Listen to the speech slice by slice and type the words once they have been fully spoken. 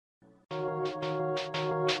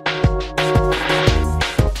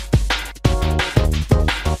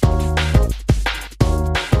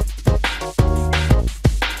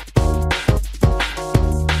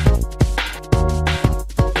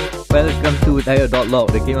Welcome to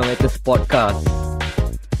dia.log, the Game of Matters podcast.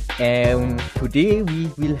 And today we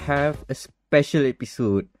will have a special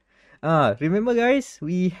episode. Remember guys,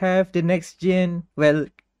 we have the next gen,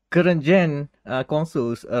 current gen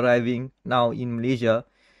consoles arriving now in Malaysia.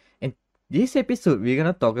 And this episode we're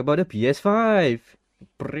gonna talk about the PS5,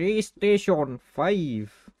 PlayStation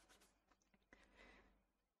 5.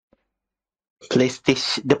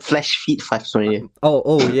 PlayStation, the Flash Feed 5, sorry.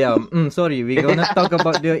 Sorry, we're gonna talk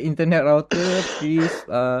about the internet router. Please,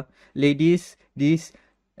 ladies, this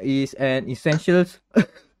is an essential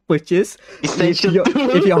purchase. Essential.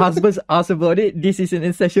 If your husband asks about it, this is an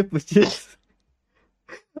essential purchase.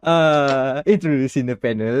 Introducing the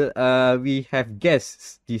panel, we have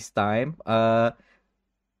guests this time.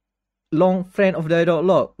 Long friend of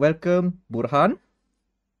dia.log. Welcome, Burhan.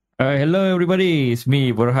 Hello everybody, it's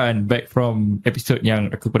me Burhan, back from episode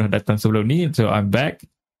yang aku pernah datang sebelum ni. So I'm back,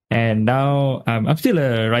 and now I'm still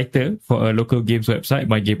a writer for a local games website,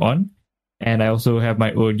 My Game On, and I also have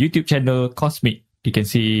my own YouTube channel, Cosmic. You can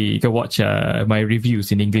watch my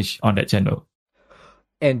reviews in English on that channel.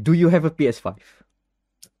 And do you have a PS5?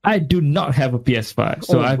 I do not have a PS5,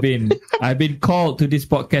 so I've been called to this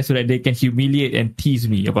podcast so that they can humiliate and tease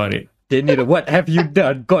me about it. Daniel, what have you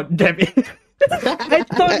done? God damn it!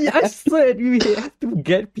 I said we have to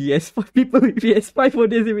get PS5 people with PS5 for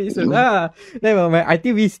this episode. Never mind. I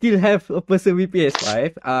think we still have a person with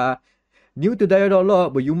PS5. New to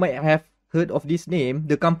dia.log, but you might have heard of this name,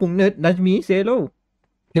 the Kampung nerd. Najmi, say hello.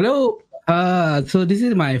 Hello. So this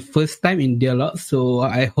is my first time in dia.log, so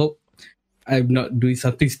I hope I'm not doing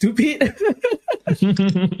something stupid.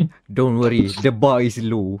 Don't worry, the bar is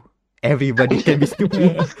low. Everybody can be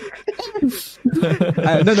stupid.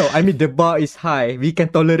 No, I mean the bar is high. We can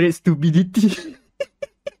tolerate stupidity.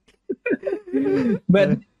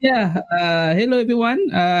 But yeah, hello everyone.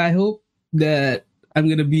 I hope that I'm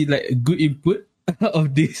gonna be like a good input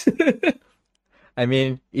of this. I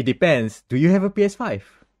mean, it depends. Do you have a PS5?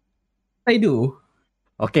 I do.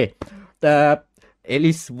 Okay. At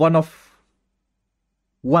least one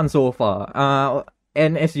so far.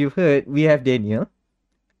 And as you've heard, we have Daniel.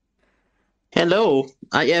 Hello,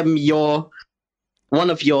 I am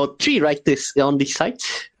one of your 3 writers on this site,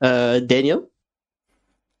 Daniel.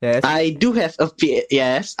 Yes. I do have a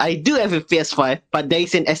PS5, but there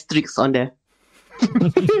is an asterisk on there.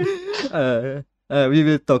 We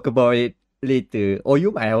will talk about it later, or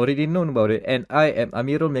you might already know about it. And I am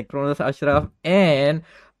Amirul McDonald's Ashraf, and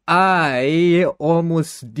I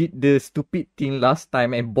almost did the stupid thing last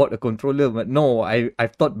time and bought a controller, but no, I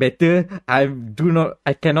thought better. I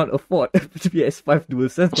cannot afford a PS5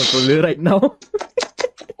 DualSense controller right now.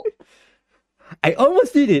 I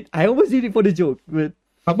almost did it for the joke, but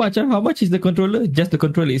How much is the controller? Just the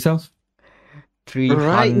controller itself? 300.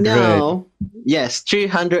 Right now, yes,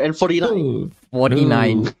 349.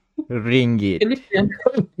 49 ringgit.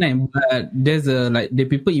 But there's the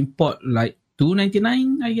people import like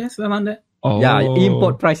 $2.99, I guess, around that. Yeah,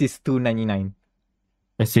 import price is $2.99.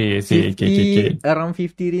 I see. Okay. Around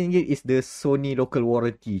 50 ringgit is the Sony local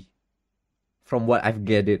warranty, from what I've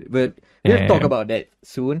gathered. But we'll talk about that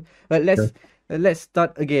soon. But let's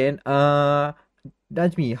start again.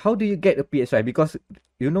 Najmi, how do you get a PS5? Because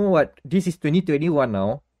you know what, this is 2021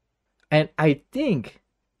 now, and I think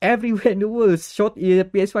everywhere in the world,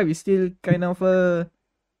 PS5 is still kind of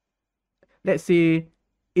let's say,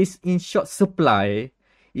 is in short supply.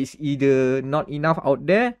 It's either not enough out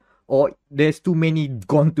there, or there's too many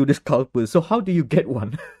gone to the scalpers. So how do you get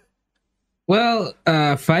one? Well,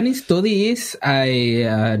 funny story is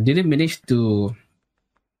I didn't manage to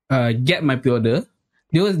get my pre-order.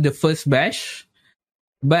 It was the first batch,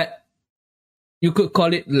 but you could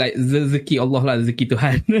call it like rezeki Allah lah, rezeki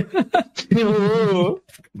Tuhan.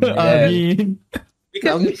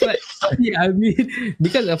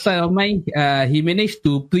 Because a friend of mine, he managed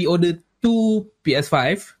to pre-order 2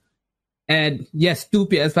 PS5, and yes, 2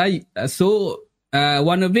 PS5. So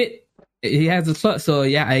one of it, he has a slot, so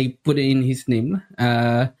yeah, I put it in his name.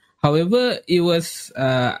 However, it was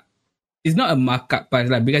it's not a markup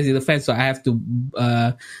price lah, because he's a fan, so I have to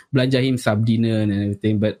belanja him sub dinner and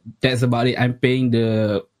everything. But that's about it. I'm paying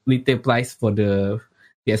the retail price for the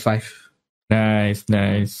PS5.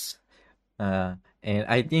 Nice. And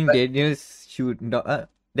I think Daniel should not.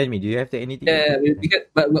 Najmi, do you have anything?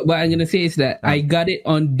 But what I'm gonna say is that I got it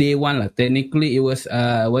on day one lah. Technically, it was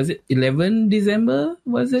it 11 December?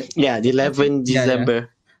 Was it? Yeah, the 11 December.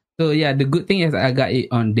 Yeah. So yeah, the good thing is I got it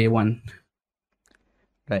on day one.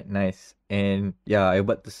 Right, nice. And yeah, I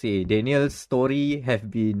about to say Daniel's story have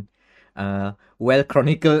been well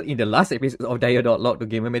chronicled in the last episode of dia.log, the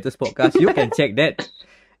Gamer Matters podcast. You can check that.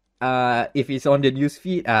 If it's on the news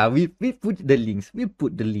feed, we put the links. We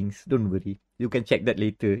put the links. Don't worry. You can check that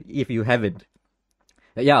later if you haven't.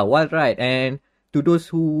 Yeah, well, right. And to those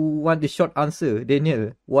who want the short answer,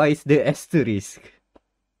 Daniel, why is the asterisk?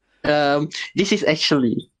 This is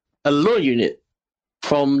actually a loan unit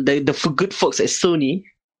from the good folks at Sony,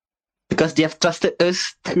 because they have trusted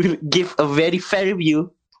us to give a very fair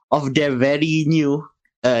review of their very new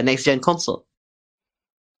next-gen console.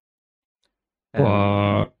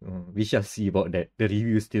 We shall see about that. The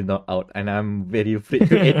review is still not out, and I'm very afraid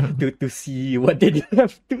to see what they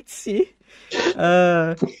have to say.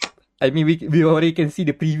 I mean, we already can see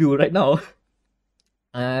the preview right now.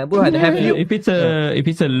 Burhan, have you? If it's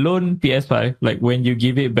a loan PS5, like when you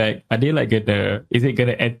give it back, are they like is it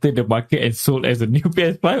gonna enter the market and sold as a new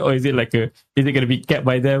PS5, or is it gonna be kept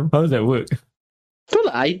by them? How does that work?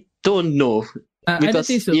 Well, I don't know. I don't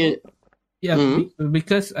think so.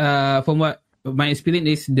 Because from what my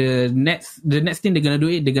experience is, the next thing they're gonna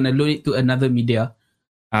do they're gonna loan it to another media.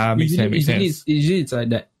 Makes sense. Usually it's like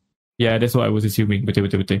that. Yeah, that's what I was assuming. Betul.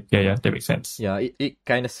 Yeah, that makes sense. Yeah, it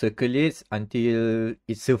kind of circulates until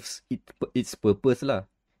it serves its purpose lah.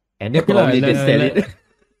 And then probably they sell it.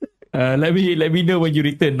 Let me know when you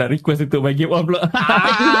return. Nak request untuk my game on pula.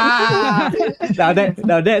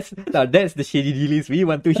 Now that's the shady dealings we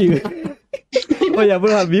want to hear. Oh yeah,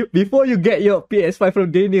 Burhan, before you get your PS5 from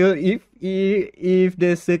Daniel, if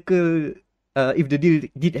the circle, if the deal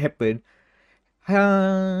did happen,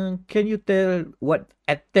 can you tell what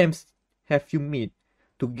attempts have you made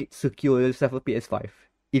to secure yourself a PS5?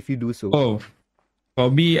 If you do so. Oh, for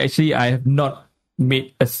me, actually, I have not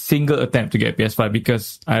made a single attempt to get a PS5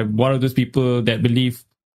 because I'm one of those people that believe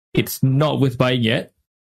it's not worth buying yet.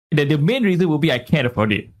 The main reason will be I can't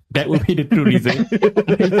afford it. That will be the true reason.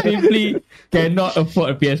 I simply cannot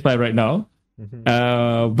afford a PS5 right now.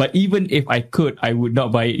 But even if I could, I would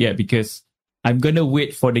not buy it yet because I'm gonna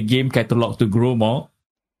wait for the game catalog to grow more.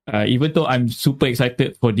 Even though I'm super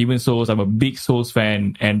excited for Demon's Souls, I'm a big Souls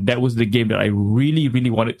fan, and that was the game that I really, really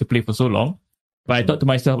wanted to play for so long. But I thought to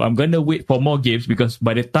myself, I'm gonna wait for more games because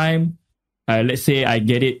by the time, let's say I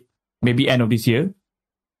get it, maybe end of this year,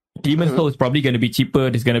 Demon's Souls is probably gonna be cheaper.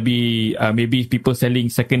 There's gonna be maybe people selling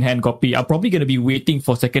second-hand copy. I'm probably gonna be waiting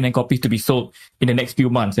for second-hand copies to be sold in the next few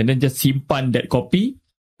months, and then just simpan that copy.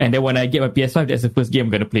 And then when I get my PS5, that's the first game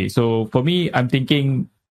I'm gonna play. So for me, I'm thinking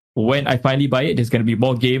when I finally buy it, there's gonna be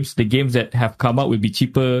more games. The games that have come out will be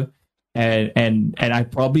cheaper, and I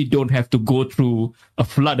probably don't have to go through a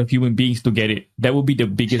flood of human beings to get it. That would be the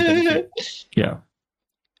biggest benefit. Yeah.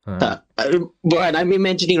 But I'm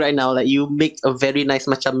imagining right now, like you make a very nice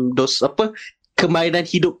macam those kemainan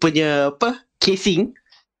hidup punya casing,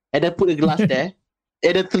 and then put a glass there,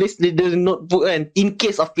 and then tulis the notebook and in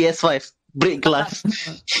case of PS5 break glass.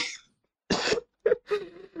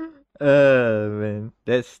 Man,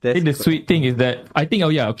 that's. I think the sweet thing is that I think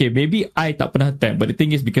maybe I tak pernah attempt, but the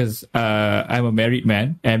thing is because I'm a married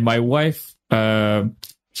man and my wife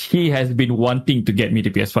she has been wanting to get me the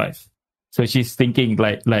PS5, so she's thinking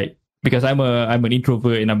like because I'm an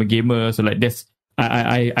introvert and I'm a gamer, so like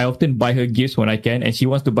I often buy her gifts when I can, and she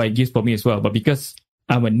wants to buy gifts for me as well, but because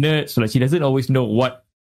I'm a nerd, so like she doesn't always know what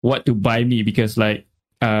to buy me because like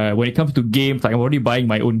when it comes to games, like I'm already buying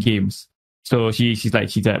my own games. So she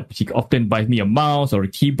often buys me a mouse or a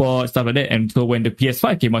keyboard, stuff like that. And so when the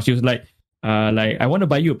PS5 came out, she was like I want to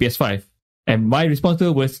buy you a PS5. And my response to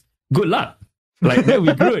her was, good luck. Like that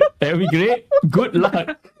would be good. That would be great. Good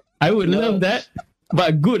luck. I would love that.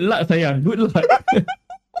 But good luck, sayang. Good luck.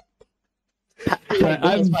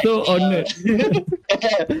 I'm so honored.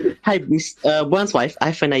 Hi, Miss Burhan's wife. I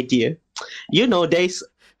have an idea. You know,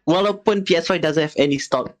 walaupun PS5 doesn't have any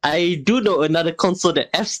stock, I do know another console that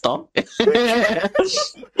has stock.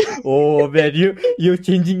 Oh man, you're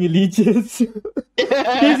changing allegiance.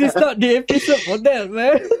 This is not the episode for that,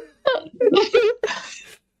 man.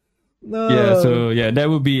 No. Yeah, so that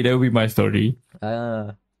would be my story.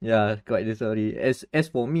 Yeah, quite the story. As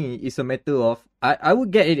for me, it's a matter of I would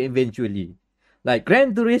get it eventually. Like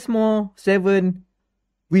Gran Turismo 7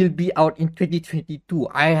 will be out in 2022.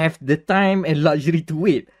 I have the time and luxury to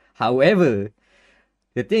wait. However,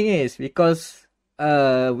 the thing is, because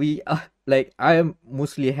we I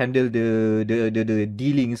mostly handle the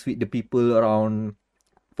dealings with the people around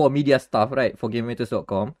for media stuff, right? For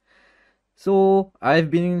GameMatters.com. So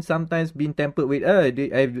I've sometimes been tempered with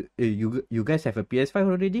you guys have a PS5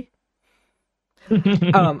 already?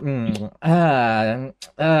 How Mac,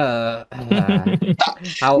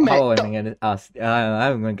 am I gonna ask?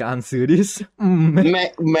 I'm gonna answer this.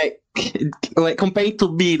 Mac, like comparing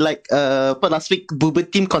to me, like last week, Boober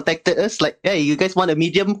team contacted us like, hey, you guys want a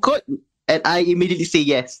medium code? And I immediately say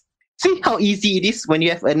yes. See how easy it is when you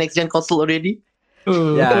have a next gen console already.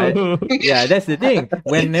 Yeah, that's the thing.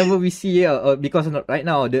 Whenever we see, because right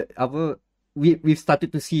now we've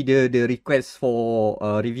started to see the requests for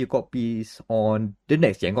review copies on the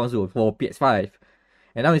next gen console for PS5,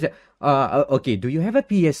 and now we say, okay, do you have a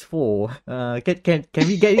PS4? Can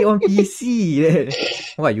we get it on PC?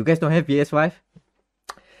 What, you guys don't have PS5?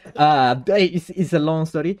 It's a long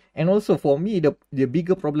story, and also for me the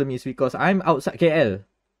bigger problem is because I'm outside KL.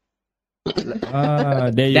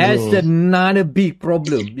 There you That's go. another big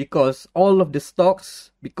problem because all of the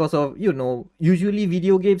stocks, because of usually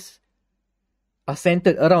video games are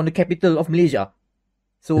centered around the capital of Malaysia.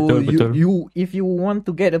 So Betul. if you want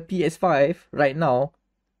to get a PS5 right now,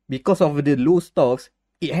 because of the low stocks,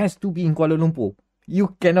 it has to be in Kuala Lumpur.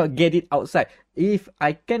 You cannot get it outside. If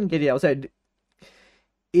I can get it outside,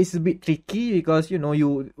 it's a bit tricky because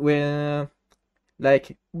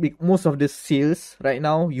most of the sales right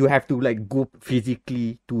now, you have to like go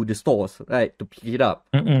physically to the stores, right, to pick it up.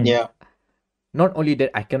 Yeah. Not only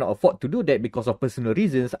that, I cannot afford to do that because of personal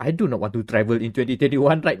reasons. I do not want to travel in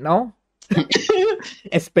 2021 right now.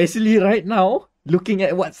 Especially right now, looking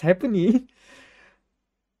at what's happening.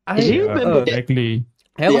 Do you remember that? Exactly.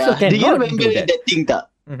 I also Do you cannot remember do that. that thing that?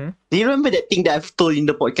 Mm-hmm. Do you remember that thing that I've told in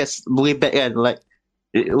the podcast way back then? Like,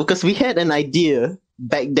 because we had an idea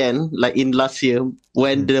back then, like in last year,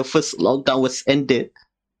 when the first lockdown was ended,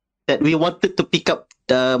 that we wanted to pick up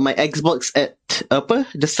my Xbox at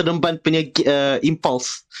the Seremban punya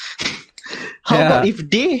Impulse. How about if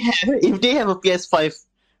they have a PS5,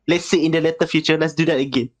 let's say in the later future, let's do that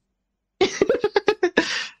again.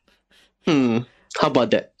 How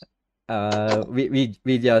about that?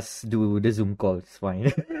 We just do the Zoom call. It's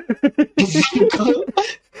fine.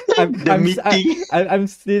 I'm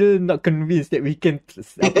still not convinced that we can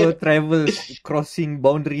travel crossing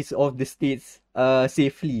boundaries of the states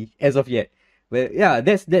safely as of yet. Well, yeah,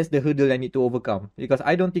 that's the hurdle I need to overcome because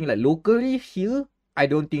I don't think like locally here, I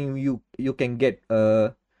don't think you can get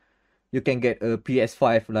a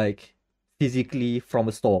PS5 like physically from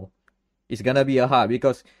a store. It's gonna be hard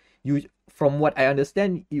because from what I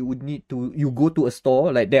understand, you would need to go to a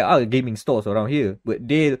store. Like there are gaming stores around here, but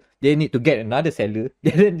they need to get another seller.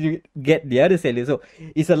 Then you get the other seller. So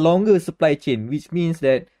it's a longer supply chain, which means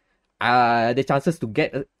that the chances to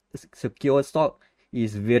get a secure stock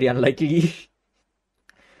is very unlikely.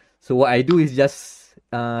 So what I do is just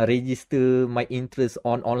register my interest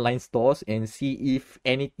on online stores and see if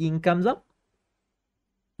anything comes up.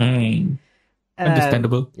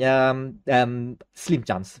 Understandable. Slim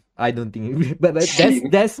chance. I don't think, but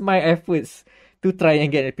that's my efforts to try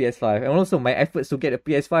and get a PS5, and also my efforts to get a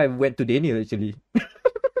PS5 went to Daniel actually.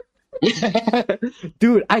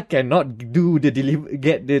 Dude, I cannot get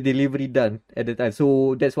the delivery done at the time,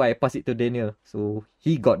 so that's why I passed it to Daniel. So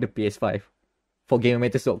he got the PS5 for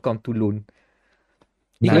GamerMatters.com to loan.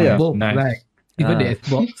 He got both, right? He got the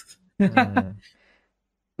Xbox.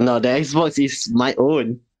 No, the Xbox is my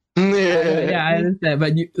own. Yeah, I understand.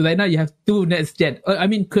 But right now you have two next gen.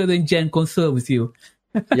 Current gen console with you.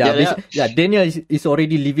 Daniel is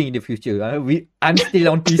already living in the future. I'm still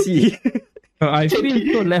on PC. I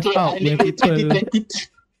feel so left out when people.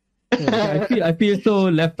 I feel so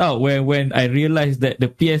left out when I realize that the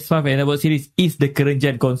PS5 and Xbox Series is the current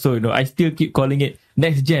gen console. I still keep calling it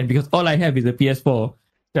next gen because all I have is a PS4.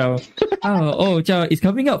 Chow, it's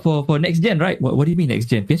coming up for next gen, right? What do you mean next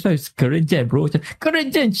gen? PS5 is current gen, bro.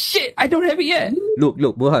 Current gen, shit, I don't have it yet. Look,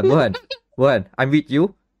 Burhan, I'm with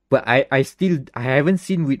you, but I haven't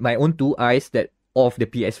seen with my own two eyes that of the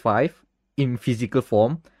PS5 in physical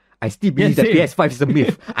form. I still believe that PS5 is a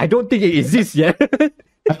myth. I don't think it exists yet.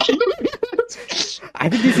 I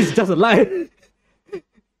think this is just a lie.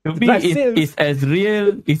 To me, it's as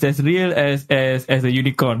real as a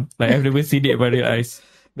unicorn. Like I've never seen it by real eyes.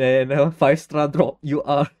 Man, 5-star drop. You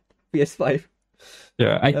are PS5.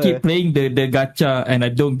 Yeah, I keep playing the gacha and I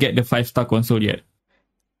don't get the 5-star console yet.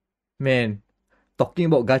 Man, talking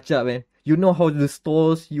about gacha, man. You know how the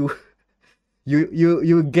stores you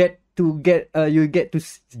get to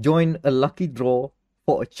join a lucky draw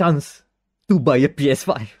for a chance to buy a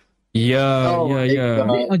PS5. Yeah.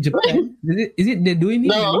 Oh, Japan? Is it they're doing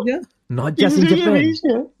it in Malaysia? Not just in Japan.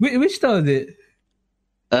 Which store is it?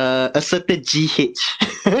 A certain GH.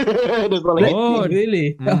 Oh,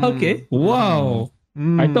 really? Okay. Wow.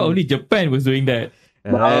 I thought only Japan was doing that.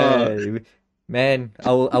 Man,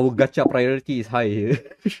 our gacha priority is high here.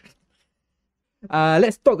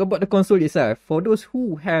 Let's talk about the console itself. For those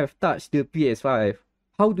who have touched the PS5,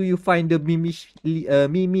 how do you find the Memeishly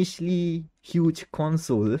huge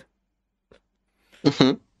console?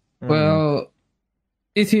 Well,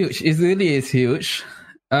 it's huge. It really is huge.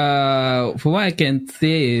 For what I can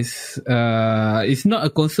say is, it's not a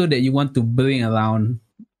console that you want to bring around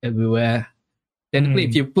everywhere. Technically,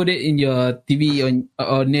 if you put it in your TV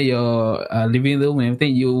or near your living room and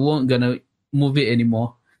everything, you won't gonna move it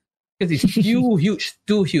anymore because it's too huge,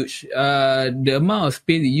 too huge. The amount of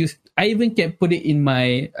space it used, I even can't put it in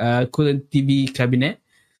my current TV cabinet,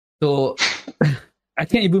 so I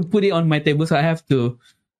can't even put it on my table. So I have to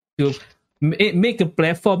make a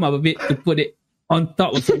platform out of it to put it on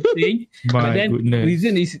top of something. But then the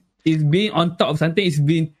reason is being on top of something is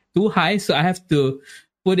being too high, so I have to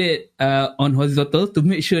put it on horizontal to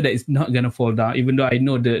make sure that it's not gonna fall down. Even though I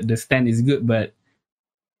know the stand is good, but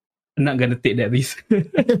I'm not gonna take that risk.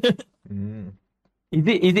 Is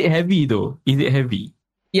it heavy though? Is it heavy?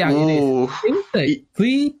 Yeah, it is. It's like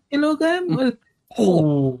 3 kilogram.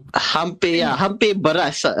 Hampir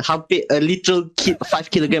beras, hampir a literal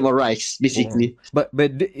 5 kilogram of rice, basically. But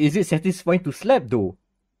is it satisfying to slap though?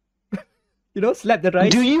 You know, slap the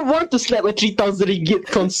rice. Do you want to slap a 3,000 ringgit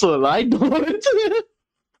console? I don't.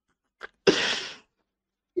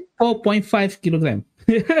 4.5 kilogram.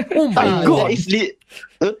 Oh my god! That is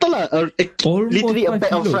literally a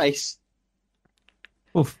bag of rice.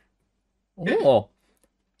 Oof. Oh,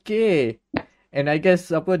 okay. And I guess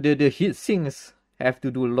the heat sinks have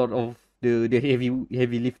to do a lot of the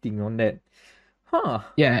heavy lifting on that. Huh.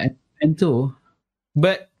 Yeah, and so,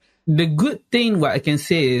 but the good thing what I can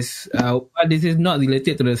say is, this is not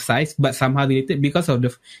related to the size, but somehow related because of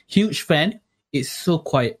the huge fan. It's so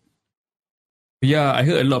quiet. Yeah, I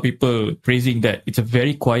heard a lot of people praising that. It's a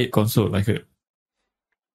very quiet console, I heard.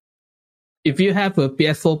 If you have a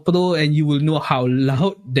PS4 Pro, and you will know how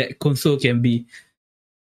loud that console can be.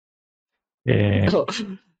 Yeah.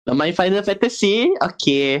 My Final Fantasy,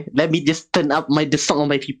 okay, let me just turn up the song of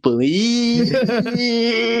my people.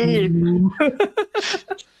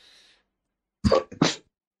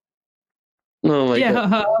 Oh my god.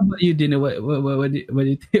 How about you, Dina? What do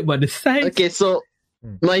you think about the size? Okay, so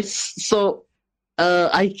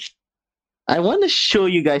I want to show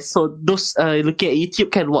you guys. So those looking at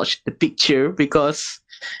YouTube can watch the picture because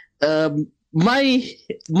my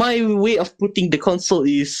way of putting the console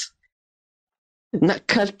is nak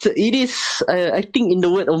kata it is I think in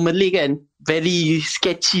the word of Malay kan very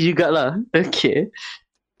sketchy jugalah. Okay.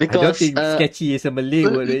 Because I don't think sketchy is a Malay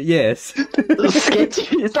word. Yes.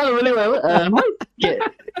 Sketchy. It's not a Malay word.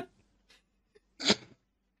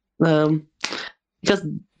 Because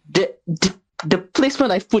the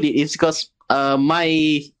placement I've put it is because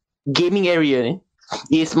my gaming area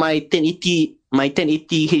is my 1080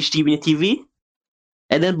 HD punya TV,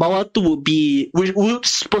 and then bawah tu would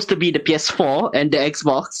supposed to be the PS4 and the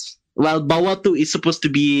Xbox, while bawah tu is supposed to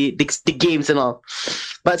be the games and all.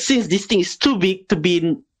 But since this thing is too big to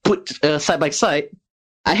be put side by side,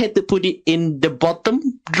 I had to put it in the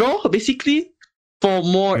bottom drawer basically for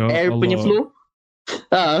more air punya flow.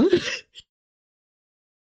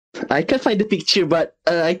 I can't find the picture, but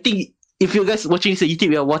I think if you guys watching this on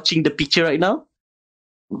YouTube, you are watching the picture right now.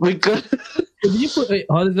 Because did you put it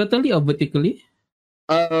horizontally or vertically?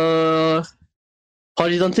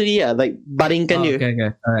 Horizontally, yeah, like baringkan dia.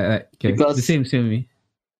 Okay. Alright. Okay. Because, the same me.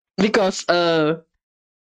 Because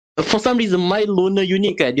for some reason my loaner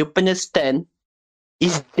unit kan, dia punya stand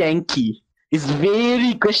is janky. It's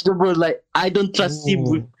very questionable. Like I don't trust him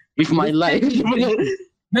with my life.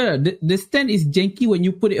 No, the stand is janky when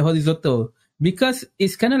you put it horizontal because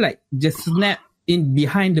it's kind of like just snap in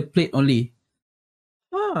behind the plate only.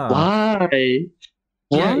 Why?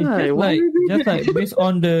 Yeah, it's just like based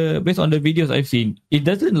on the videos I've seen, it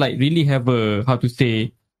doesn't like really have a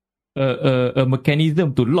a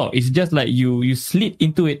mechanism to lock. It's just like you slid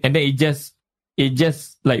into it and then it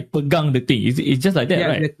just like pegang the thing. It's just like that,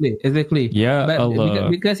 right? Exactly. Yeah, but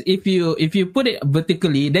because if you put it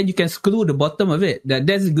vertically, then you can screw the bottom of it.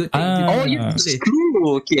 That's a good thing.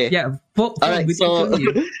 Screw. Okay. Yeah. For alright, so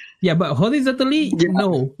yeah, but horizontally,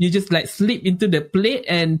 no. You just like slip into the plate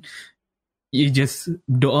and you just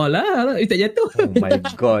doa lah, tak jatuh. Oh my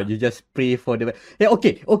god, you just pray for the. Yeah,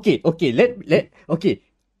 okay. Okay.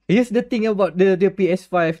 Here's the thing about the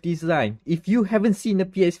PS5 design. If you haven't seen the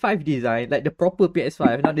PS5 design, like the proper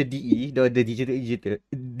PS5, not the DE, the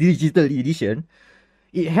digital edition,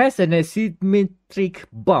 it has an asymmetric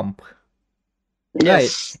bump.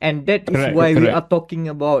 yes. Right? And that is why we are talking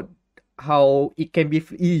about how it can be.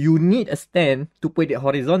 You need a stand to put it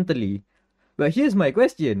horizontally. But here's my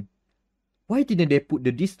question. Why didn't they put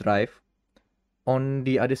the disk drive on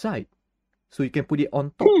the other side? So you can put it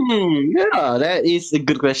on top. Yeah, that is a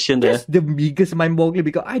good question there. That's the biggest mind-boggling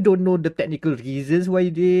because I don't know the technical reasons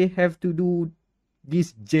why they have to do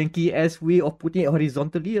this janky ass way of putting it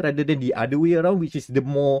horizontally rather than the other way around, which is the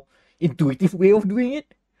more intuitive way of doing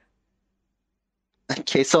it.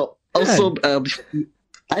 Okay, so also,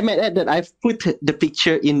 I might add that I've put the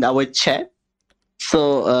picture in our chat.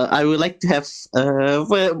 So I would like to have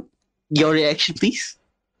your reaction, please.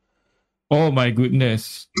 Oh my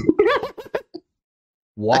goodness.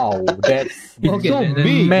 Wow, that's Okay, so that-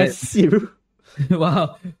 big, massive.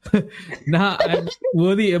 Wow. Now I'm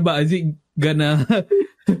worried about is it gonna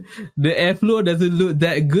the airflow doesn't look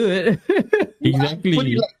that good.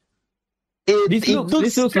 Exactly. This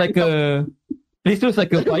looks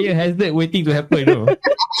like a fire hazard waiting to happen, no?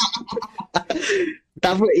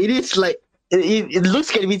 It is like it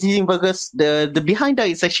looks kind of interesting because the behind that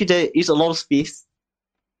is actually there is a lot of space.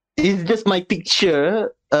 It's just my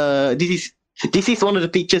picture. This is one of the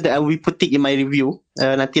pictures that I will be putting in my review.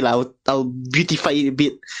 Until I'll beautify it a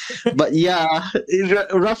bit. But yeah,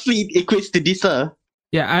 roughly it equates to this.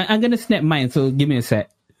 Yeah, I'm gonna snap mine, so give me a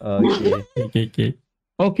sec. Okay.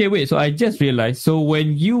 Okay, wait. So I just realized. So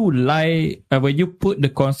when you put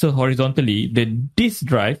the console horizontally, the disk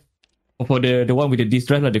drive for the one with the disk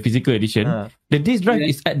drive, like the physical edition, the disk drive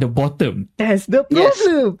is at the bottom. That's the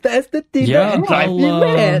problem. That's the thing Yeah, that drives me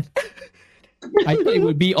Allah. mad. I thought it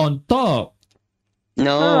would be on top.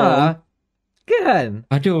 No. Kan?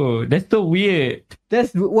 Aduh, that's so weird.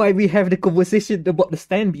 That's why we have the conversation about the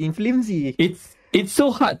stand being flimsy. It's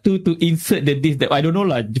so hard to insert the disc. That I don't know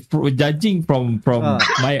lah. Judging from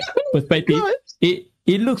my perspective,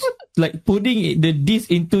 it looks like putting the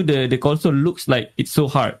disc into the console looks like it's so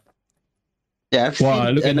hard. Yeah.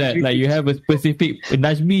 Wow, look at that! Like you have a specific.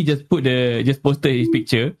 Najmi just posted his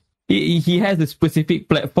picture. He has a specific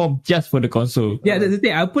platform just for the console. Yeah, that's the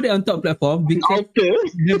thing. I'll put it on top platform because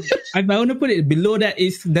if I want to put it below that,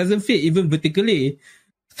 it doesn't fit even vertically.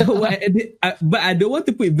 So what but I don't want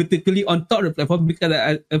to put it vertically on top of the platform because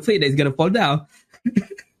I'm afraid that it's gonna fall down.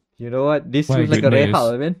 You know what? This My feels like a goodness.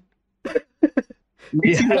 rehal, man.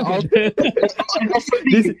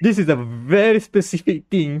 This is a very specific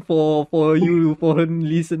thing for you foreign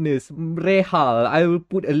listeners. Rehal. I will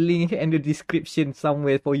put a link in the description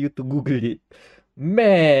somewhere for you to Google it.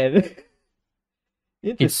 Man.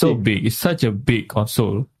 It's so big. It's such a big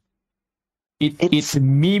console. It's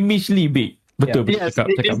Memeishly big. Betul, betul. Yes,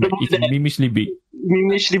 Cakap baik. It's Memeishly big.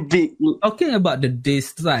 Memeishly big. Talking about the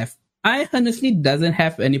disk drive, I honestly doesn't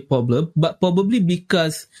have any problem, but probably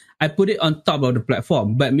because I put it on top of the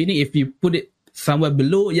platform. But meaning if you put it somewhere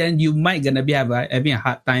below, then you might gonna be having a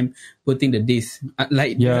hard time putting the disc.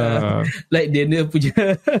 Like Daniel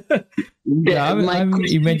punya. Yeah, I'm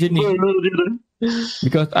imagining.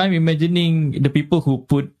 Because I'm imagining the people who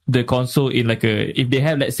put the console in if they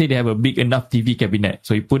have, let's say they have a big enough TV cabinet.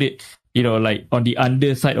 So you put it, like on the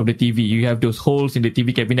underside of the TV. You have those holes in the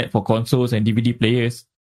TV cabinet for consoles and DVD players.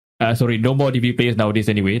 Sorry, no more DVD players nowadays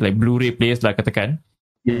anyway. Like Blu-ray players lah katakan.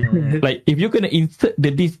 Like if you're gonna insert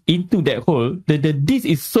the disc into that hole, the disc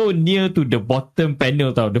is so near to the bottom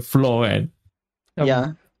panel tau, the floor kan.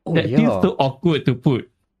 Yeah. That feels so awkward to put.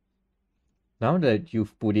 Now that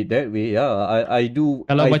you've put it that way, yeah, I do.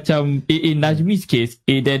 Kalau macam in Najmi's case,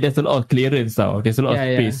 there's a lot of clearance tau. There's a lot of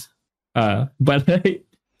space. But like,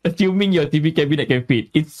 assuming your TV cabinet can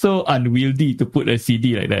fit, it's so unwieldy to put a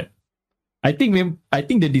CD like that. I think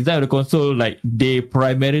the design of the console, like they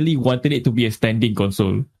primarily wanted it to be a standing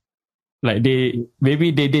console. Like they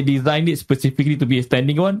designed it specifically to be a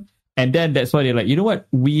standing one, and then that's why they're like, you know what?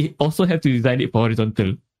 We also have to design it for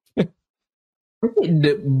horizontal. I think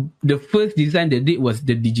the first design they did was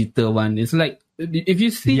the digital one. It's like if you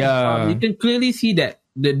see, you can clearly see that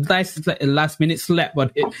the dice is like a last minute slap on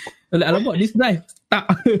it. Like, alamak, this dice.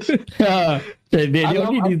 They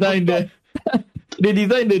only designed they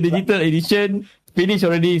designed the digital edition. Finished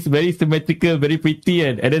already. It's very symmetrical, very pretty,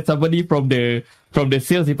 and then somebody from the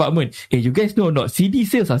sales department, hey, you guys know or not? CD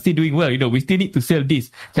sales are still doing well. We still need to sell this.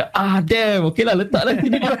 Damn. Okay lah, letak lah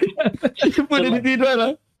CD drive. Put the CD drive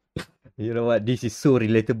lah. You know what? This is so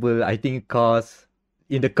relatable. I think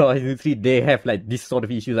in the car industry, they have like this sort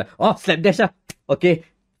of issues. Like, slapdash lah. Okay,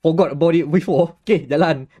 forgot about it before. Okay,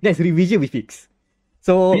 jalan. Next revision we fix.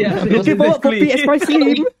 So, looking forward for PS5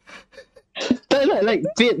 Slim. Like,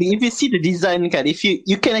 if you see the design, if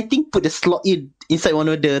you can, I think, put the slot inside one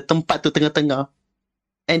of the tempat tu tengah-tengah,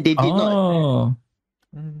 and they did not.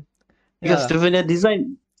 Because the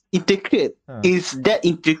design intricate is that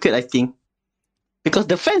intricate, I think. Because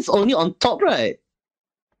the fan's only on top, right?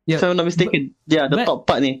 If I'm not mistaken. Yeah, the But- top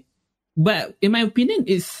part ni. But in my opinion,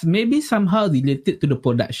 it's maybe somehow related to the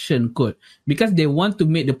production code because they want to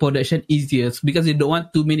make the production easier because they don't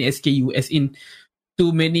want too many SKU, as in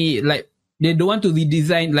too many, like they don't want to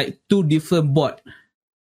redesign like two different board.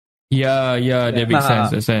 Yeah, that makes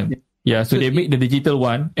sense. Makes sense. Yeah, so So they make the digital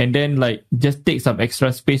one and then like just take some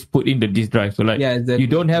extra space put in the disk drive. So like Yeah, exactly. you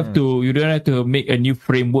don't have to make a new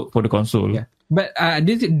framework for the console. Yeah. But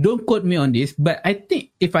don't quote me on this, but I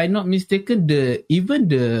think if I'm not mistaken, even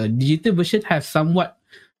the digital version has somewhat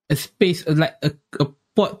a space, like a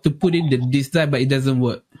port to put in the disk drive, but it doesn't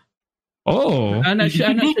work. Oh. I'm not sure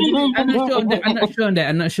on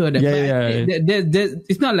that. Yeah. There's,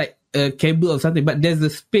 it's not like a cable or something, but there's a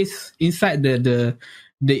space inside the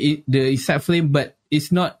inside frame, but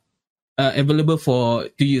it's not available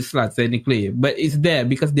to use lah technically. But it's there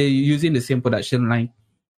because they're using the same production line.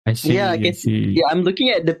 I see. Yeah, I can see. Yeah, I'm looking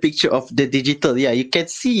at the picture of the digital. Yeah, you can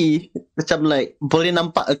see macam like boleh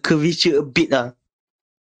nampak a curvature a bit lah.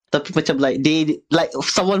 Tapi macam like they like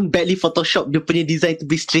someone badly Photoshop dia punya design to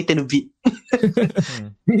be straightened a bit.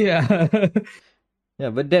 Yeah. Yeah,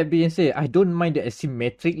 but that being said, I don't mind the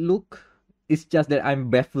asymmetric look. It's just that I'm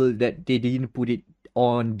baffled that they didn't put it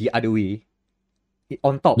on the other way.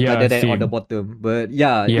 On top rather than on the bottom. But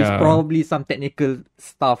it's probably some technical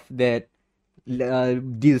stuff that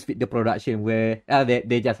deals with the production where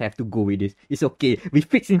they just have to go with this. It's okay. We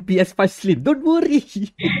fix in PS5 Slim. Don't worry.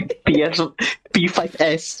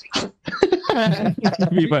 P5S.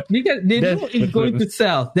 Because they know it's going to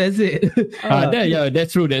sell. That's it.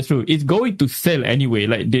 That's true. It's going to sell anyway.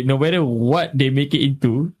 Like no matter what they make it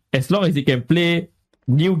into, as long as it can play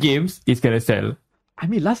new games, it's gonna sell. I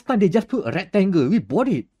mean, last time they just put a rectangle. We bought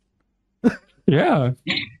it. Yeah.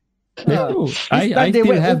 That's true. I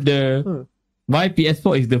still have my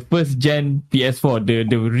PS4 is the first gen PS4, the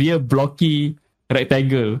real blocky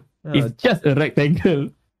rectangle. It's just a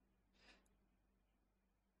rectangle.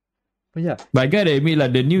 Yeah. But I gotta admit,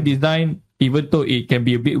 like the new design, even though it can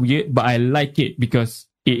be a bit weird, but I like it because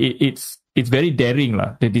it's very daring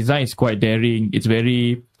lah. The design is quite daring. It's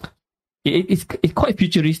very it's quite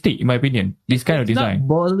futuristic in my opinion. This kind of design. It's not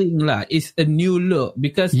boring lah. It's a new look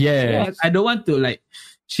because I don't want to like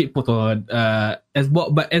shitput on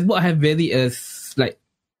Xbox, but Xbox have very like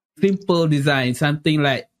simple design, something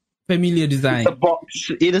like familiar design. It's a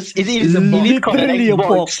box. It is literally a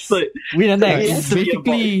box. With an X.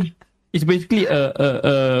 It's basically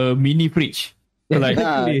a mini fridge. So like,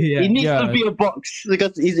 it needs to be a box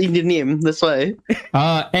because it's in the name. That's why.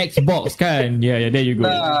 Xbox kan. Yeah, there you go.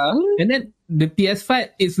 And then the PS5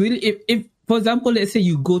 is really if for example, let's say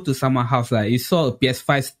you go to someone's house, like you saw a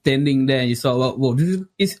PS5 standing there, you saw whoa,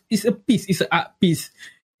 this is a piece, it's an art piece.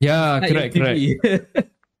 Yeah, correct.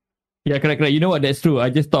 Yeah, correct. You know what? That's true. I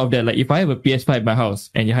just thought of that. Like, if I have a PS5 in my house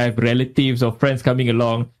and you have relatives or friends coming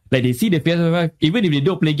along, like they see the PS5, even if they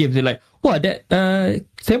don't play games, they're like, "Wow, that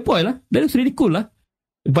Senpoi lah, that looks really cool lah."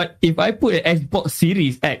 But if I put an Xbox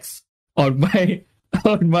Series X on my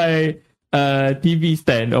TV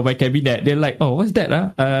stand or my cabinet, they're like, "Oh, what's that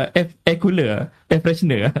lah? Air cooler, air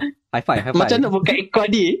freshener." High five. Macam nak buka aircon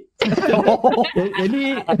ni?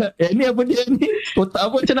 Ini apa dia ni? Kotak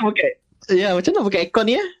apa? Macam nak buka? Ya, macam nak buka aircon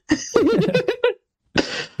ni ya?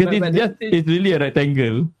 It's really a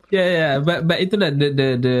rectangle. Yeah. But itulah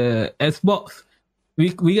the Xbox.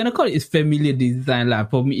 We're gonna call it familiar design lah.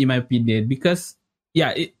 For me, in my opinion, because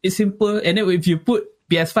it's simple. And then if you put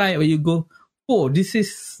PS5, or you go, oh, this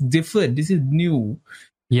is different. This is new.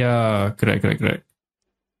 Yeah, correct.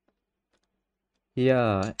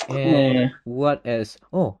 Yeah, and what else?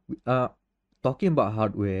 Oh, talking about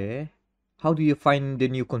hardware, how do you find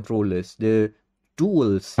the new controllers? The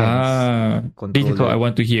DualSense controller. This is what I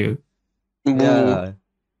want to hear. Yeah.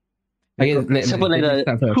 I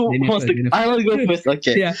will go first.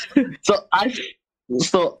 Okay. Yeah.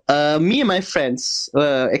 So me and my friends,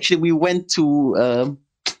 actually we went to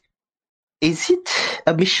is it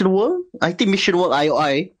a Mission World? I think Mission World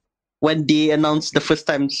IOI when they announced the first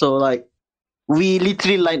time. So like we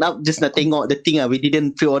literally lined up just nak tengok the thing. We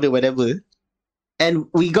didn't pre-order whatever, and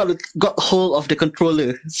we got hold of the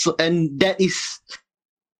controller. So and that is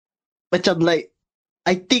macam like,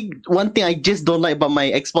 I think one thing I just don't like about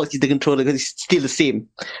my Xbox is the controller because it's still the same.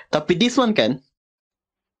 Tapi this one kan,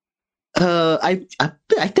 I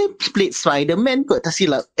think played Spider-Man kot tak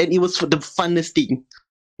silap, and it was the funnest thing.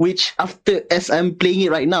 Which after as I'm playing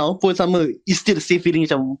it right now, pun sama, it's still the same feeling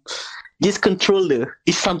macam this controller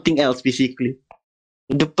is something else basically.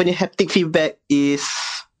 The punya haptic feedback is,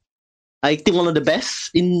 I think, one of the best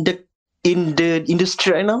in the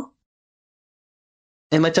industry right now.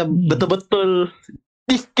 And macam betul-betul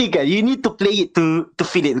this thing, you need to play it to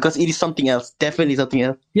feel it because it is something else. Definitely something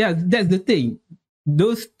else. Yeah, that's the thing.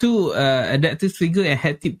 Those two, adaptive trigger and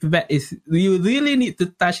haptic feedback, is you really need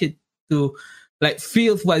to touch it to like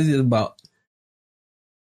feel what is it about.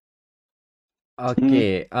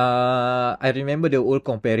 Okay. I remember the old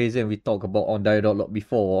comparison we talked about on dia.log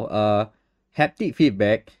before. Haptic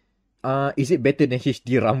feedback. Is it better than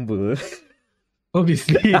HD rumble?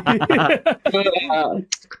 Obviously.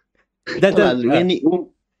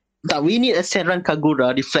 We need a Senran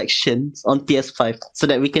Kagura reflections on PS5 so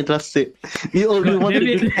that we can trust it. We want to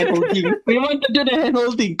do the hand holding. We want to do the hand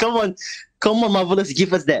holding. Come on, Marvelous,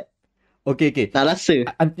 give us that. Okay. Tak rasa.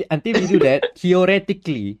 Until we do that,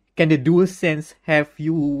 theoretically, can the DualSense have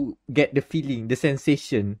you get the feeling, the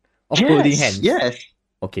sensation of holding hands? Yes.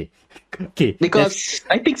 Okay. Because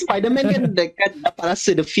I think Spider-Man kan dapat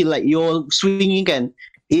rasa the feel like you're swinging kan.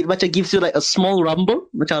 It macam gives you like a small rumble.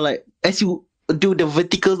 Macam like as you do the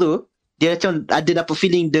vertical tu, dia macam ada dapat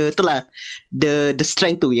feeling the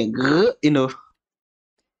strength tu yang you know.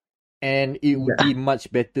 And it would be much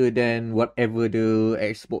better than whatever the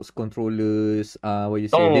Xbox controllers, what you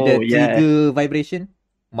say, the trigger vibration,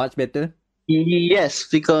 much better. Yes,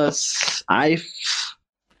 because I've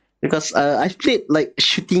played like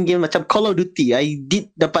shooting game macam Call of Duty. I did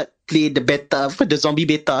dapat play the beta, the zombie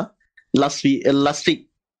beta last week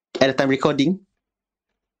at the time recording.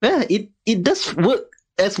 Yeah, it does work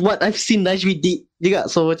as what I've seen Najmi did juga.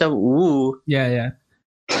 So macam, ooh. Yeah.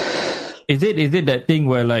 Is it that thing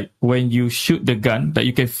where like when you shoot the gun that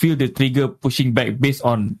you can feel the trigger pushing back based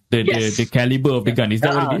on the caliber of the gun? Is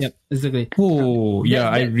that what it is? Yeah, exactly. Oh, yeah.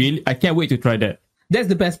 I can't wait to try that. That's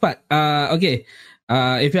the best part. Okay.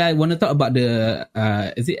 If I want to talk about the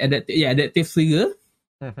is it adaptive trigger?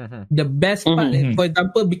 The best part, for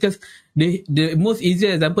example, because the most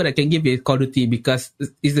easier example I can give is Call of Duty because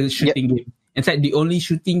it's a shooting game. In fact, the only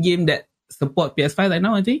shooting game that support PS5 right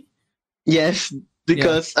now, I think. Yes,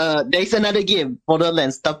 because there is another game,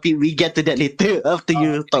 Borderlands, tapi we get to that later after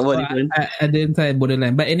you talk about it. I didn't try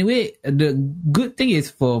Borderlands, but anyway, the good thing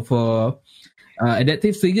is for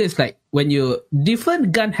adaptive trigger is like when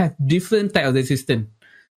different gun have different type of resistance.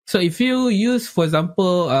 So if you use, for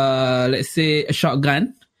example, let's say a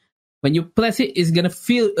shotgun, when you press it, it's gonna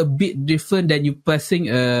feel a bit different than you pressing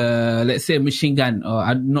let's say a machine gun, or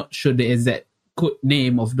I'm not sure the exact code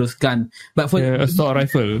name of those gun. But for assault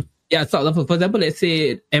rifle. Yeah, assault rifle. For example, let's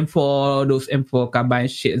say M4, those M4 carbine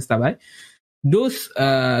shit and stuff, right? Those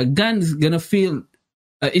guns gonna feel,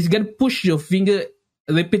 it's gonna push your finger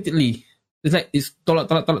repeatedly. It's like it's tolak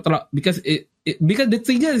because because the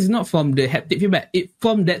trigger is not from the haptic feedback. It's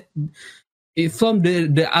from the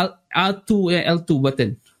R2 and L2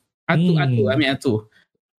 button. R2.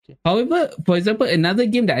 However, for example, another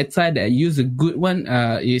game that I tried that I use a good one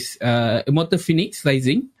is Immortal Phoenix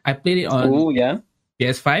Rising. I played it on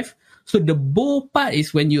PS5. So the bow part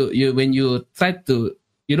is when you try to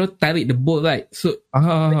tarik the bow, right? So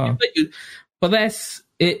whenever you press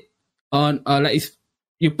it on like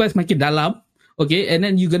you press makin dalam, okay, and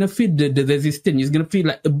then you're gonna feel the resistance. It's gonna feel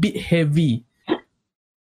like a bit heavy.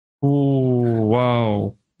 Oh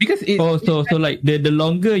wow! Because so like the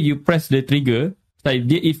longer you press the trigger, like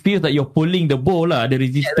it feels like you're pulling the bow lah, the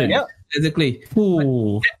resistance. Yeah, exactly.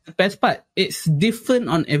 Oh, that's the best part. It's different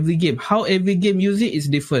on every game. How every game use it is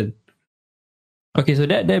different. Okay, so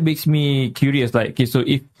that makes me curious. Like, okay, so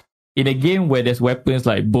if in a game where there's weapons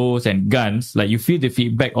like bows and guns, like you feel the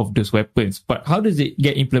feedback of those weapons, but how does it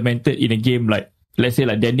get implemented in a game like, let's say,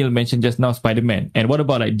 like Daniel mentioned just now, Spider-Man, and what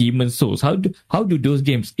about like Demon's Souls? How do those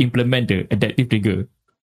games implement the adaptive trigger?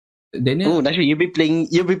 Daniel, Najmi, you'll be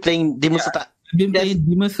playing Demon's Souls. I've been playing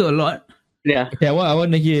Demon's Souls a lot. Yeah. Okay, I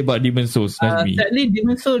want to hear about Demon's Souls. Sadly,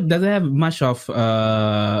 Demon's Souls doesn't have much of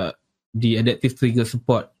the adaptive trigger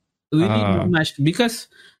support. Really not much because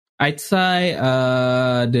I try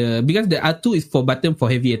because the R2 is for button for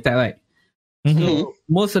heavy attack, right? Mm-hmm. So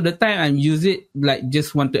most of the time I'm use it like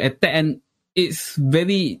just want to attack, and it's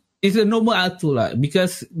a normal R2 lah,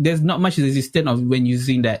 because there's not much resistance of when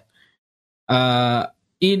using that.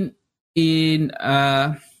 In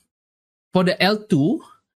for the L2,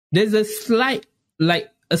 there's a slight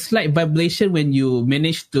vibration when you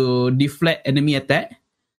manage to deflect enemy attack.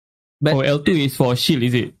 But L2 is for shield,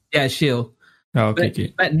 is it? Yeah, shield. Oh,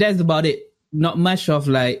 okay. But that's about it. Not much of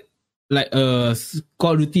like Call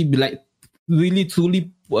of Duty be like really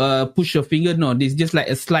truly push your finger. No, it's just like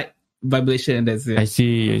a slight vibration and that's it. I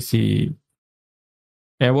see.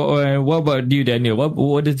 And what about you, Daniel?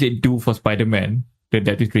 What does it do for Spider-Man? The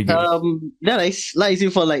adaptive trigger. That is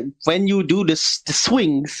for like when you do the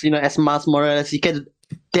swings, as Miles Morales, you can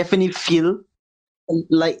definitely feel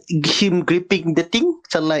like him gripping the thing.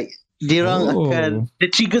 macam like diorang akan,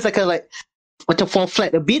 the triggers akan like macam fall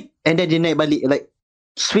flat a bit and then dia naik balik, like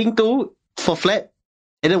swing to fall flat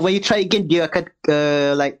and then when you try again dia akan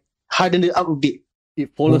like harden it up a bit.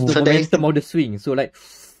 It follows the So there is- momentum of the swing. So like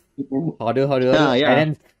harder, Yeah, yeah.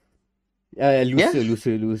 and then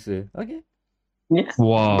looser. Okay. Yeah.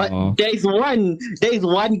 Wow. But there is one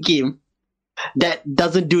game that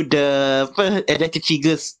doesn't do the adaptive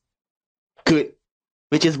triggers good,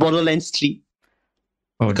 which is Borderlands 3.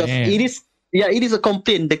 Oh, Because damn. it is a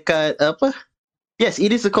complaint dekat apa? Yes,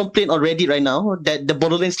 it is a complaint on Reddit right now that the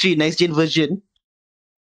Borderlands 3 next gen version,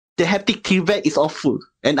 the haptic feedback is awful,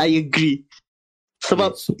 and I agree.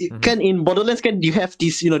 Sebab kan in Borderlands kan you have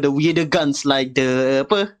this, the weirder guns like the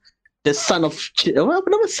son of SOW,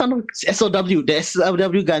 the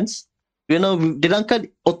SOW guns. Dia kan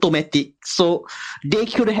automatic, so they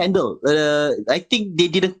could handle. I think they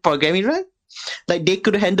didn't program it right. Like they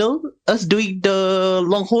could handle us doing the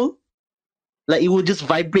long haul. Like it would just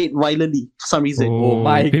vibrate violently for some reason. Oh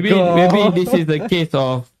my maybe, God. Maybe this is the case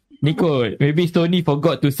of Nico. Maybe Sony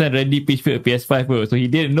forgot to send Randy Pitchford a PS5, so he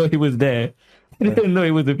didn't know he was there. He didn't know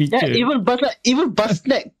it was a feature. Yeah, even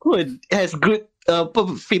Busnet has good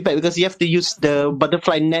feedback because you have to use the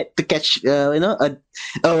butterfly net to catch a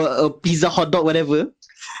pizza, hot dog, whatever.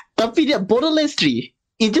 Tapi dia Borderlands 3,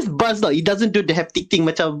 it just buzzed out. It doesn't do the haptic thing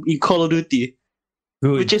macam in Call of Duty,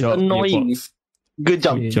 Good which is job, annoying. Gearbox. Good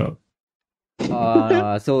job. Good job.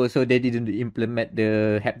 So they didn't implement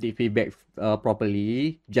the haptic feedback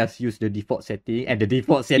properly. Just use the default setting, and the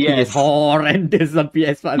default setting is Yes. horrendous on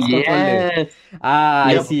PS5 controller. Yes.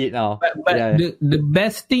 I Yep. see it now. But Yeah. the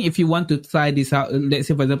best thing if you want to try this out, let's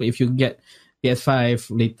say for example, if you get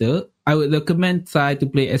PS5 later, I would recommend try to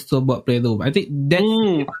play Astrobot Playroom. I think that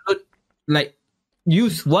like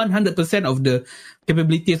use 100% of the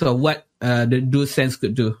capabilities of what the DualSense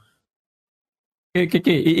could do. Okay.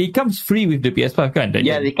 It comes free with the PS5, kan?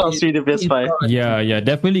 Yeah, they can't see the PS5. Yeah,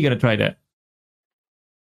 definitely gonna try that.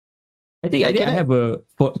 I think I have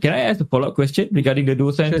can I ask a follow-up question regarding the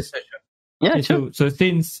DualSense? Sure. Yeah, Okay, sure. so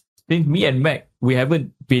since me and Mac, we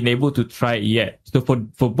haven't been able to try it yet. So for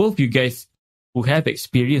both you guys who have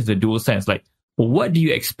experienced the DualSense, like what do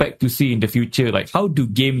you expect to see in the future? Like how do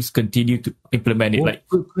games continue to implement it? Like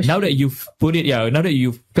now that you've now that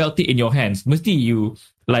you've felt it in your hands, mesti you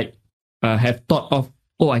like have thought of,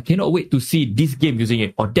 I cannot wait to see this game using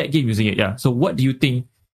it or that game using it. Yeah. So what do you think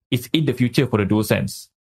is in the future for the DualSense?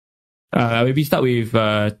 Maybe start with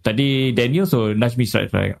tadi Daniel, so Najmi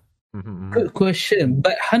start. Right? Good question.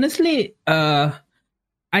 But honestly, I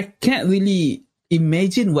can't really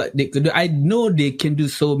imagine what they could do. I know they can do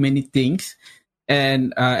so many things.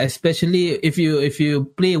 And especially if you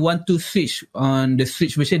play 1-2 Switch on the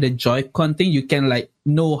Switch version, the Joy-Con thing, you can like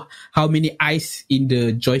know how many eyes in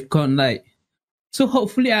the Joy-Con, like. So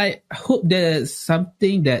hopefully, I hope there's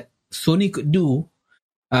something that Sony could do.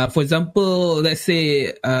 For example, let's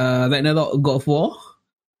say right now God of War,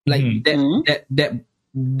 like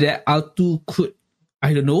that auto could,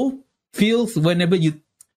 I don't know, feels whenever you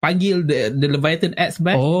panggil the Leviathan ads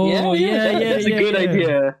back. Oh yeah, That's a good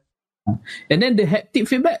idea. And then the haptic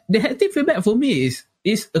feedback for me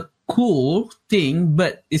is a cool thing,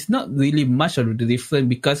 but it's not really much of the difference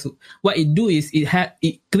because what it do is it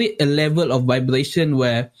create a level of vibration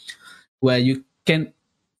where you can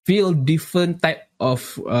feel different type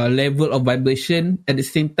of level of vibration at the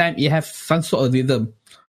same time. You have some sort of rhythm.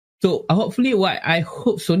 So hopefully, what I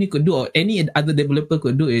hope Sony could do or any other developer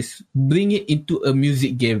could do is bring it into a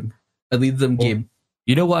music game, a rhythm game.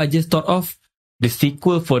 You know what I just thought of? The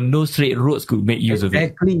sequel for No Straight Roads could make use of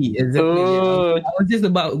it. Exactly. I was just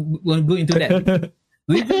about to go into that.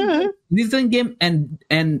 Rhythm game and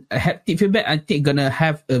haptic feedback, I think gonna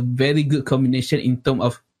have a very good combination in terms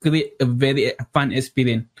of create a very fun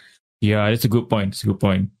experience. Yeah, that's a good point.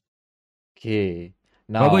 Okay.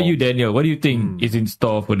 Now, What about you, Daniel? What do you think is in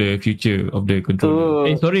store for the future of the controller?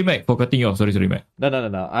 Hey, sorry, Mac, for cutting you off. Sorry, Mac.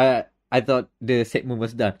 No. I thought the segment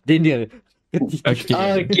was done. Daniel.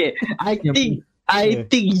 Okay. I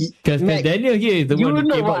think Because Mac, Daniel here is the one who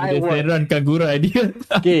know came what up I with the want. Serran Kagura idea.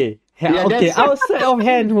 Okay. Yeah, Okay. that's- Outside of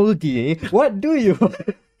hand holding, what do you?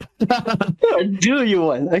 what do you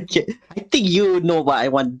want? Okay, I think you know what I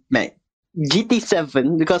want, Mac.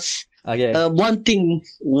 GT7 because Okay. one thing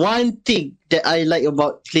that I like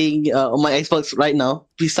about playing on my Xbox right now,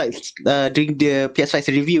 besides doing the PS5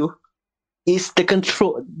 review, is the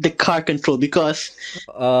car control because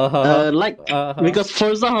because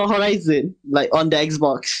Forza Horizon, like on the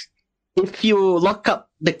Xbox, if you lock up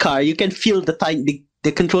the car, you can feel the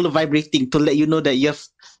controller vibrating to let you know that you have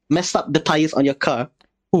messed up the tires on your car.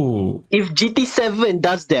 Oh, If GT7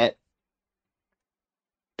 does that,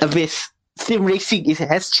 sim racing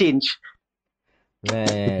has changed.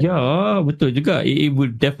 Man. Yeah, betul juga. It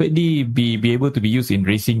will definitely be able to be used in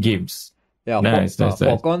racing games. Yeah, Nice.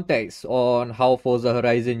 for context on how Forza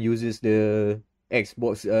Horizon uses the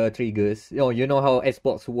Xbox triggers, you know how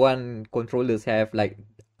Xbox One controllers have like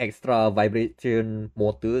extra vibration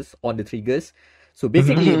motors on the triggers. So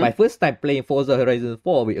basically, my first time playing Forza Horizon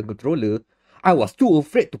 4 with a controller, I was too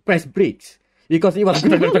afraid to press brakes because it was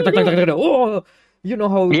oh, you know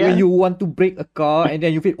how when you want to brake a car and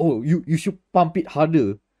then you feel you should pump it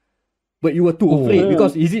harder. But you were too afraid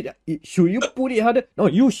because should you put it harder? No,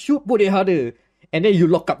 you should put it harder. And then you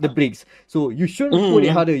lock up the brakes. So you shouldn't put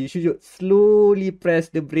it harder. You should slowly press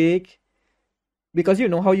the brake. Because you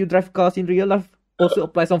know how you drive cars in real life also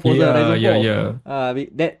applies on Forza Horizon 4.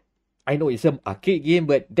 That I know it's an arcade game,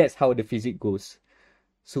 but that's how the physics goes.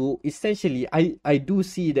 So essentially, I do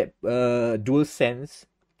see that DualSense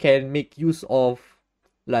can make use of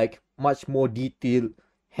like much more detailed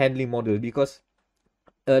handling model because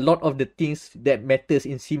a lot of the things that matters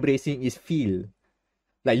in sim racing is feel.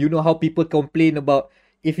 Like you know how people complain about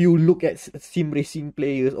if you look at sim racing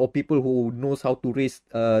players or people who knows how to race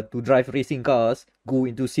to drive racing cars, go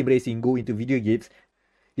into sim racing, go into video games,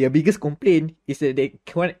 their biggest complaint is that they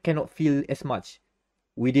cannot feel as much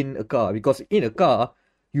within a car because in a car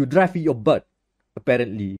you drive with your butt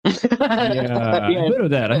apparently. Yeah, I heard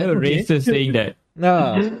of that. I heard racers saying that.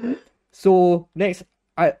 So next,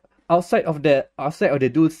 outside of the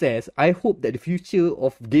DualSense, I hope that the future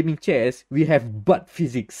of gaming chairs we have butt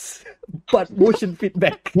physics, butt motion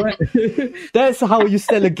feedback. That's how you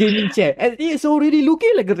sell a gaming chair, and it's already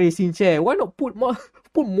looking like a racing chair. Why not put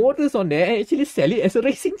motors on there and actually sell it as a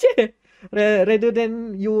racing chair rather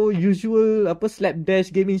than your usual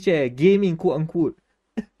slapdash gaming chair, gaming quote unquote.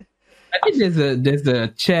 I think there's a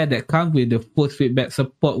chair that comes with the force feedback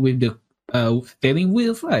support with the steering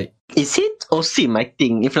wheels, right? Is it or sim? I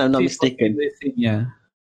think, if I'm not mistaken. Yeah.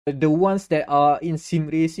 The ones that are in sim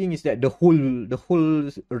racing is that the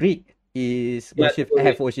whole rig is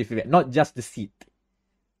have force feedback, not just the seat.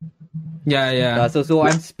 Yeah. So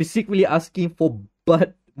I'm specifically asking for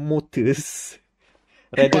butt motors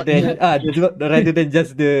rather than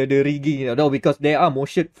just the rigging. No, because there are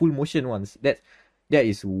full motion ones. That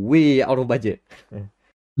is way out of budget.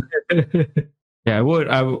 Yeah,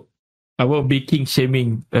 I won't be king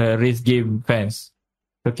shaming race game fans.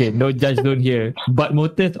 Okay, no judge zone here. But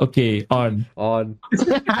motors, okay, on.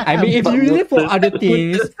 I mean, if you use it for other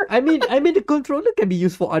things, I mean, the controller can be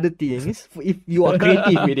used for other things if you are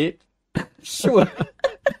creative with it. Sure.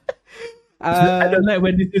 I don't like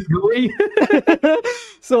where this is going.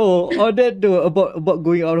 So on that though, about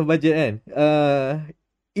going out of budget,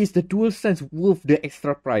 is the DualSense worth the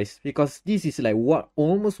extra price? Because this is like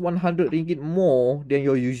almost 100 ringgit more than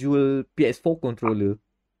your usual PS4 controller.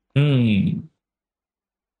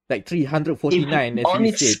 Like 349 as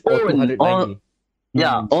you said, or 290.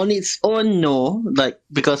 On its own, no. Like,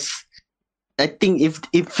 because I think if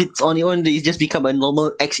it's on your own, it just become a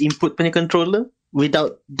normal X input punya controller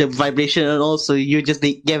without the vibration and all. So you're just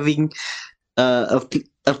like having a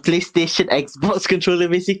PlayStation Xbox controller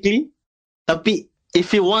basically. Tapi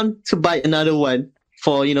if you want to buy another one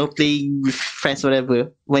for playing with friends,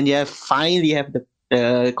 whatever, when you finally have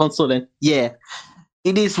the console, then it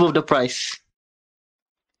is worth the price.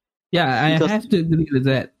 Yeah, I have to agree with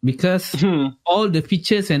that because all the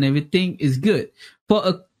features and everything is good. For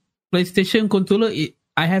a PlayStation controller,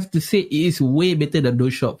 I have to say it is way better than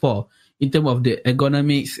DualShock 4 in terms of the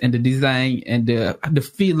ergonomics and the design and the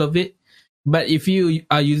feel of it. But if you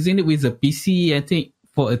are using it with a PC, I think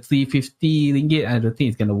for a 350 ringgit, I don't think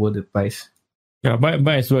it's gonna worth the price. Yeah, might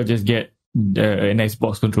as well just get an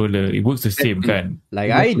Xbox controller. It works the same, kan?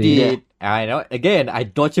 Like I did. I know. Again, I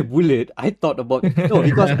dodged a bullet. I thought about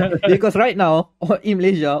because right now in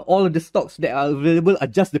Malaysia, all of the stocks that are available are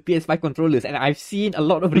just the PS5 controllers, and I've seen a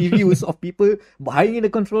lot of reviews of people buying the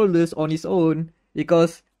controllers on its own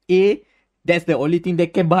because that's the only thing they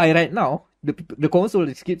can buy right now. The console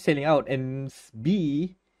just keeps selling out, and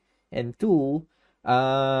two,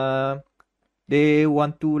 they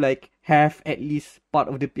want to like have at least part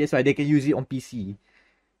of the PS5 they can use it on PC.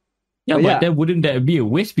 But then wouldn't that be a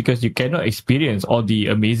waste because you cannot experience all the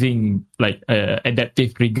amazing like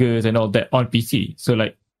adaptive triggers and all that on PC? So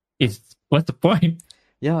like, what's the point?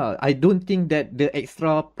 Yeah, I don't think that the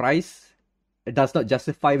extra price does not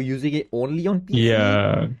justify using it only on PC.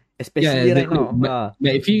 Yeah, especially right now.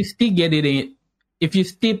 But if you still if you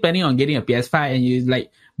still planning on getting a PS5 and you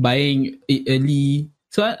like buying it early,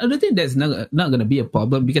 so I don't think that's not going to be a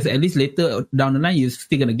problem because at least later down the line, you're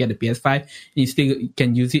still going to get a PS5 and you still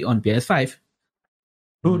can use it on PS5.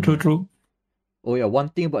 True. Oh yeah, one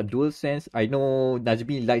thing about DualSense, I know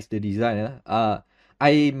Najmi likes the design.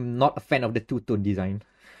 I'm not a fan of the two-tone design.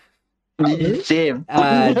 Same.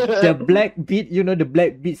 The black bit, the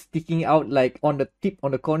black bit sticking out like on the tip,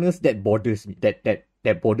 on the corners, that bothers me.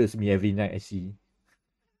 That bothers me every night I see.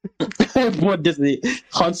 What does it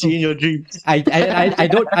haunts you in your dreams? I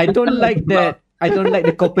don't like that. I don't like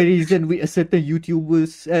the comparison with a certain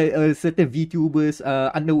certain VTubers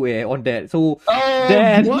underwear on that. So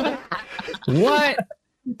that what?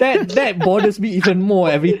 That bothers me even more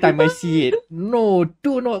every time I see it. No,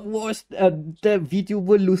 do not watch the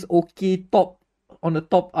VTuber looks okay on the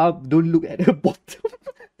top up. Don't look at the bottom.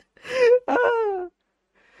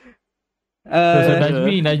 So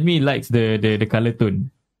Najmi likes the color tone.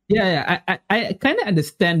 Yeah. I kind of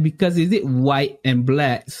understand because is it white and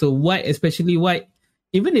black? So white, especially white.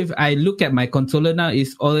 Even if I look at my controller now, it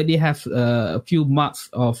already have a few marks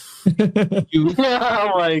of hue.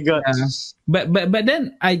 Oh my god! But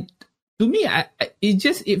then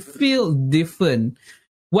it feels different.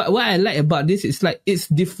 What I like about this is like it's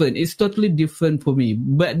different. It's totally different for me.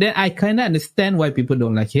 But then I kind of understand why people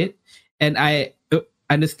don't like it, and I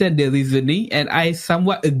understand the reasoning, and I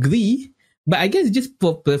somewhat agree. But I guess just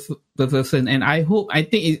per person, and I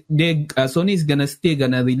think Sony is still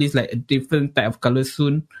gonna release like a different type of color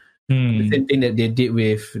soon. The same thing that they did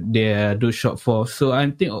with their DualShock 4. So I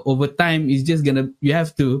think over time it's just you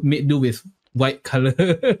have to make do with white color.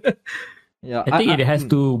 Yeah, I think it has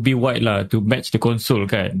to be white lah to match the console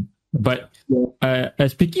kan. But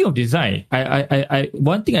speaking of design, I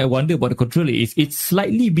one thing I wonder about the controller is it's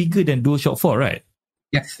slightly bigger than DualShock 4, right?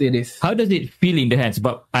 Yes, it is. How does it feel in the hands?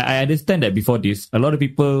 But I understand that before this, a lot of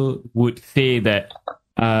people would say that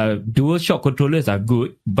DualShock controllers are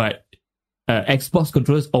good, but Xbox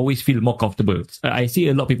controllers always feel more comfortable. I see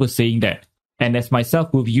a lot of people saying that. And as myself,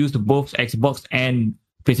 who've used both Xbox and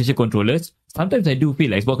PlayStation controllers, sometimes I do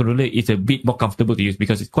feel Xbox controller is a bit more comfortable to use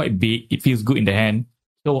because it's quite big. It feels good in the hand.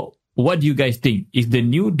 So what do you guys think? Is the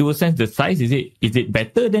new DualSense the size? Is it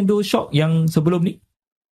better than DualShock yang sebelum ni?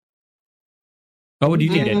 What do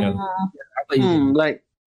you think, Daniel?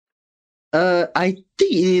 I think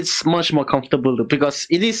it's much more comfortable though, because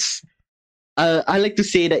it is. I like to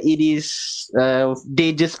say that it is.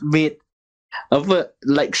 They just made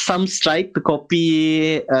like some strike to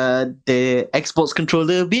copy the Xbox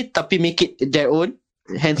controller a bit, tapi make it their own.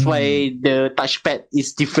 Hence why the touchpad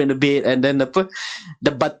is different a bit, and then the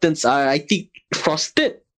buttons are, I think,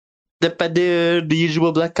 frosted daripada the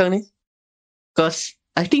usual belakang ni. Because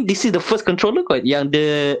I think this is the first controller yang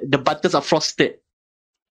the buttons are frosted.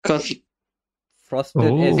 Because it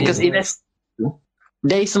has,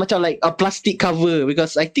 there is macam like a plastic cover,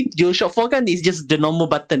 because I think DualShock 4 kan is just the normal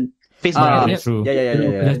button. Face button. That's true.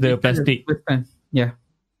 Yeah. That's the plastic. Yeah.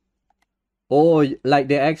 Oh, like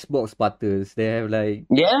the Xbox buttons. They have like...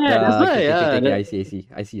 That's right. Okay, I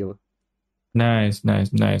see. Nice.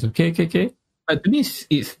 Okay. But to me,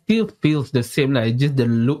 it still feels the same, like just the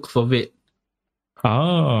looks of it.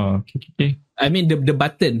 Oh, okay. I mean, the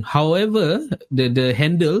button. However, the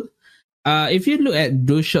handle, if you look at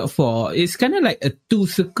DualShock 4, it's kind of like a two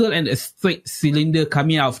circle and a straight cylinder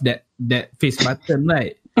coming out of that face button,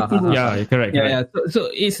 right? Yeah, correct. Yeah.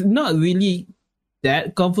 So it's not really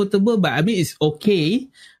that comfortable, but I mean, it's okay.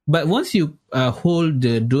 But once you hold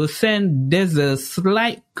the DualSense, there's a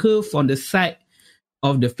slight curve on the side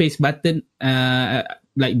of the face button,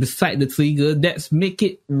 like beside the trigger, that's make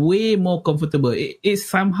it way more comfortable. It's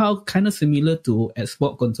somehow kind of similar to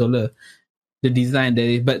Xbox controller, the design that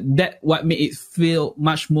is, but that what made it feel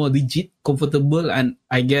much more rigid, comfortable, and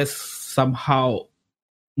I guess somehow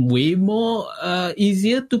way more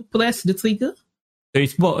easier to press the trigger. So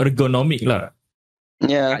it's more ergonomic lah.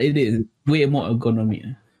 Yeah, it is way more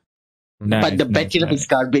ergonomic. Nice, but the battery life is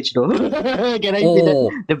garbage though. Can I say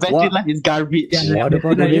that? The battery life is garbage. What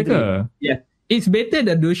about the battery? Yeah. It's better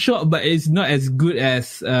than the DualShock, but it's not as good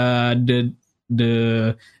as the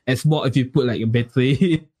Xbox if you put like a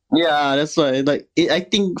battery. Yeah, that's why. Like, I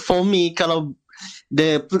think for me, kalau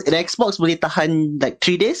the Xbox boleh tahan like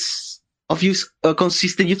 3 days of use,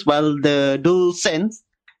 consistent use, while the DualSense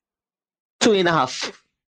 2.5.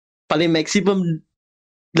 Paling maximum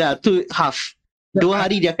 2.5. 2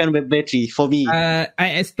 hari dia akan battery for me.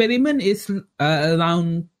 I experiment is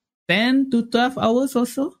around 10 to 12 hours or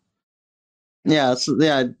so. Yeah, so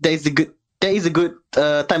that is a good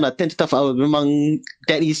time lah, 10 to 12 hours. Memang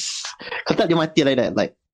that is, kalau tak dia mati like that.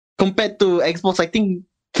 Like compared to Xbox, I think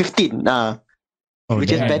 15.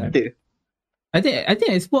 Which is better. I think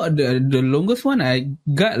Xbox the longest one I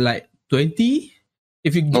got like 20.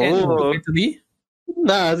 If you get battery.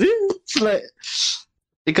 See, it's like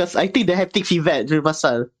Because I think the haptic feedback tu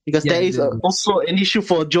pasal. Because there is also an issue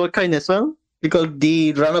for Joy-Con as well. Because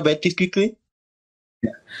they run out batteries quickly.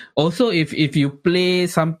 Also, if you play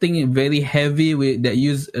something very heavy with that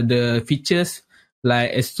use the features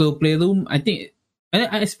like Astro Playroom, I think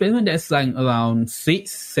I experiment that's like around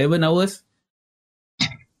 6-7 hours.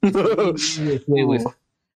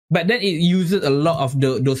 But then it uses a lot of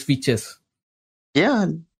those features. Yeah.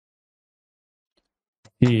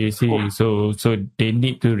 See. So they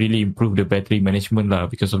need to really improve the battery management lah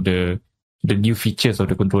because of the new features of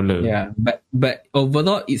the controller. Yeah, but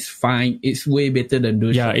overall it's fine. It's way better than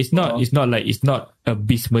those. Yeah, it's not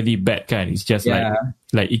abysmally bad kan. It's just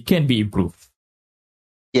like it can be improved.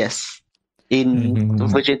 Yes. In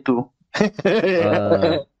version 2.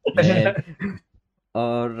 Man.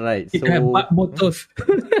 Alright, it have butt motors.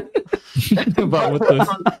 Butt motors.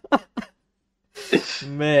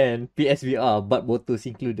 Man, PSVR, butt motors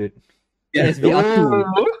included. Yeah. PSVR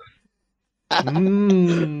 2.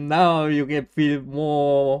 Now you can feel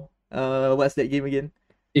more. What's that game again?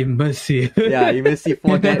 Immersive. Yeah, immersive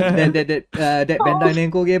for that Bandai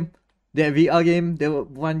Namco game, that VR game. The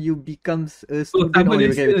one you becomes a student or you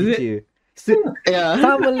become a teacher. Yeah.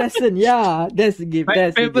 Summer lesson. Yeah, that's the game.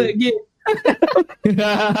 My favorite game. I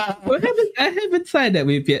haven't tried that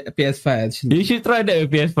with PS5 actually. You should try that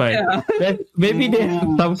with PS5. Yeah. Maybe they have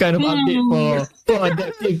some kind of update for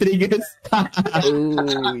adaptive triggers.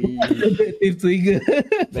 Adaptive trigger.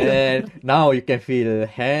 Man, now you can feel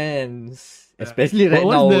hands. Especially right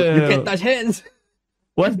now, you can touch hands.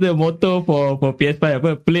 What's the motto for PS5?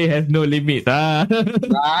 Apa? Play has no limit.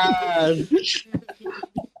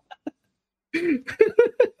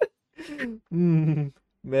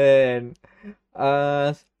 Man,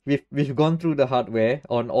 we've gone through the hardware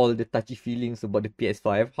on all the touchy feelings about the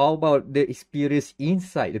PS5. How about the experience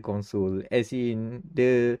inside the console, as in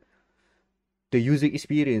the user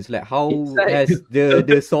experience? Like how has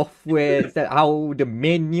the software, how the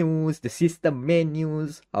menus, the system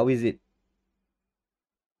menus, how is it?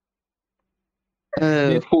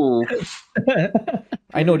 I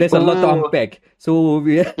know there's a lot to unpack, so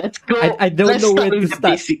let's go. I don't know where to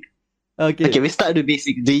start. Basic. Okay, we start with the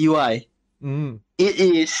basic. The UI. It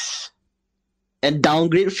is a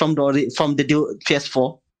downgrade from the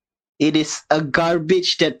PS4. It is a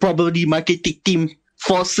garbage that probably marketing team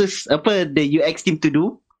forces the UX team to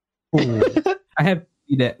do. I have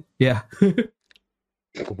seen that. Yeah.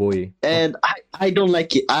 Oh boy. And I don't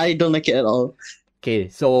like it. I don't like it at all. Okay,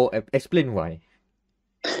 so explain why.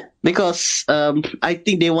 Because I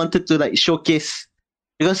think they wanted to like showcase,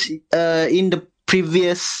 because in the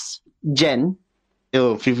previous gen,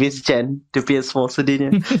 the PS4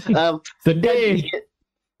 sedihnya.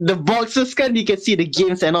 The boxes you can see the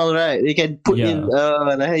games and all, right? You can put in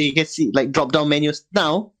you can see like drop down menus.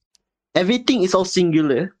 Now everything is all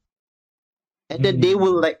singular, and then they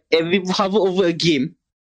will like hover over a game,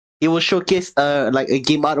 it will showcase like a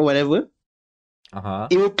game art or whatever.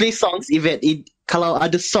 It will play songs if kalau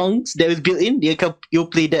ada songs that is built in, you'll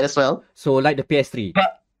play that as well. So like the PS3.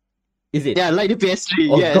 Is it? Yeah, like the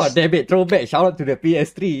PS3. Oh yes. God damn it! Throwback. Shout out to the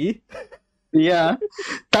PS3. Yeah.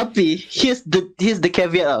 Tapi here's the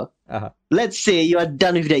caveat. Let's say you are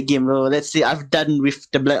done with that game. Let's say I've done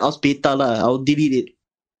with the Black Ops beta lah. I'll delete it.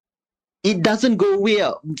 It doesn't go away.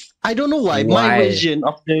 I don't know why. My version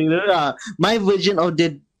of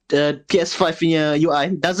the PS5 punya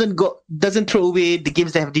UI doesn't throw away the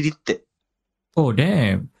games that have deleted. Oh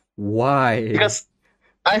damn! Why? Because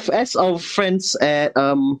I've asked our friends at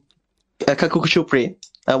Kaku Chopre,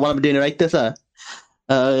 one of the writers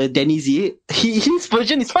Danny Z. His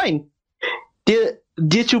version is fine.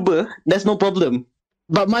 Dia cuba, that's no problem.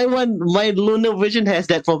 But my loner version has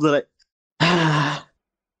that problem. Like,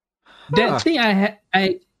 that thing I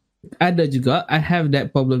ada juga. I have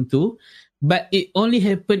that problem too. But it only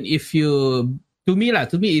happen if you, to me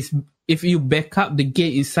is if you back up the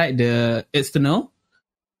game inside the external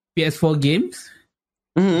PS4 games.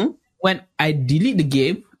 When I delete the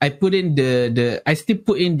game, I put in I still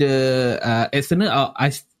put in the external.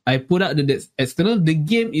 I put out the external. The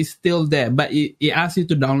game is still there, but it asks you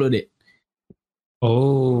to download it.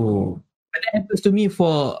 Oh. But that happens to me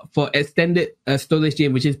for extended storage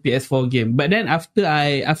game, which is PS4 game. But then after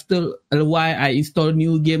a while, I install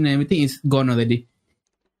new game and everything is gone already.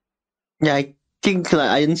 Yeah, I think like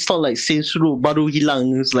I installed like Saints Row, baru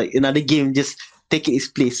hilang. It's like another game just taking its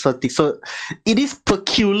place. So it is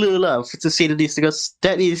peculiar lah, to say the least, because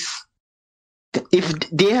that is, if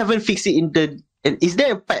they haven't fixed it is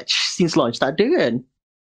there a patch since launch? Tak ada kan?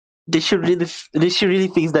 They should really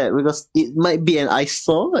fix that, because it might be an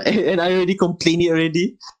eyesore and I already complained it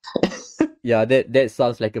already. Yeah, that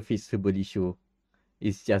sounds like a feasible issue.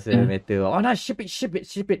 It's just a matter of, oh no, ship it.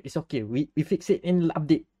 It's okay. We fix it in the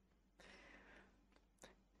update.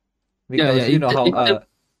 Because you know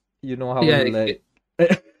how like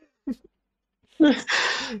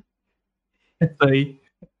Sorry.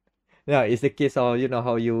 yeah, it's the case of you know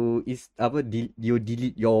how you you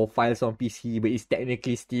delete your files on PC, but it's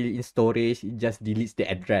technically still in storage. It just deletes the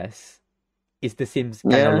address. It's the same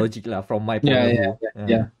kind of logic lah from my point of view.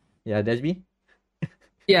 Yeah, that's me.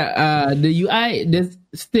 Yeah, the UI, there's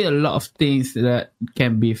still a lot of things that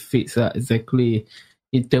can be fixed exactly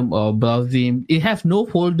in terms of browsing. It have no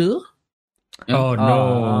folder. Oh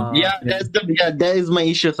no. That is my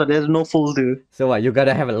issue. So there's no folder. So what? You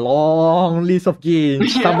gotta have a long list of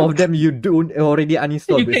games. Some of them you don't already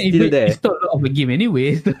uninstalled, but still there. Install a lot of the game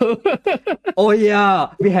anyway. So. Oh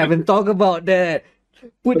yeah, we haven't talked about that.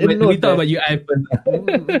 Put a note. We talk about UI first.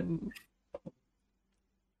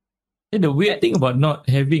 And the weird thing about not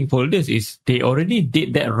having folders is they already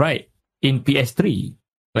did that right in PS3.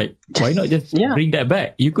 Like, why not just bring that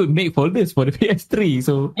back? You could make folders for the PS3.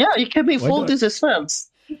 So yeah, you can make folders as well.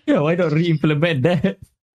 Yeah, why not re-implement that?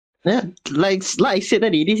 Yeah, like I said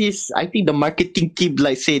already, this is, I think the marketing team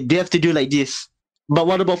like say they have to do like this. But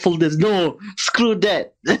what about folders? No, screw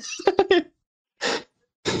that.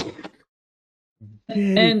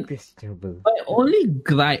 And questionable. my only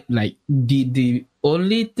gripe, like the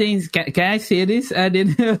only things, can I say this?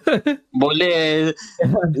 Boleh.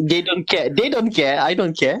 They don't care. I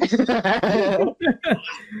don't care.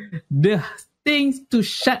 The things to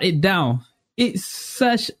shut it down. It's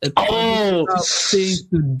such a tough thing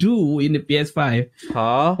to do in the PS5.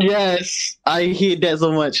 Huh? Yes, I hate that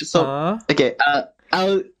so much. So okay,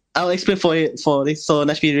 I'll explain for this. So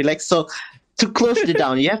Najmi, relax. So to close it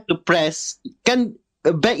down, you have to press.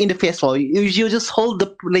 Back in the PS4, you just hold the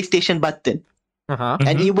PlayStation button,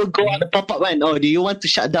 and it will go on the pop-up one. Oh, do you want to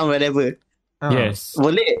shut down whatever? Yes.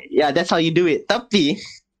 Boleh. Yeah, that's how you do it. Tapi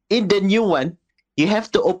in the new one, you have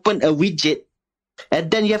to open a widget, and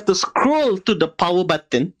then you have to scroll to the power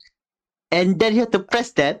button, and then you have to press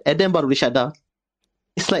that, and then baru boleh shut down.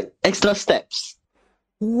 It's like extra steps.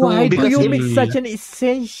 Why do you make such an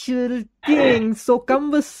essential thing so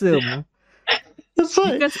cumbersome? That's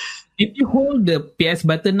right. Because if you hold the PS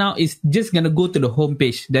button now, it's just gonna go to the home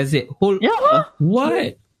page. That's it. What?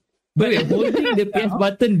 But holding the PS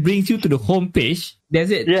button brings you to the home page.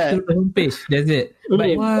 That's it. Yeah. To the home page. That's it. But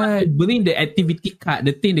if you want to bring the activity card,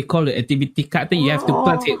 the thing they call the activity card thing, you have to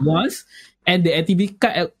press it once. And the activity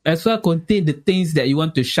card as well contain the things that you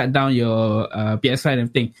want to shut down your PS5 and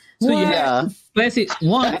everything. So you have to press it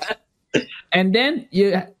once. And then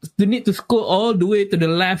you need to scroll all the way to the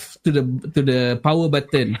left to the power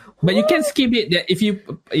button. But you can skip it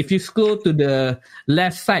if you scroll to the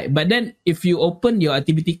left side. But then if you open your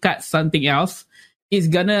activity card something else,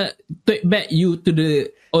 it's gonna take back you to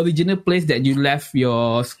the original place that you left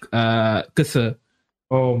your cursor.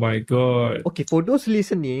 Oh my god. Okay, for those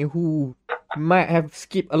listening who might have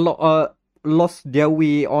skipped a lot, lost their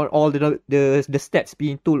way on all the steps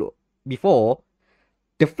being told before,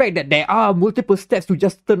 the fact that there are multiple steps to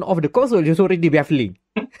just turn off the console is already baffling.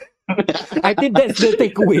 I think that's the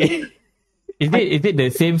takeaway. Is it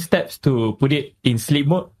the same steps to put it in sleep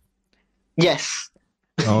mode? Yes.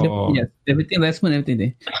 Oh. Yes, everything last month, everything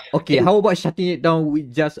there. Okay, how about shutting it down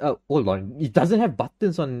with just hold on. It doesn't have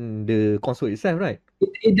buttons on the console itself, right?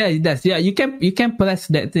 It does. Yeah, you can press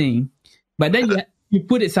that thing, but then you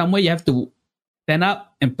put it somewhere. You have to stand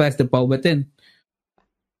up and press the power button.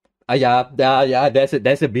 Yeah.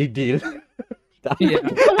 That's a big deal.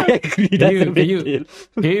 I agree. That's a big deal.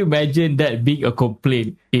 Can you imagine that being a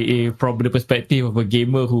complaint from the perspective of a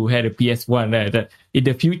gamer who had a PS1? Right? That in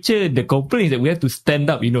the future, the complaint is that we have to stand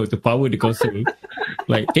up, to power the console.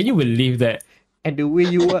 Like, can you believe that? And the way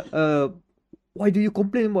you why do you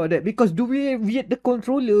complain about that? Because the way read the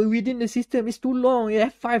controller within the system is too long. You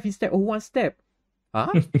have 5 instead of 1 step.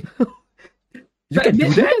 Huh? You can do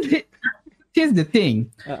that? Here's the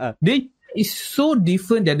thing. It's so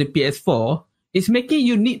different than the PS4. It's making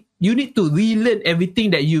you need to relearn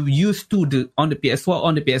everything that you used to do on the PS4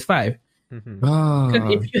 on the PS5.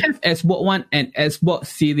 Because if you have Xbox One and Xbox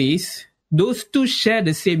Series, those two share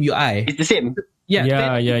the same UI. It's the same.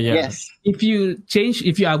 Yeah. Yes. If you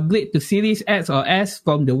upgrade to Series X or S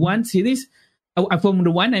from the One series, from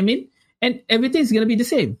the One, and everything's gonna be the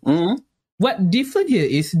same. Mm-hmm. What different here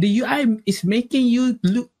is the UI is making you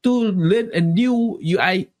look to learn a new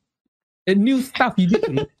UI, a new stuff you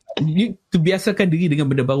need to biasakan diri dengan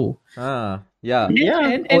benda baru. Yeah.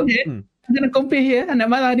 And then I'm gonna compare here, anak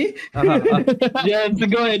marah ni. Yeah,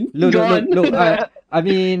 go ahead. Look. I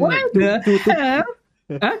mean, What the hell?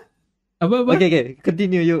 Huh? Apa? Okay.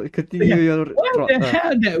 Continue your What the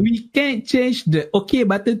hell that we can't change the OK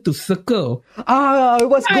button to circle? I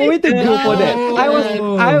was going to go for that.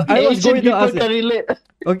 I was going to Asian ask. people can relate.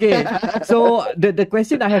 Okay, so the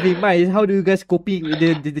question I have in mind is how do you guys coping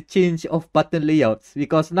with the change of button layouts?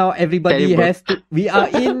 Because now everybody Terrible. has to. We are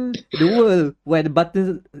in the world where the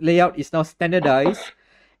button layout is now standardized.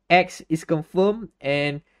 X is confirmed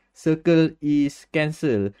and circle is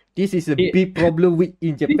cancelled. This is a big problem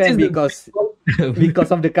in Japan because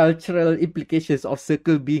of the cultural implications of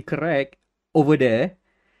circle being correct over there.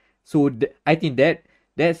 So I think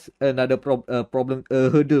that's another problem,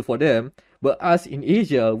 hurdle for them. But us in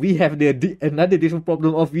Asia, we have another different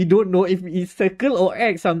problem of we don't know if it's circle or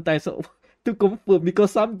X sometimes to confirm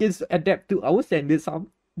because some games adapt to our standards, some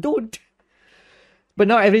don't. But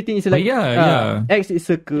now everything is like X is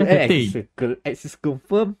circle, X is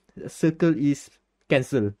confirmed, circle is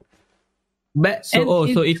cancel. But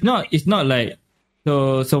So it's not like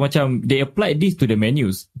so macam they applied this to the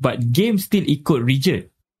menus, but games still ikut region.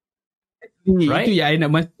 Right? Itu yang I nak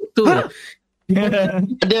masuk tu. No.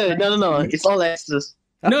 It's all X's.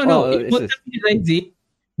 No. Motor finalizing.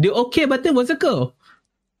 The OK button was circle.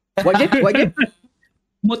 What game?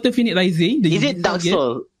 Motor finalizing. Is it Dark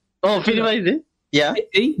Souls? Oh, finalizing? Yeah.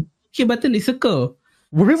 OK button is circle.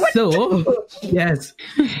 What? So, yes.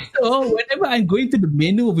 So, whenever I'm going to the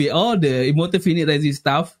menu with all the motor finalizing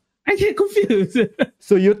stuff, I get confused.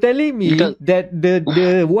 So you're telling me that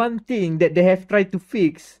the one thing that they have tried to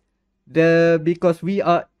fix because we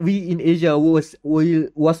in Asia was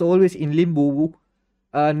always in limbo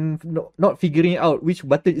and not figuring out which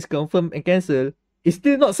button is confirmed and cancelled is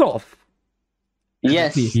still not solved.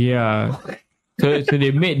 Yes. Yeah. So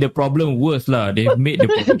they made the problem worse lah. They made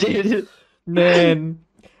the problem. Man.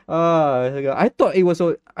 I thought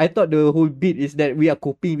the whole bit is that we are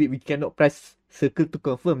coping with we cannot press circle to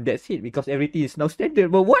confirm. That's it because everything is now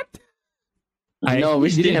standard. But what? I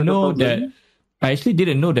actually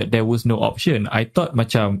didn't know that there was no option. I thought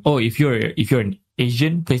macam, if you're an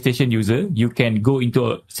Asian PlayStation user, you can go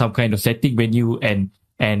into some kind of setting menu and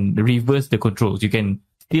reverse the controls. You can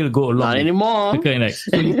still go along. Not anymore. So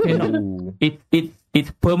you cannot.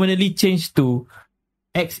 It's permanently changed to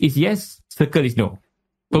X is yes, circle is no.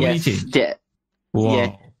 Permanently changed. Yeah.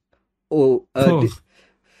 Wow. Yeah.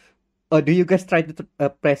 Do you guys try to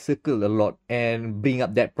press circle a lot and bring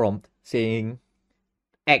up that prompt saying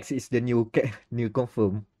X is the new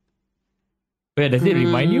confirm? Where does it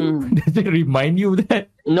remind you? Does it remind you that?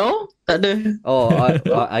 No, tak ada.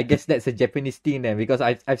 I guess that's a Japanese thing then because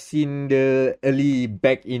I've seen the early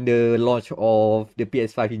back in the launch of the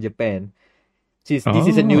PS5 in Japan. Since this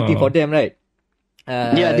is a new thing for them, right?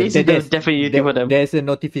 This is definitely new thing for them. There's a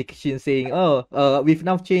notification saying, we've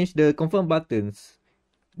now changed the confirm buttons.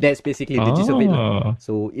 That's basically the gist of it.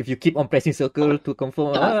 So if you keep on pressing circle to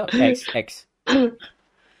confirm, X.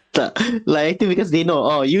 Like I think because they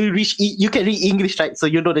know, you can read English, right? So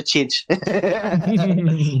you know the change.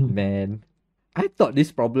 Man, I thought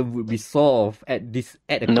this problem would be solved at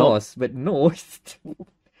a cost, but no.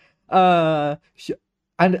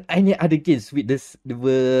 And any other games with this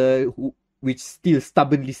which still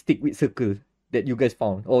stubbornly stick with circle that you guys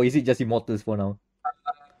found, or is it just Immortals for now?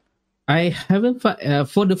 I haven't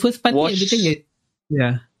for the first party everything.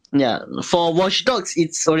 Yeah, for Watch Dogs,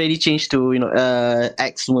 it's already changed to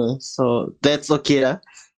X more, so that's okay lah.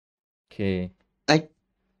 Okay.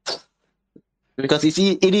 Because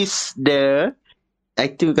it is there. I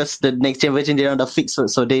think because the next gen version they don't have fixed it,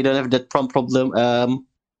 so they don't have that prompt problem.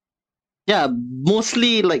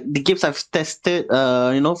 Mostly like the games I've tested,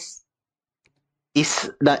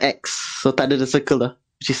 is the X, so tak ada the circle lah,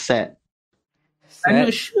 which is sad. I'm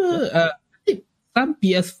not sure. I think some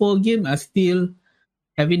PS4 games are still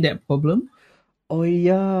having that problem. Oh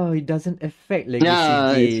yeah, it doesn't affect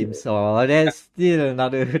legacy games. That's still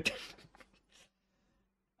another.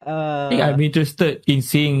 I think I'm interested in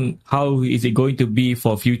seeing how is it going to be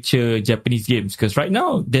for future Japanese games because right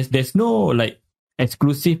now there's no like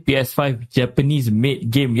exclusive PS5 Japanese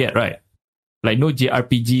made game yet, right? Like no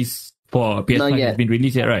JRPGs for PS5 has been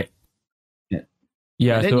released yet, right?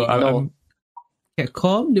 Yeah. So I'm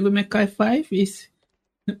Capcom Devil May Cry 5 is.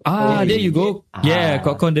 There you go. Yeah,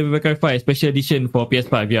 Capcom Devil May Cry 5 Special Edition for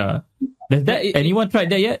PS5. Yeah. Does anyone tried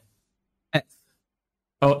that yet? X.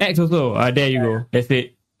 Oh, X also. There you go. That's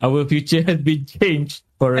it. Our future has been changed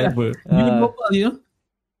forever. New normal, New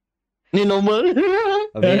normal.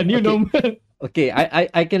 New normal. Okay,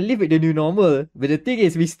 I can live with the new normal, but the thing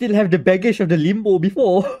is, we still have the baggage of the limbo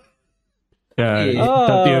before. Something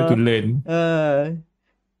you have to learn.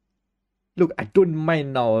 Look, I don't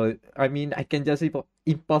mind now. I mean, I can just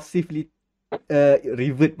impulsively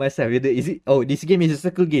revert myself. Whether is it? Oh, this game is a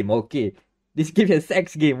circle game. Okay, this game is a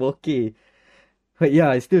sex game. Okay, but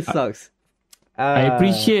yeah, it still sucks. I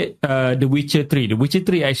appreciate The Witcher 3. The Witcher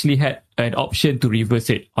 3 actually had an option to reverse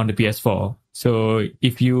it on the PS4. So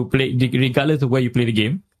if you play, regardless of where you play the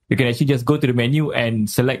game, you can actually just go to the menu and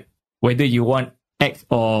select whether you want X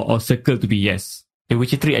or circle to be yes. The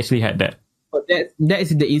Witcher 3 actually had that. But that is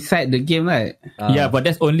the inside the game, right? Yeah, but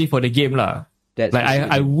that's only for the game lah. That's Like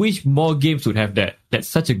I wish more games would have that. That's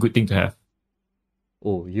such a good thing to have.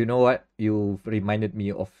 Oh, you know what? You reminded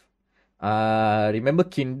me of. Remember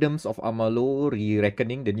Kingdoms of Amalur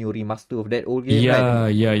Re-Reckoning, the new remaster of that old game? Yeah,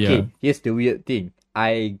 right? yeah. Okay, here's the weird thing.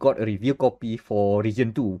 I got a review copy for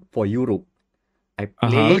Region 2 for Europe. I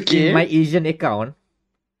played Okay. in my Asian account.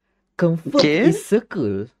 Confirm Okay. is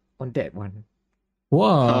circle on that one.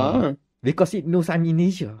 Wow. Because it knows I'm in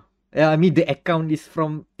Asia. I mean, the account is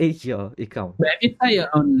from Asia account. But every time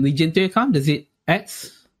you're on Region 2 account, does it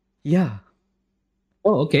X? Yeah.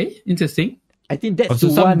 Oh, okay. Interesting. I think that's Also,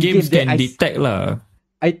 the some one games game that can detect lah.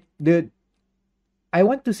 I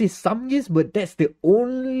want to say some games, but that's the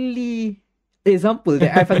only example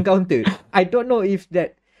that I've encountered. I don't know if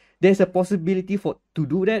there's a possibility to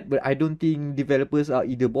do that, but I don't think developers are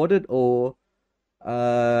either bothered or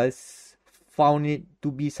found it to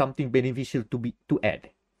be something beneficial to add.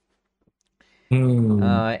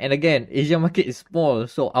 And again, Asia market is small,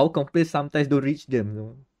 so our complaints sometimes don't reach them.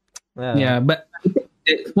 So. Yeah, but I think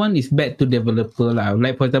that one is bad to developer lah.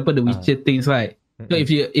 Like for example, the Witcher things, right? So if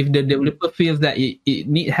the developer feels that it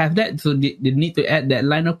need have that, so they need to add that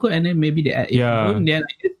line of code, and then maybe they add it. Yeah. Then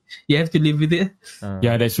you have to live with it.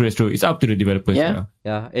 Yeah, that's true. That's true. It's up to the developers. Yeah.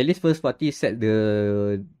 Yeah, at least first party set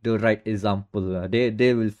the right example.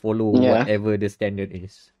 They will follow Yeah. whatever the standard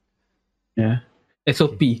is. Yeah.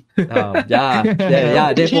 SOP. They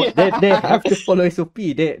have to follow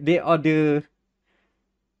SOP. They are the.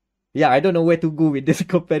 Yeah, I don't know where to go with this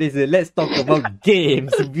comparison. Let's talk about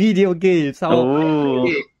games, video games.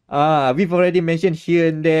 We've already mentioned here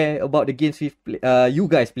and there about the games you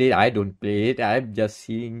guys played. I don't play it. I'm just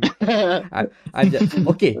seeing.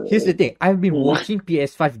 Okay, here's the thing. I've been watching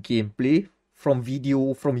PS5 gameplay from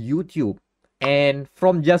YouTube, and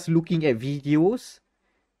from just looking at videos,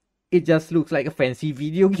 it just looks like a fancy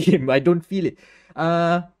video game. I don't feel it.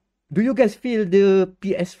 Do you guys feel the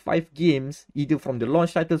PS5 games, either from the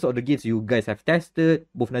launch titles or the games you guys have tested,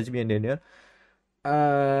 both Najmi and Daniel,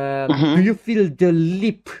 do you feel the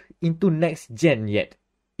leap into next gen yet?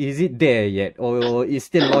 Is it there yet, or is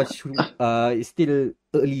still launch? It's still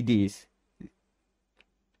early days.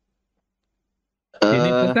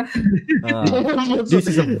 This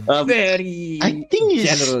is a very I think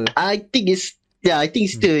general. it's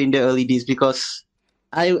still in the early days because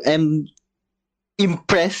I am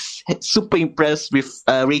super impressed with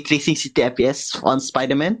ray tracing 60 FPS on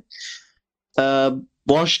Spider-Man.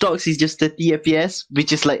 Watch Dogs is just 30 FPS,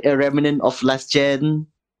 which is like a remnant of last gen.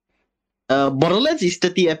 Borderlands is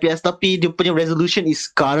 30 FPS, tapi dia punya resolution is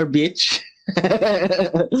garbage.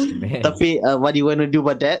 Tapi what do you want to do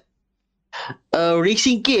about that?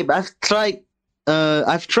 Racing game, I've tried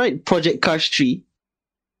Project Cars 3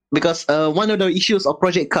 because one of the issues of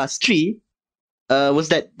Project Cars 3 was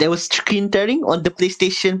that there was screen tearing on the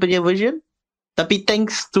PlayStation punya version. Tapi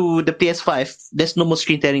thanks to the PS5, there's no more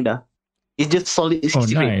screen tearing dah. It's just solid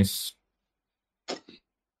 60 frames. Nice.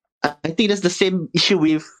 I think that's the same issue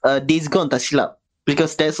with Days Gone, tak silap.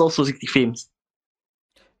 Because that's also 60 frames.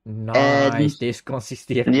 Nice. Days Gone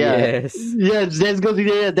 60 FPS. Yeah, Days Gone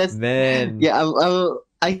 60 FPS. That's, Man. yeah,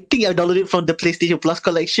 I think I downloaded it from the PlayStation Plus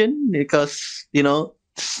collection because, you know,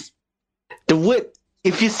 the word,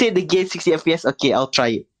 if you say the game 60 FPS, okay, I'll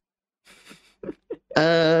try it.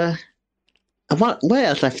 Where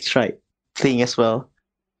else I've tried playing as well?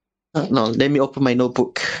 No, let me open my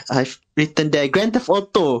notebook. I've written there Grand Theft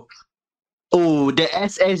Auto. Oh, the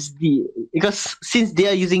SSD. Because since they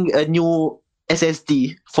are using a new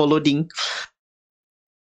SSD for loading,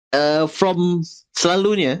 from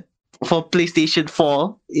selalunya for PlayStation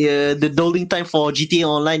 4, the loading time for GTA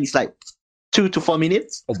Online is like 2 to 4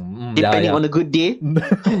 minutes, depending on a good day.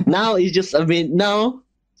 Now it's just now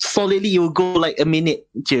solidly you go like a minute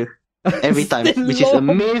je every time, which is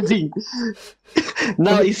amazing.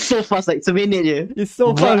 Now it's so fast, like it's a minute je. It's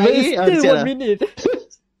so fast, but it's still 1 minute.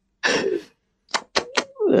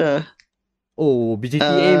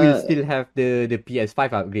 GTA will still have the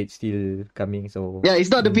PS5 upgrade still coming, so yeah, it's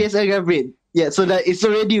not the PS5 upgrade. Yeah, so that it's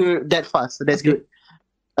already that fast, so that's good.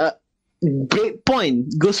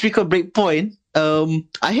 Breakpoint, Ghost Recon Breakpoint.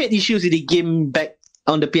 I had issues with the game back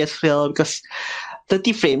on the PS4 because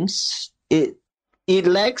 30 frames it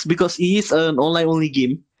lags because it is an online only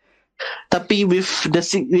game. Tapi with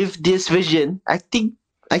this version, I think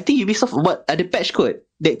Ubisoft ada patch code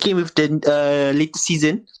that came with the latest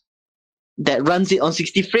season that runs it on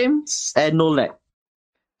 60 frames and no lag.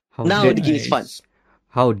 Now the game is fun.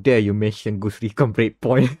 How dare you mention Ghost Recon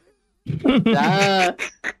Breakpoint?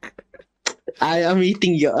 I'm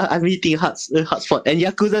eating hotspot and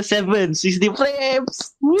Yakuza 7 60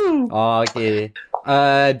 frames. Woo! Oh, okay.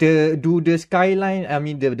 The skyline, I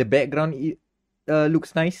mean the background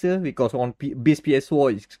looks nicer because on base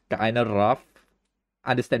PS4 it's kind of rough.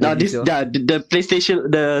 Understand? Now the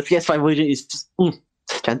PlayStation, the PS5 version is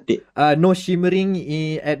cantik. No shimmering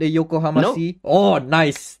at the Yokohama Sea. Oh,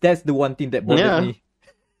 nice. That's the one thing that bothered me.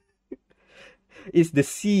 It's the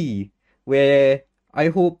sea where I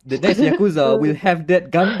hope the next Yakuza will have that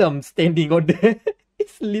Gundam standing on there.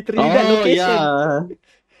 It's literally that location. Yeah.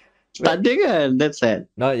 Tak ada kan? That's sad.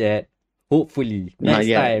 Not yet. Hopefully. Next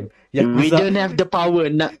time. Yakuza... We don't have the power.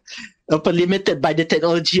 Limited by the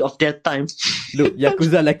technology of their time. Look,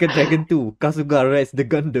 Yakuza Like a Dragon 2. Kasuga rides the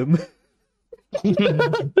Gundam.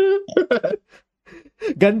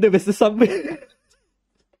 Gundam is the subway.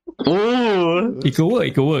 Oh, it could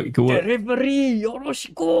work. The referee,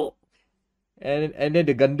 Yoroshiko. And then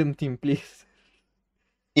the Gundam team plays.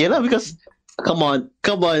 Yeah, because come on,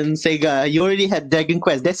 Sega. You already had Dragon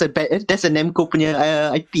Quest. That's a Namco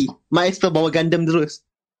punya IP. Might as well bawa Gundam terus.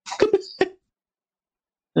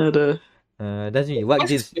 Najmi, what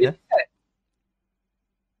gives? Yeah?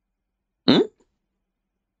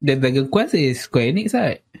 The Dragon Quest is Square Enix,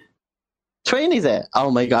 right? Square Enix, oh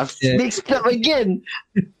my god, mixed up again.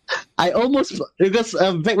 I almost, because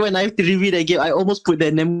back when I have to review the game, I almost put the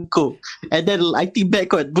Namco, and then I think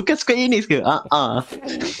backward because Square Enix ke?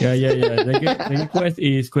 Yeah. Dragon Quest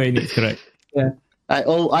is Square Enix, correct? Yeah.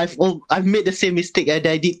 I've made the same mistake that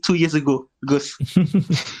I did 2 years ago. Ghost.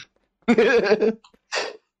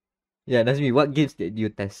 Yeah, Najmi, what games did you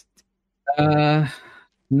test?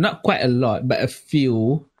 Not quite a lot, but a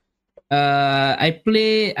few. I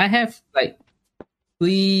have like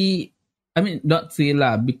 3. I mean, not 3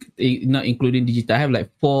 lah, not including digital. I have like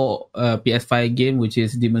 4 PS5 game, which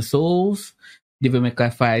is Demon's Souls, Devil May Cry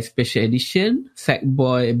 5 Special Edition,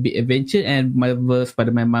 Sackboy Big Adventure, and Marvel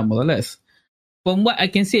Spider-Man more or less. From what I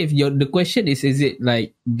can say, if the question is it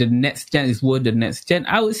like the next gen is worth the next gen?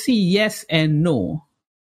 I would say yes and no.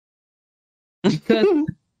 Because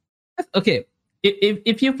okay,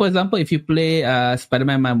 if you, for example, if you play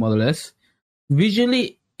Spider-Man more or less,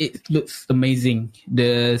 visually it looks amazing.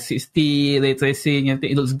 The 60 ray tracing,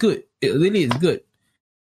 everything, it looks good. It really is good.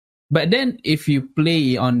 But then if you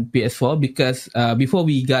play on PS4, because before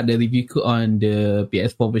we got the review code on the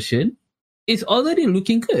PS4 version, it's already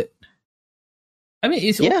looking good. I mean,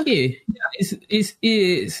 it's okay. Yeah,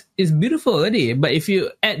 it's beautiful already. But if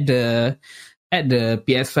you add the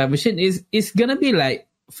PS5 version, it's gonna be like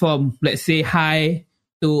from, let's say, high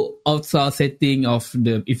to ultra setting of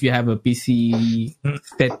the, if you have a PC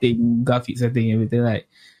setting, graphic setting, everything, like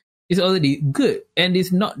it's already good, and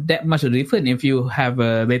it's not that much of a difference. If you have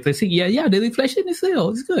a ray tracing, the reflection is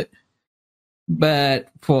real, it's good.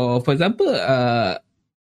 But for example,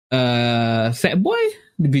 Sackboy,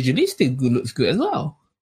 visually still looks good as well.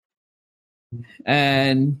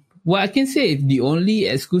 And what I can say, the only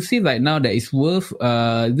exclusive right now that is worth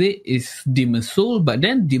it is Demon's Soul. But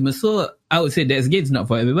then Demon's Soul, I would say that game is not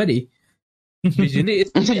for everybody. Visually,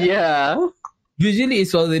 visually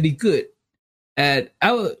it's already good. And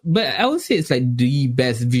I would say it's like the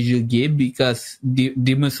best visual game, because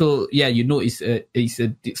Demon's Soul, it's a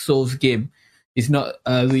Souls game. It's not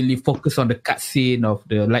really focused on the cutscene of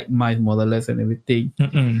the like mind more or less and everything.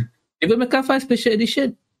 Devil May Cry 5 Special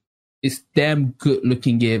Edition is damn good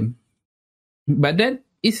looking game. But then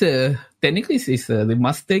technically it's a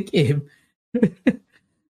remaster game.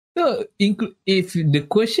 So if the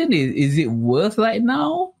question is it worth right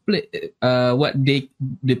now what the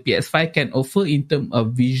PS5 can offer in terms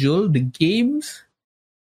of visual, the games,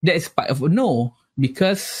 that is part of a no,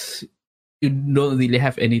 because you don't really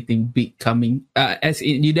have anything big coming. As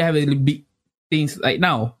in, you don't have really big things right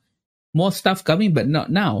now. More stuff coming, but not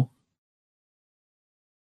now.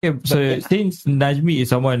 Yeah, so since Najmi is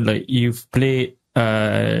someone like you've played,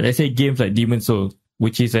 let's say games like Demon's Souls,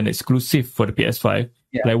 which is an exclusive for the PS5.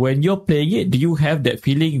 Yeah. Like when you're playing it, do you have that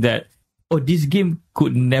feeling that, this game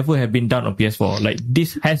could never have been done on PS4? Like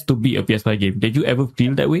this has to be a PS5 game. Did you ever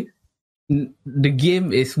feel that way? The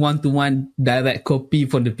game is 1-to-1 direct copy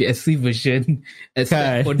from the PS3 version,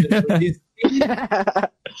 except for the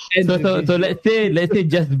so let's say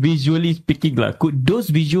just visually speaking, could those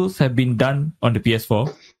visuals have been done on the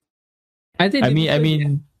PS4? I think. I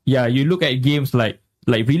mean, you look at games like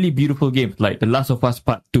like really beautiful games like The Last of Us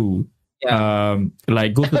Part 2,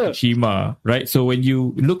 like Ghost of Tsushima, right? So when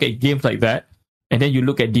you look at games like that, and then you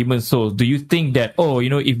look at Demon's Souls, do you think that,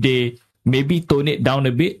 if they maybe tone it down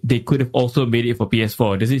a bit, they could have also made it for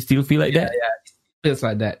PS4? Does it still feel like that? Yeah, it feels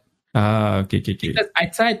like that. Okay. Because I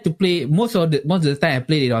tried to play most of the time I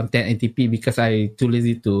played it on 1080p because I too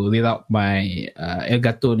lazy to read out my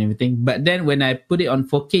Elgato and everything. But then when I put it on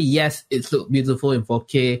 4K, yes, it looks beautiful in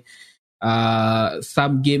 4K.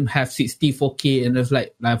 Some game have 60 4K, and it's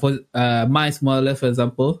like for Miles Morales, for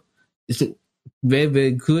example, it's very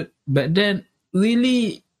very good. But then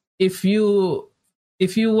really, if you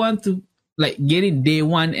want to like get it day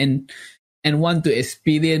one and want to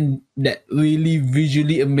experience that really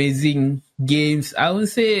visually amazing games, I would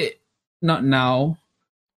say not now,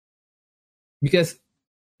 because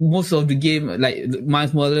most of the game like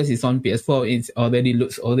Miles Morales is on PS4,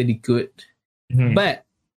 looks already good. But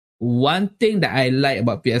one thing that I like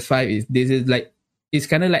about PS5 is this is like, it's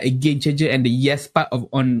kind of like a game changer, and the yes part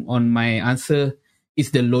on my answer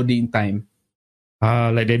is the loading time.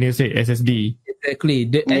 Like Daniel said, SSD. Exactly.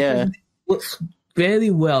 The SSD works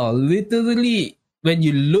very well. Literally, when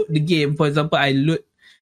you load the game, for example, I load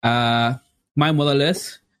My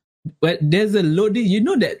Morales, but there's a loading,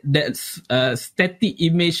 that's static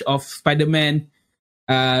image of Spider-Man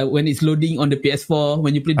when it's loading on the PS4,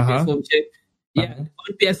 when you play the PS4 version. Yeah,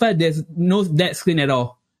 on PS5, there's no that screen at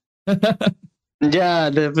all. Yeah,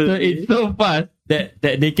 definitely. So it's so fast that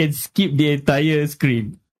they can skip the entire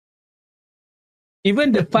screen.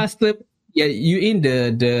 Even the faster, you in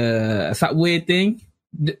the subway thing.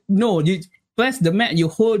 You press the map, you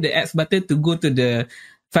hold the X button to go to the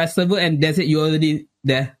fast server, and that's it. You're already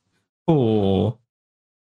there. Oh,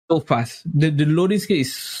 so fast. The loading screen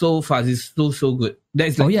is so fast. It's so good.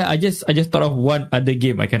 That's like, I just thought of one other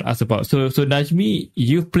game I can ask about. So Najmi,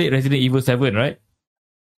 you've played Resident Evil 7, right?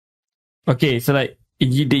 Okay, so like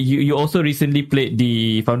you also recently played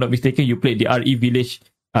if I'm not mistaken, you played the RE Village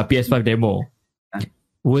PS5 demo.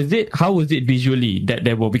 How was it visually, that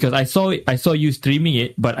demo? Because I saw you streaming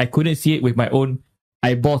it, but I couldn't see it with my own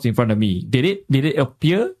eyeballs in front of me. Did it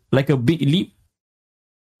appear like a big leap?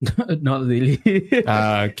 Not really.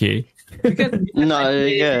 Okay. Because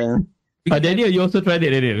Daniel, you also tried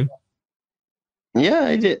it, Daniel? Yeah,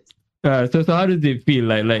 I did. So how does it feel?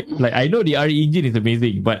 Like I know the RE engine is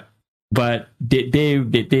amazing, but did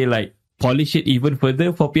they like polish it even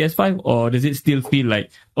further for PS5, or does it still feel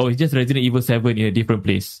like, it's just Resident Evil 7 in a different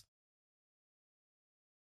place?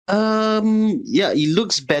 Yeah, it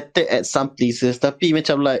looks better at some places. Tapi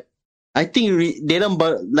macam like, I think they don't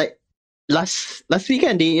like last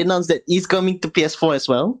weekend they announced that it's coming to PS4 as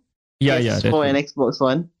well. Yeah, PS4 and Xbox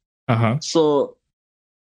One. So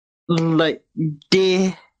like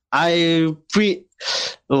I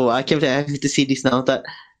can't I have to say this now,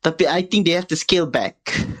 tapi I think they have to scale back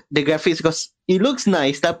the graphics because it looks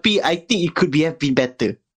nice, tapi I think it could have been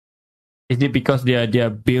better. Is it because they are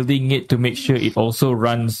building it to make sure it also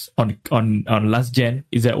runs on last gen?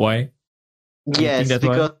 Is that why? Yes,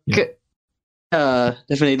 because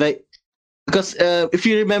definitely, like, because if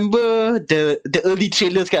you remember the early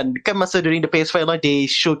trailers kan masa during the PS5 launch, they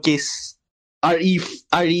showcase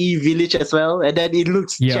RE Village as well, and then it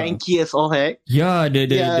looks janky as all heck. Yeah,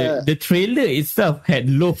 the trailer itself had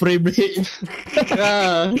low frame rate.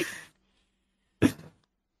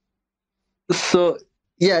 So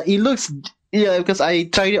yeah, it looks because I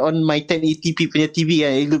tried it on my 1080p punya TV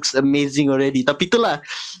and it looks amazing already. Tapi itulah,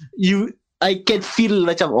 I can feel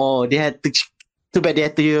macam they had to, too bad they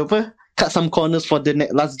had to cut some corners for the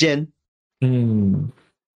last gen.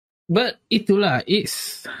 But itulah,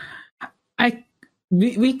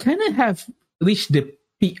 we kind of have reached the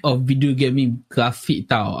peak of video gaming graphic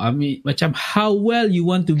tau. I mean, macam how well you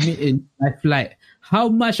want to make in lifelike, how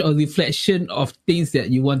much of reflection of things that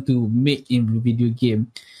you want to make in video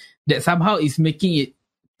game, that somehow is making it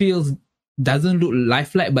doesn't look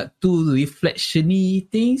lifelike but too reflection-y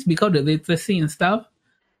things because of the tracing and stuff.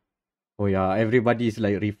 Oh yeah, everybody is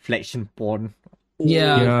like reflection porn.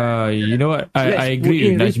 Yeah, you know what? I agree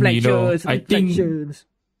with Najmi.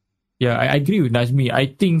 I agree with Najmi. I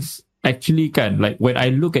think actually like when I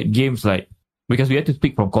look at games like, because we have to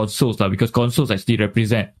speak from consoles because consoles actually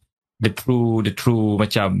represent the true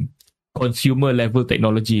macam consumer level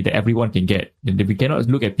technology that everyone can get. And we cannot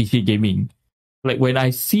look at PC gaming. Like when I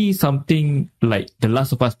see something like The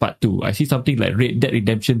Last of Us Part 2, I see something like Red Dead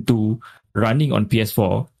Redemption 2 running on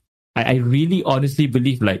PS4, I really honestly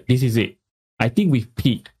believe like this is it. I think we've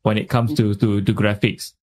peaked when it comes to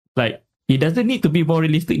graphics. Like, it doesn't need to be more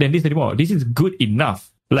realistic than this anymore. This is good enough.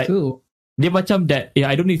 Like, dia macam that,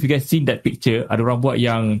 I don't know if you guys seen that picture. Ada orang buat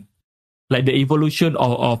yang like the evolution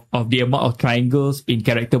of the amount of triangles in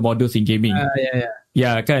character models in gaming.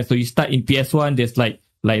 Yeah, kind of. So you start in PS1, there's like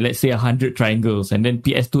let's say 100 triangles, and then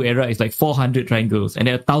PS2 era is like 400 triangles, and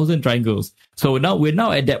then 1,000 triangles. So now we're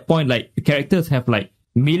at that point, like the characters have like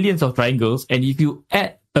millions of triangles, and if you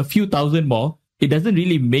add a few thousand more, it doesn't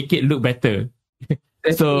really make it look better.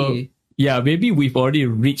 So yeah, maybe we've already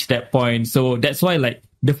reached that point. So that's why like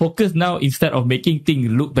the focus now, instead of making things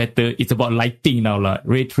look better, it's about lighting now, like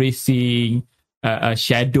ray tracing,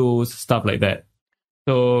 shadows, stuff like that.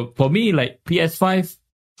 So for me, like PS5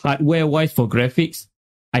 hardware wise for graphics,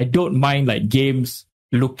 I don't mind like games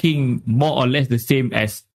looking more or less the same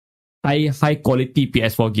as high quality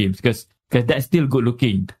PS4 games, because that's still good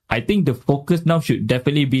looking. I think the focus now should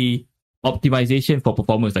definitely be optimization for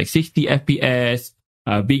performance, like 60 FPS,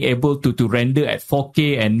 being able to render at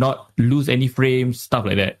 4K and not lose any frames, stuff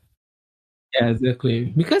like that. Yeah,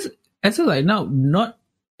 exactly. Because as of like now, not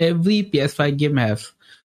every PS5 game have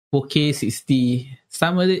 4K 60.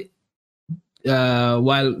 Some of it,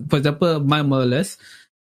 while for example, my Morales,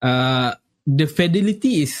 the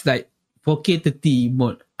fidelity is like 4K 30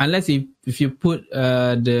 mode. Unless if you put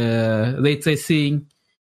the ray tracing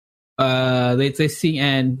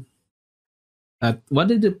and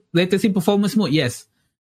what is the ray tracing performance mode? Yes.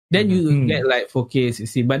 Then you get like 4K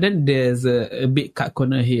 60. But then there's a big cut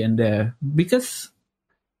corner here and there. Because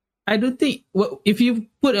I don't think, if you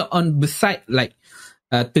put it on beside like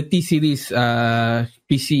 30 series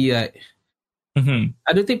PC, like,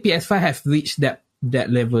 I don't think PS5 have reached that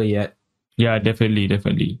level yet. Yeah,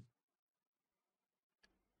 definitely.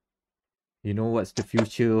 You know what's the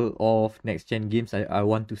future of next gen games I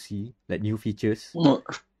want to see? Like new features? What?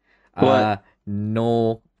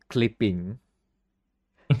 No clipping.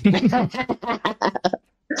 Clothing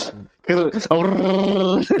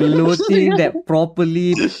that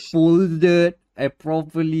properly folded and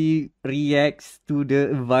properly reacts to the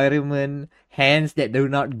environment, hands that do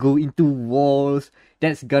not go into walls.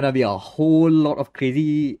 That's gonna be a whole lot of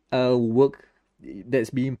crazy work that's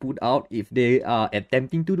being put out if they are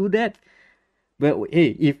attempting to do that. But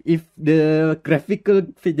hey, if the graphical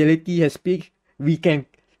fidelity has peaked, we can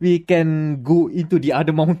go into the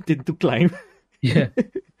other mountain to climb. Yeah,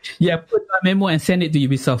 put a memo and send it to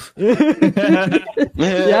Ubisoft.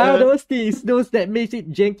 Yeah, those things, those that makes it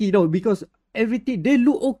janky though, because everything they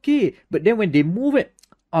look okay, but then when they move it,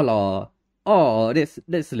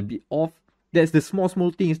 that's a bit off. That's the small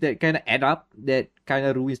things that kind of add up, that kind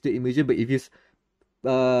of ruins the immersion. But if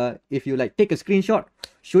you like take a screenshot,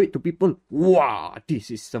 show it to people, wow,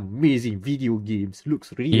 this is amazing video games,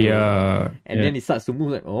 looks real. Yeah. And then it starts to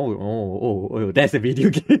move like, oh, that's a video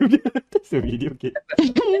game. That's a video game.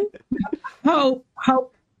 How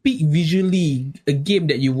peak visually a game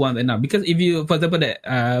that you want right now? Because if you, for example, that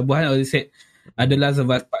Burhan already said, The Last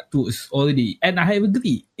of Us Part 2 is already, and I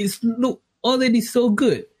agree, it's look already so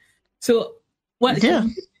good. So what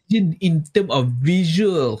can you imagine in terms of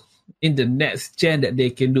visual in the next gen that they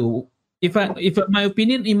can do? If my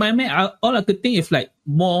opinion, in my mind, all I could think is like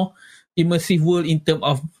more immersive world in terms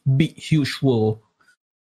of big, huge world.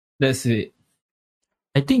 That's it.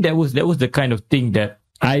 I think that was the kind of thing that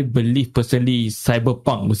I believe personally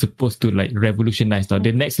Cyberpunk was supposed to like revolutionize. Now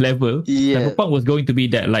the next level, Cyberpunk was going to be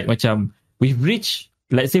that like macam we've reached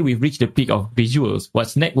the peak of visuals.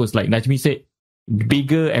 What's next was, like Najmi said,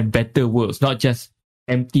 bigger and better worlds, not just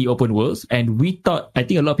empty open worlds. And I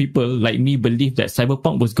think a lot of people like me believe that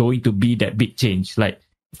Cyberpunk was going to be that big change. Like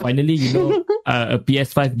finally, a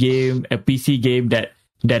PS5 game, a PC game that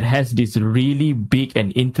has this really big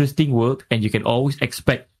and interesting world, and you can always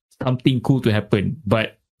expect something cool to happen.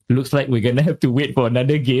 But looks like we're gonna have to wait for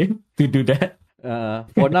another game to do that.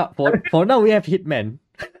 For now we have Hitman.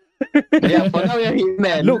 Yeah, for now we have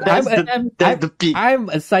Hitman. Look, that's the peak.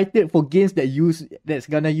 I'm excited for games that's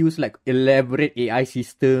gonna use like elaborate AI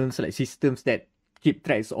systems, like systems that keep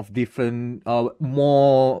tracks of different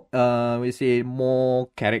more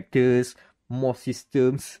characters, more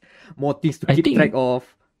systems, more things to keep track of.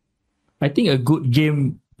 I think a good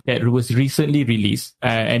game that was recently released,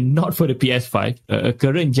 and not for the PS5, a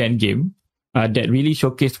current gen game that really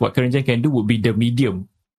showcased what current gen can do would be The Medium.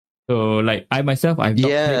 So like I've not played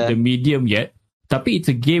The Medium yet, tapi it's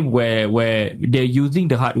a game where they're using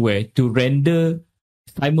the hardware to render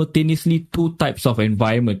simultaneously two types of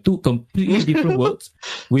environment, two completely different worlds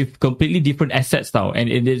with completely different assets now, and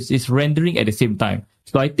it's rendering at the same time.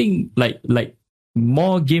 So I think like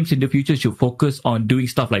more games in the future should focus on doing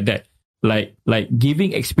stuff like that, like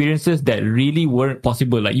giving experiences that really weren't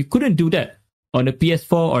possible. Like you couldn't do that on a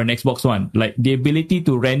PS4 or an Xbox One. Like the ability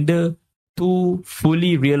to render two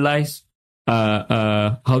fully realized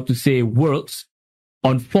worlds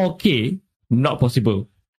on 4K, not possible.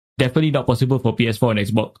 Definitely not possible for PS4 and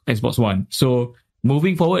Xbox One. So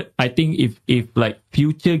moving forward, I think if like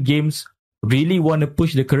future games really want to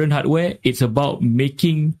push the current hardware, it's about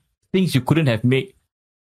making things you couldn't have made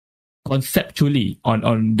conceptually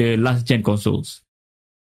on the last gen consoles.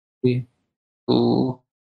 Oh.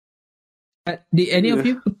 Did any of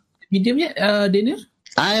you medium yet, Daniel?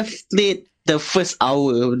 I've played the first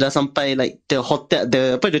hour. Dah sampai like the hotel,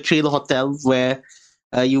 the trailer hotel where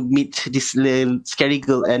you meet this little scary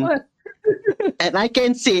girl, and and I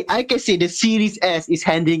can say the Series S is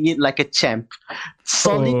handling it like a champ.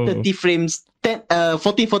 Solid 30 frames,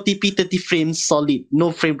 1440p 30 frames, solid,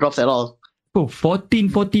 no frame drops at all. Oh,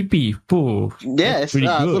 1440p. Oh, Yes, really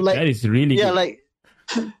good. so like, That is really good. like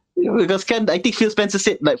because I think Phil Spencer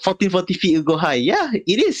said like 1440p will go high. Yeah,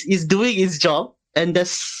 it is. It's doing its job, and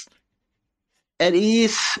there's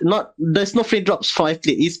no frame drops for I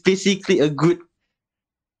played. It's basically a good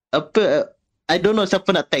I don't know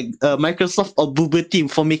siapa nak tag Microsoft or Boober team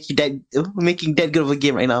for making that good of a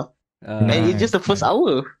game right now. And it's just the first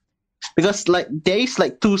hour, because like there is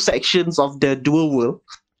like 2 sections of the dual world.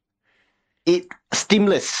 It's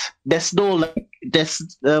seamless. There's no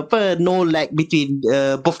lag between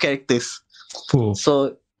both characters. Oh.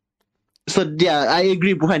 So yeah, I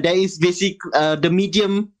agree, Burhan. That is basic. The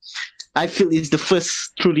medium, I feel, is the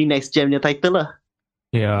first truly next gen title lah.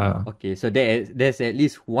 Yeah. Okay, so there's at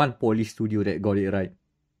least one Polish studio that got it right.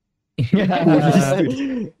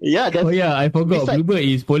 Yeah. Oh yeah, I forgot. Bluebird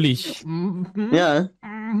is Polish. Yeah.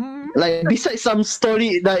 Like besides some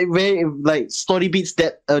story, like very like story beats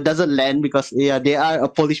that doesn't land, because they are a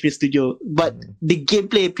Polish studio, but the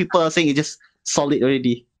gameplay, people are saying, is just solid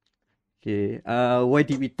already. Okay. Why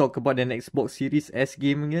did we talk about an Xbox Series S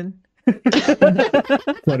game again?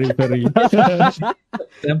 Sorry.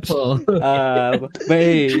 Simple. But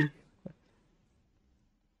hey.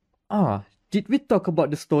 Did we talk about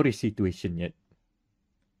the storage situation yet?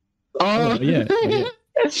 Oh yeah.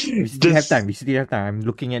 We still have time. I'm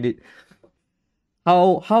looking at it.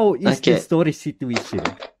 How is the storage situation?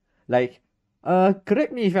 Like,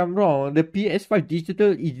 correct me if I'm wrong. The PS5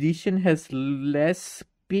 digital edition has less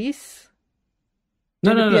space.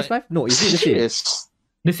 No. PS5? No, is it the same? Yes.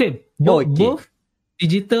 The same. Okay. Both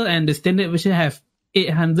digital and the standard version have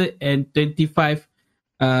 825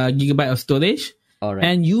 gigabyte of storage. All right.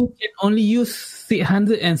 And you can only use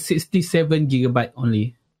 667 gigabyte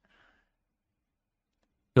only.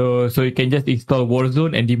 So you can just install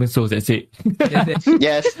Warzone and Demon's Souls. That's it.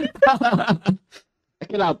 Yes.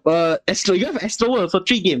 Okay lah. Astro, you have Astro World, so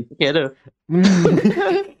 3 games. Okay, ada.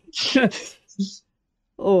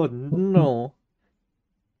 Oh no.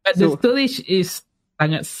 But the storage is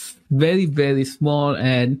very, very small,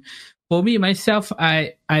 and for me myself,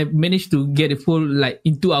 I managed to get it full like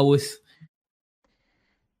in 2 hours.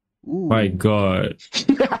 Ooh. My God.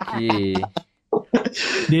 Okay.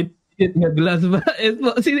 Dia tengah gelas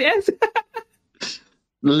Xbox Series S.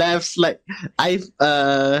 Laughs like I've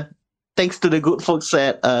thanks to the good folks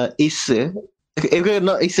at Acer,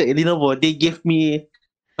 not Acer, Lenovo, they gave me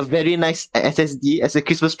a very nice SSD as a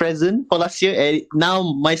Christmas present for last year, and now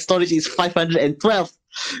my storage is 512,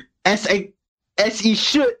 as it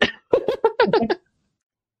should.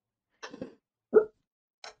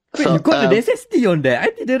 Wait, you got an SSD on there? I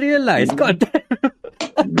didn't realize. God damn.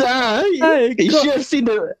 You should have seen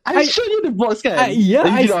I showed you the box, kan?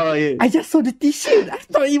 I just saw the T-shirt. I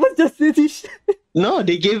thought it was just the T-shirt. No,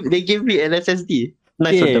 they gave me an SSD.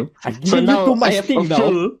 Nice of them. So now too much thing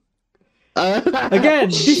now. Again,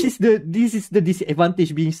 this is the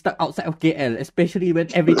disadvantage being stuck outside of KL, especially when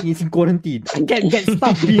everything is in quarantine. I can't get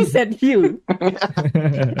stuff being sent here.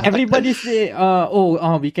 Everybody say,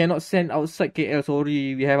 we cannot send outside KL.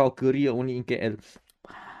 Sorry, we have our career only in KL.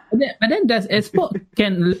 But then does Xbox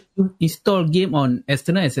can install game on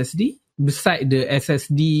external SSD beside the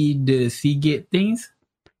SSD, the Seagate things?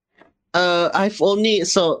 I've only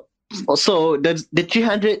so the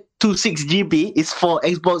 326 GB is for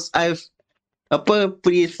Xbox. I've put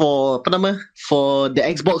it for the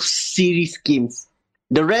Xbox Series games.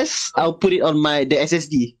 The rest I'll put it on the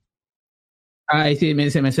SSD. I see.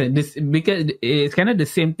 Makes sense. This because it's kind of the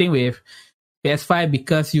same thing with PS5,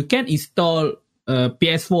 because you can install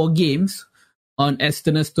PS4 games on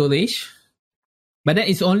external storage, but that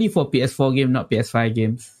is only for PS4 game, not PS5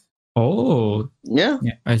 games. Oh, yeah.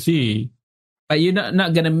 I see. But you're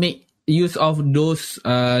not gonna make use of those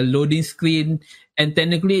loading screen, and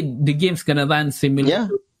technically the game's gonna run similar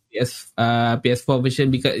to PS4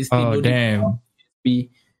 version, because it's still loading. Damn.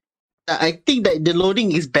 I think that the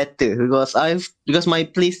loading is better because my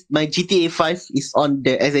GTA 5 is on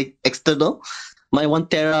there as a external, my 1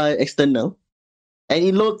 tera external, and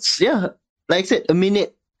it loads, like I said, a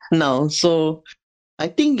minute now. So I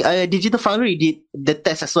think Digital Foundry did the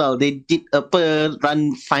test as well. They did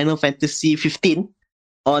run Final Fantasy 15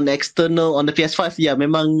 on external on the PS5. Yeah,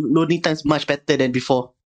 memang loading times much better than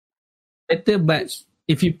before. Better, but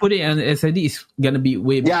if you put it on SSD, it's gonna be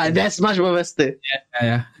way better. Yeah, that's much more faster.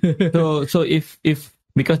 Yeah. So if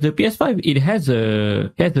because the PS5 it has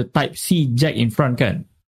a Type C jack in front, kan?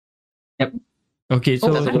 Yep. Okay,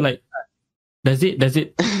 so that's cool. like, does it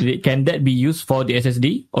can that be used for the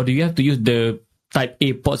SSD, or do you have to use the Type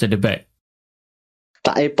A ports at the back?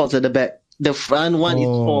 The iPods at the back. The front one is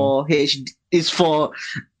for HD. Is for.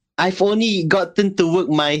 I've only gotten to work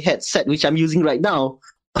my headset, which I'm using right now,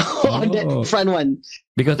 on that front one.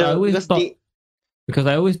 Because I always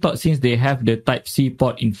thought since they have the Type C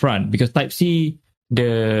port in front, because Type C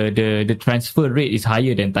the transfer rate is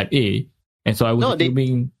higher than Type A, and so I was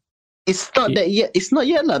assuming it's not that yet. It's not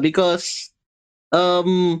yet lah, because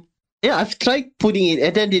I've tried putting it,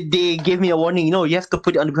 and then they gave me a warning. No, you have to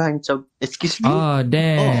put it on the behind. So excuse me. Ah,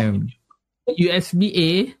 damn. USB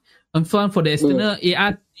A on front for the external. It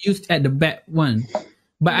are used at the back one,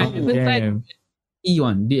 but I haven't tried E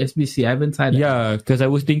one, the USB-C. I haven't tried that. Yeah, because I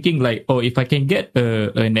was thinking like, if I can get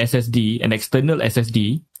an SSD, an external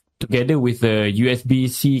SSD, together with a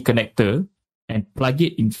USB-C connector and plug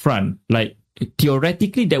it in front, like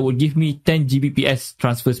theoretically that would give me 10 Gbps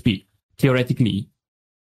transfer speed. Theoretically,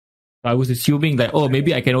 I was assuming that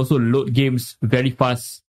maybe I can also load games very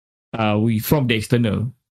fast from the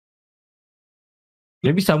external.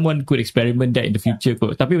 Maybe someone could experiment that in the future.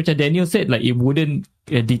 Tapi macam Daniel said, like it wouldn't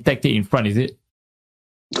detect it in front, is it?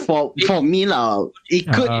 For me lah, it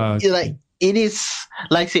could like it is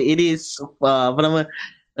like say it is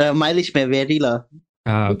mileage may vary lah.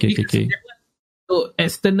 Okay. So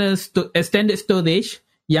extended storage,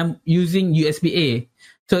 yang using USB A.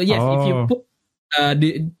 So yes, if you put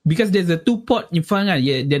because there's a 2-port in front,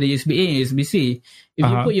 there's the USB A and USB C. If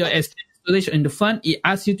you put your extended storage in the front, it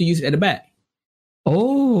asks you to use it at the back.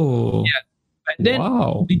 Oh, yeah. But then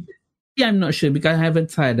I'm not sure because I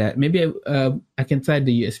haven't tried that. Maybe I can try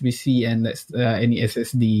the USB-C and any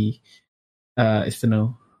SSD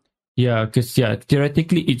external. Yeah, because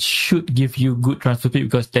theoretically it should give you good transfer speed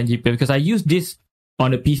because 10 Gbps. Because I used this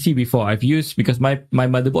on a PC before. I've used because my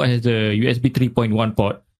motherboard has a USB 3.1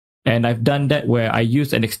 port, and I've done that where I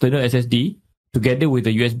use an external SSD together with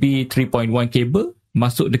a USB 3.1 cable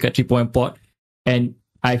masuk dekat 3.1 port, and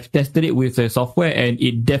I've tested it with the software and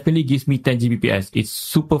it definitely gives me 10 Gbps. It's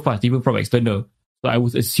super fast, even from external. So I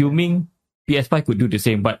was assuming PS5 could do the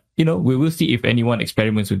same, but we will see if anyone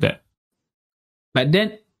experiments with that. But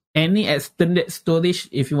then any extended storage,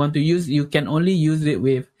 if you want to use, you can only use it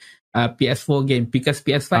with PS4 game because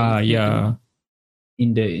PS5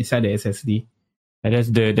 inside the SSD. And that's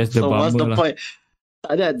the so what's the lah. point?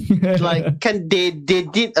 Like can they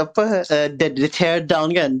did the tear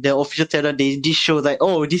down kan, the official tear down, they did show like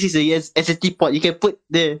this is a SSD port you can put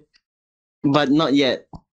there, but not yet.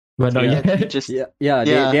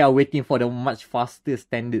 They are waiting for the much faster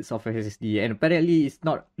standards of SSD, and apparently it's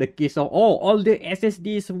not the case of all the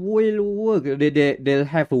SSDs will work. They'll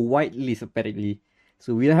have a white list apparently,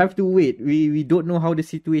 so we'll have to wait. We don't know how the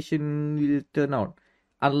situation will turn out.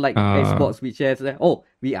 Unlike Xbox, which has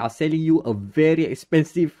we are selling you a very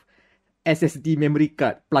expensive SSD memory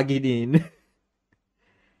card, plug it in.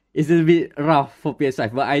 It's a bit rough for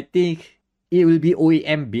PS5, but I think it will be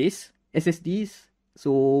OEM based SSDs,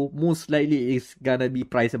 so most likely it's gonna be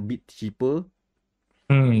priced a bit cheaper.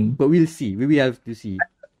 But we'll see. We will have to see.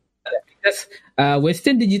 Because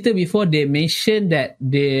Western Digital before they mentioned that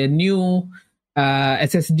the new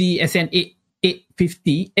SSD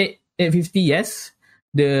SN850 yes.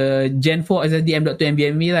 The Gen 4 SSD M.2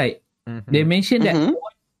 NVMe, right? Mm-hmm. They mentioned that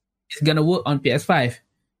it's gonna work on PS5.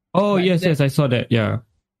 Oh, but yes, I saw that. Yeah,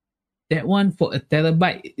 that one for a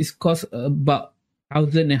terabyte is cost about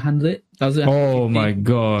 1,100. Oh my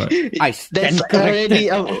god! That's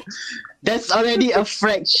already a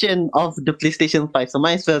fraction of the PlayStation 5. So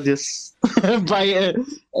might as well just buy an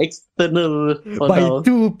external. Buy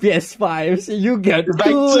two PS5s, you get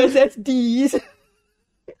two SSDs.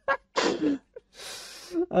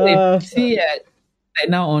 See right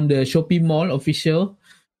now on the Shopee Mall official,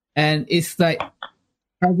 and it's like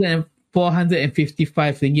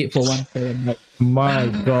 1,455 ringgit for 1 terabyte. My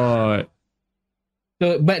god!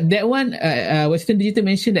 So, but that one, Western Digital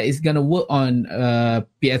mentioned that it's gonna work on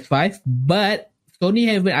PS5, but Sony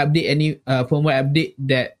haven't update any firmware update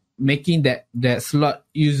that making that slot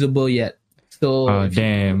usable yet. So,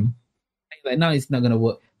 damn! Right now, it's not gonna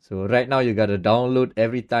work. So right now you gotta download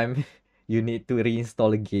every time you need to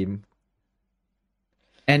reinstall a game.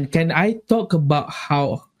 And can I talk about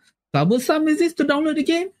how troublesome is this to download the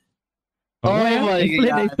game? Oh my God.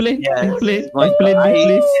 Explain, Yes. explain, My explain God. me,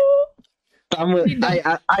 please.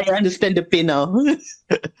 I understand the pain now.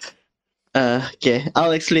 Okay,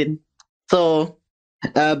 I'll explain. So,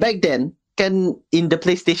 back then, in the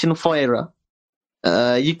PlayStation 4 era,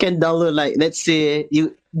 you can download like let's say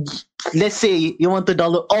you want to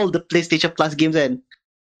download all the PlayStation Plus games, and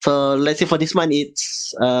so let's say for this month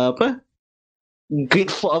it's Tomb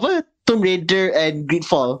Raider and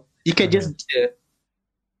Gridfall. You can just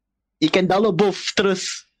you can download both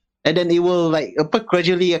terus, and then it will like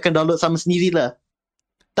gradually akan download sama sendiri lah.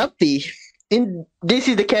 Tapi this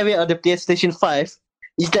is the caveat of the PlayStation 5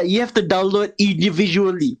 is that you have to download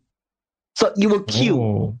individually, so you will queue.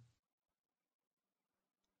 Oh.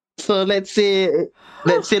 So let's say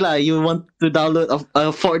lah you want to download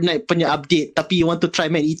a Fortnite punya update, tapi you want to try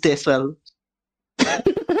Maneater as well.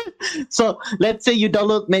 So let's say you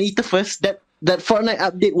download Maneater first, that Fortnite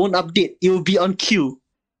update won't update. It will be on queue.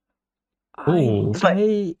 Oh.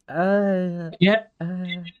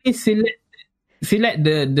 Select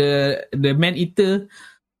the Maneater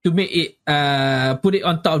to make it put it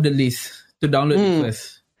on top of the list to download it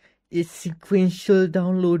first. It's sequential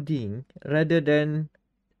downloading rather than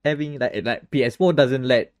having like PS4 doesn't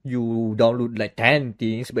let you download like 10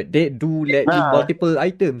 things, but they do let you multiple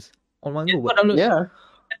items on one go. Yeah,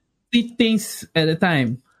 3 things at a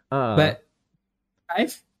time. But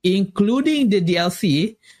including the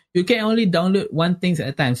DLC, you can only download 1 thing at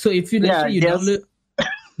a time. So if you download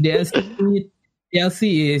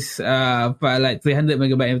DLC is like 300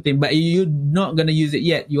 megabyte everything, but you're not gonna use it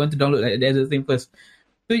yet. You want to download like the other thing first.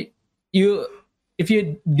 So if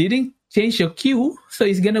you didn't change your queue, so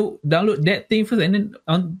it's gonna download that thing first, and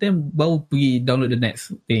then baru pergi download the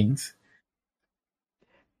next things.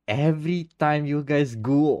 Every time you guys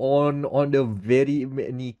go on the very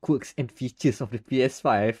many quirks and features of the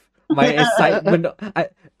PS5, my excitement,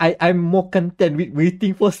 I'm more content with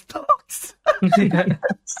waiting for stocks.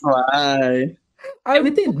 That's why.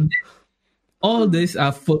 Everything. All these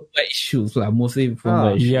are firmware issues lah, mostly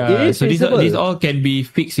firmware issues. Yeah, so these all can be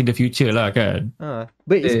fixed in the future lah, kan?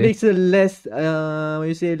 But it makes a less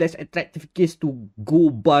less attractive case to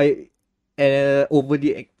go buy an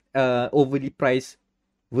overly priced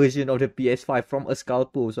version of the PS5 from a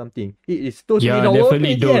scalper or something. It is totally not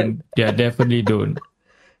definitely worth it. Don't. Yeah, definitely don't.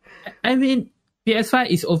 I mean,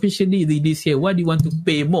 PS5 is officially released here. Why do you want to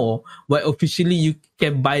pay more? Why officially you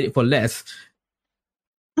can buy it for less?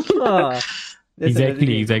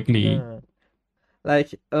 Exactly.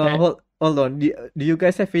 Like, hold on. Do you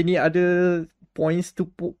guys have any other points to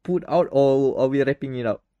put out, or are we wrapping it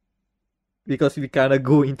up? Because we kind of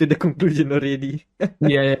go into the conclusion already.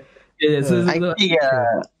 Yeah. So, I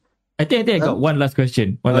think I got one last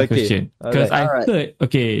question. Because I heard, I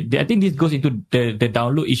think this goes into the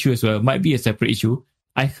download issue as well. Might be a separate issue.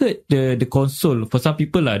 I heard the console, for some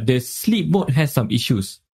people, the sleep mode has some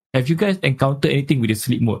issues. Have you guys encountered anything with the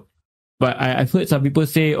sleep mode? But I've heard some people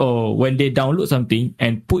say, when they download something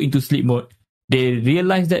and put into sleep mode, they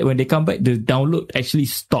realize that when they come back, the download actually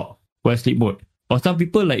stop while sleep mode. Or some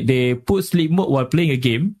people, they put sleep mode while playing a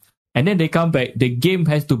game, and then they come back, the game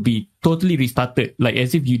has to be totally restarted, like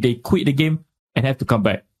as if they quit the game and have to come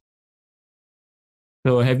back.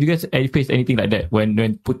 So have you guys faced anything like that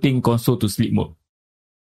when putting console to sleep mode?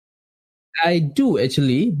 I do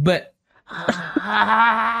actually, but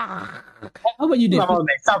how about you? I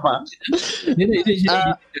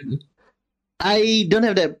don't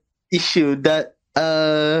have that issue.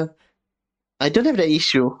 I don't have that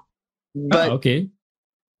issue. But okay.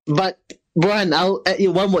 But Burhan, I'll add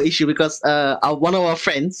you one more issue because one of our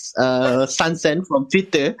friends, Sansan from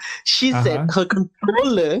Twitter, she said her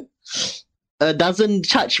controller doesn't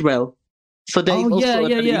charge well. So there is also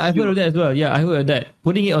I've heard of that as well. Yeah, I heard of that.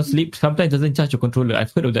 Putting it on sleep sometimes doesn't charge your controller.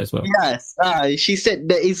 I've heard of that as well. Yes. She said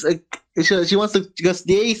there is she wants to, because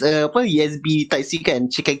there is a USB Type C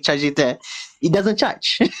and she can charge it there. It doesn't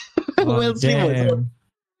charge. Oh, damn.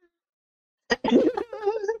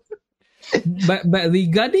 But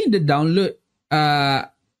regarding the download,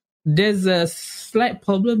 there's a slight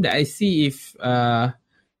problem that I see if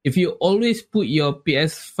you always put your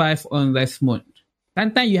PS5 on rest mode.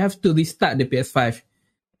 Sometimes you have to restart the PS5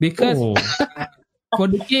 because for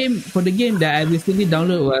the game that I recently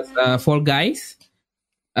downloaded was Fall Guys.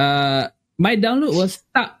 My download was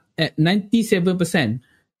stuck at 97%.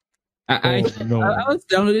 I was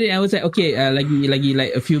downloading. I was like, okay, lagi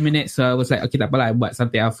like a few minutes. So I was like, okay, tak apalah, I buat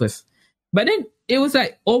something else first. But then it was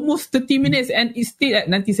like almost 30 minutes and it's still at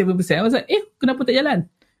 97%. I was like, kenapa tak jalan?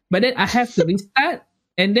 But then I have to restart,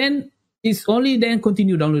 and then it's only then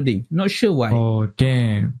continue downloading. Not sure why. Oh,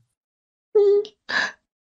 damn.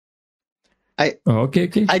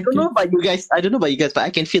 Okay. I don't know about you guys. But I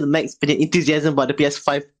can feel Max enthusiasm about the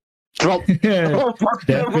PS5 drop.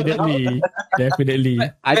 Definitely.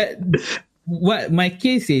 What my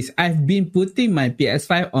case is, I've been putting my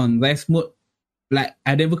PS5 on rest mode. Like,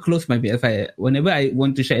 I never close my PS5. Whenever I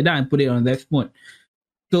want to shut it down, I put it on rest mode.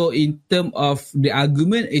 So in terms of the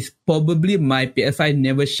argument, is probably my PS5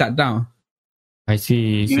 never shut down. I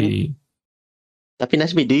see. Tapi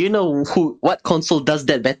Najmi, do you know what console does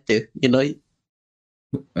that better? You know?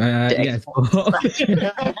 Yes.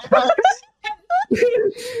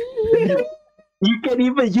 You can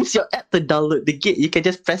even use your app to download the game. You can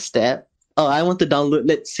just press that. Oh, I want to download,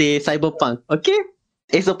 let's say, Cyberpunk. Okay?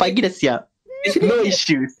 Esok pagi dah siap. No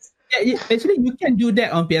issues. Yeah, actually, you can do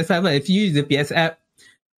that on PS5. If you use the PS app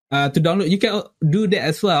to download, you can do that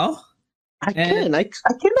as well. I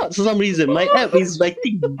cannot for some reason. My app is like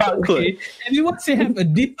backward. Okay. Everyone say have a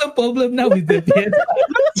different problem now with the PS.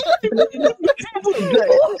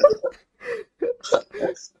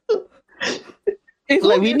 It's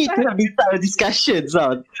like we need to have these type of discussions.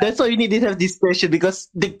 That's why we need to have discussion, because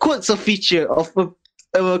the quotes of feature of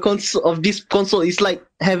a console of this console is like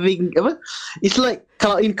having it's like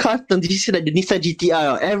kalau in carton, did you see that the Nissan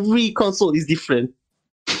GTR? Every console is different.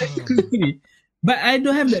 But I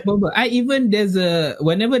don't have that problem.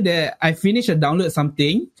 Whenever I finish a download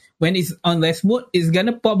something, when it's on rest mode, it's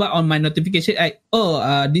gonna pop up on my notification like,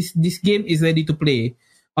 this game is ready to play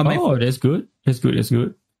on my phone. That's good.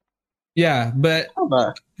 Yeah, but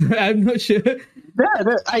I'm not sure.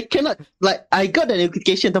 I cannot, like, I got the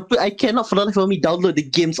notification, but I cannot for the life of me download the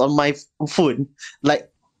games on my phone.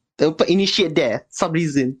 Like, initiate there, some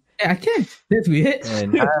reason. I can't. That's weird.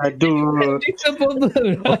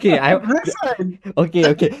 Okay.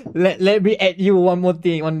 Let me add you one more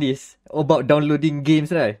thing on this about downloading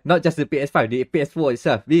games, right? Not just the PS5, the PS4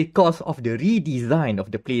 itself. Because of the redesign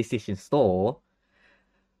of the PlayStation Store,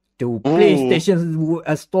 the PlayStation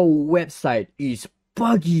Store website is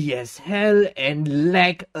buggy as hell and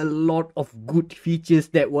lack a lot of good features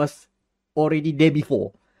that was already there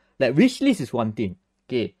before. Like, wishlist is one thing.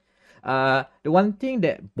 Okay. The one thing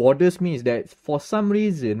that bothers me is that for some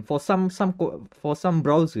reason, for some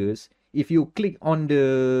browsers, if you click on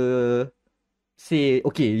you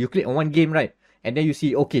click on one game, right, and then you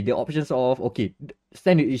see the options of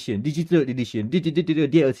standard edition, digital edition,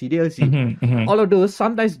 DLC, all of those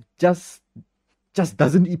sometimes just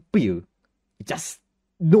doesn't appear. Just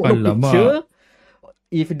no picture.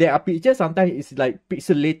 If there are pictures, sometimes it's like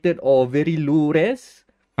pixelated or very low res.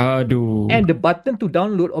 And the button to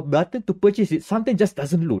download or button to purchase it, something just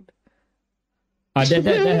doesn't load. That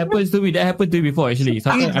happens to me. That happened to me before, actually.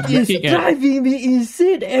 Sometimes It's driving me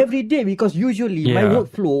insane every day, because usually my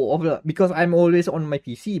workflow because I'm always on my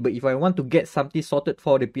PC, but if I want to get something sorted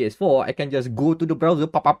for the PS4, I can just go to the browser,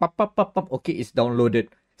 pop. Okay, it's downloaded,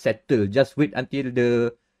 settle. Just wait until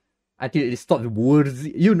it stops words.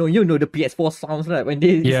 You know the PS4 sounds, right, when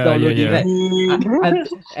it's downloading, right?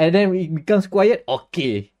 And then it becomes quiet.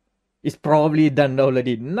 Okay, it's probably done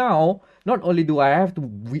downloading. Now, not only do I have to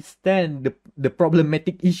withstand the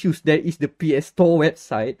problematic issues that is the PS Store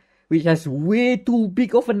website, which has way too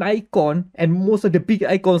big of an icon, and most of the big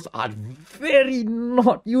icons are very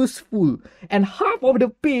not useful. And half of the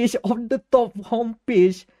page of the top home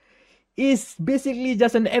page is basically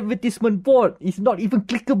just an advertisement board. It's not even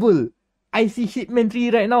clickable. I see Hitman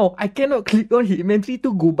 3 right now. I cannot click on Hitman 3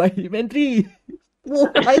 to go buy Hitman 3.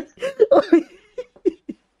 What?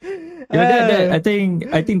 I think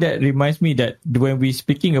that reminds me that when we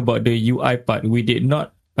speaking about the UI part, we did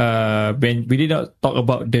not talk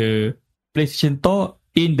about the PlayStation Store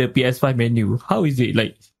in the PS5 menu. How is it?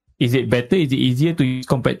 Like, is it better? Is it easier to use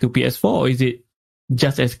compared to PS4, or is it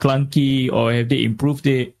just as clunky, or have they improved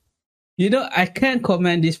it? You know, I can't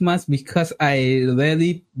comment this much because I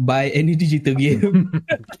rarely buy any digital game.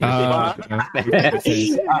 I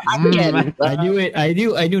knew it. I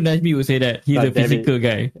knew Najmi would say that. He's a physical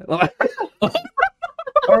guy.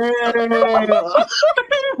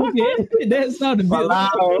 Okay, that's not a bit. But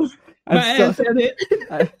I said it.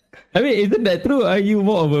 I mean, isn't that true? Are you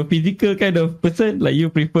more of a physical kind of person? Like,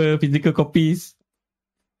 you prefer physical copies?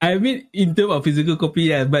 I mean, in terms of physical copy,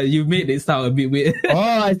 yeah, but you made it sound a bit weird.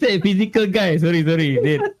 I said physical guy. Sorry.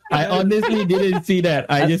 I honestly didn't see that.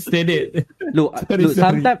 I just said it. Look,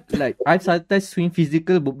 sometimes, like, I sometimes swing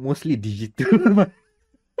physical, but mostly digital.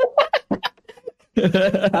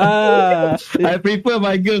 I prefer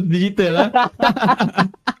my girls digital.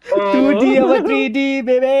 2D over 3D,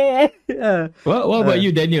 baby. What about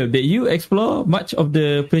you, Daniel? Did you explore much of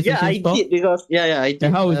the PlayStation Yeah, I Store? did because I did.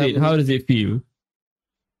 And how is it? How does it feel?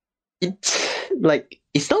 It's like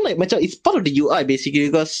it's not like macam it's part of the UI basically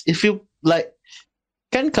because if you like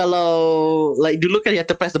kan kalau like dulu kan you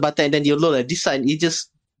have to press the button and then you load a design, you just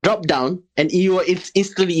drop down and it's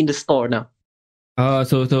instantly in the store now.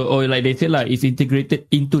 So like they said, like it's integrated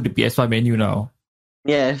into the PS5 menu now.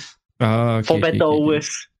 Yes, Okay, for better or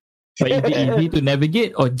worse. But is it easy to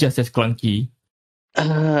navigate or just as clunky?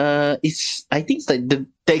 I think it's like the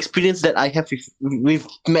experience that I have with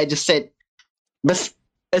Matt just said, but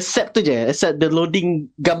except the loading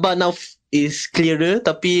gambar now is clearer,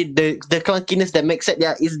 tapi the clunkiness that makes it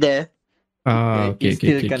is there. Okay, It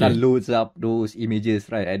still kind of loads up those images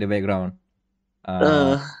right at the background.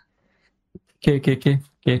 Okay.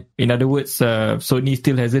 In other words, Sony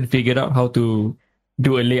still hasn't figured out how to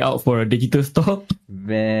do a layout for a digital store.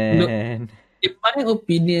 Man. In my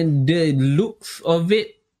opinion, the looks of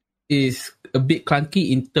it is a bit clunky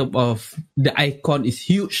in terms of the icon is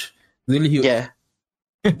huge, really huge. Yeah.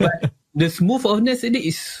 But the smoothness in it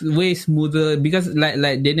is way smoother because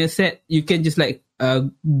like Daniel said, you can just like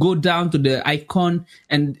go down to the icon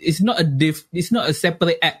and it's not a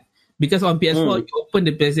separate app. Because on PS4, you open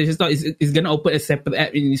the PlayStation Store, it's gonna open a separate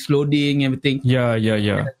app in its loading and everything. Yeah.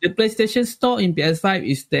 The PlayStation Store in PS5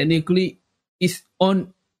 is technically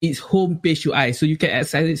on its homepage UI, so you can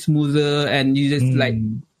access it smoother and you just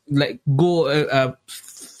like go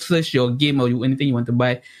search your game or anything you want to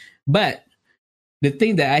buy. But the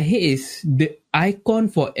thing that I hate is the icon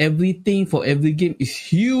for everything for every game is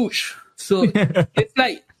huge. So it's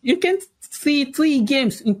like you can see 3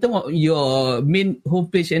 games in terms of your main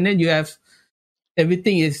homepage, and then you have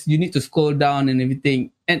everything is you need to scroll down and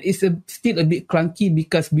everything, and it's still a bit clunky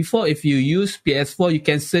because before if you use PS4 you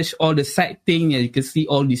can search all the side thing and you can see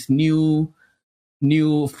all this new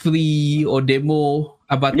free or demo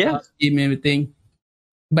about game and everything.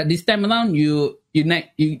 But this time around you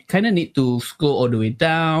kind of need to scroll all the way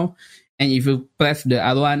down. And if you press the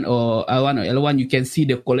R1 or L1, you can see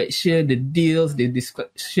the collection, the deals, the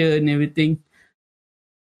description, everything.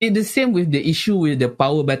 It's the same with the issue with the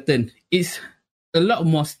power button. It's a lot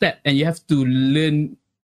more step, and you have to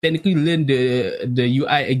technically learn the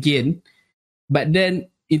UI again. But then,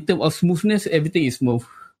 in terms of smoothness, everything is smooth.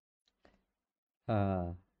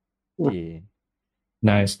 Okay.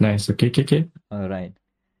 Nice. Okay. All right.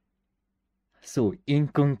 So, in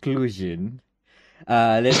conclusion,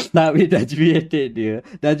 let's start with Najmi dia.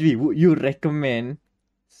 Najmi, would you recommend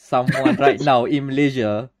someone right now in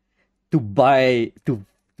Malaysia to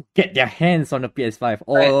get their hands on a PS5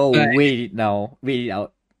 or wait it out?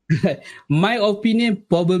 My opinion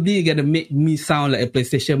probably gonna make me sound like a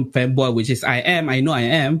PlayStation fanboy, which is I am. I know I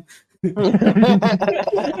am. Look,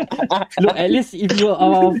 at least if you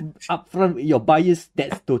are upfront with your bias,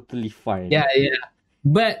 that's totally fine. Yeah.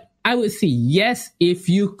 But I would say yes if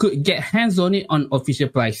you could get hands on it on official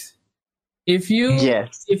price. If you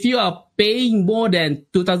are paying more than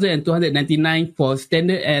 2,299 for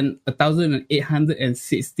standard and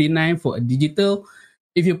 1,869 for a digital,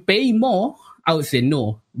 if you pay more, I would say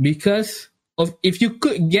no, because if you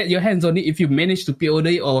could get your hands on it, if you manage to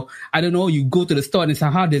pre-order it, or I don't know, you go to the store and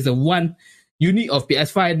somehow there's a one unit of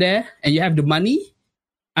PS5 there and you have the money,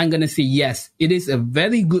 I'm gonna say yes. It is a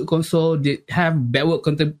very good console. They have backward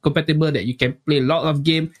compatible that you can play a lot of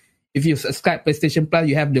game. If you subscribe PlayStation Plus,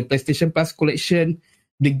 you have the PlayStation Plus collection.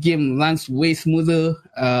 The game runs way smoother.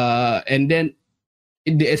 And then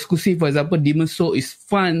the exclusive, for example, Demon's Soul is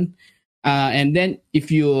fun. And then if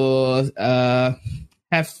you have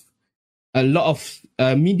a lot of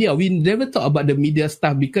media, we never talk about the media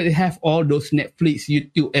stuff because they have all those Netflix,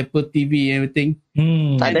 YouTube, Apple TV, everything.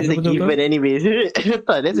 That's a given anyways.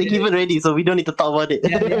 That's a given already, so we don't need to talk about it.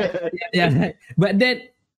 Yeah. But then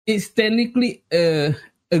it's technically a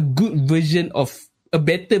good version of a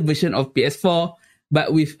better version of PS4,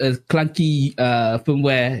 but with a clunky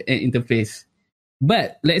firmware and interface.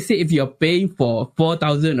 But let's say if you're paying for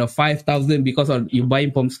 4,000 or 5,000 because you're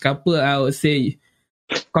buying from scalper, I would say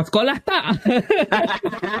kau sekolah tak?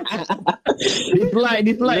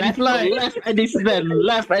 Laugh at this man.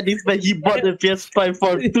 He bought the PS5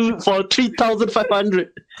 for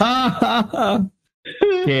 3,500.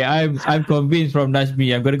 Okay, I'm convinced from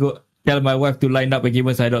Najmi. I'm gonna go tell my wife to line up a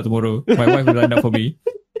Gamer Side Out tomorrow. My wife will line up for me.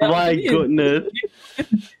 My goodness.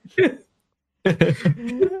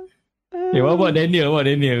 Okay, what about Daniel?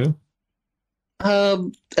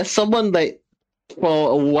 As someone like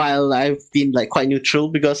for a while, I've been like quite neutral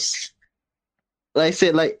because, like I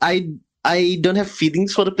said, like I don't have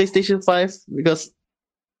feelings for the PlayStation 5 because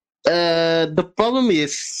The problem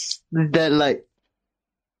is that, like,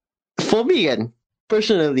 for me, again,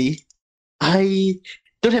 personally, I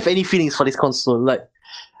don't have any feelings for this console. Like,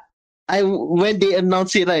 when they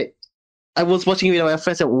announced it, like, I was watching it with my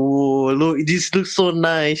friends and, oh, look, this looks so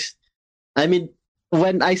nice. I mean,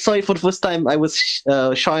 when I saw it for the first time, I was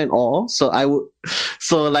shocked and awe. So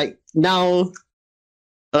like now,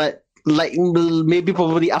 like maybe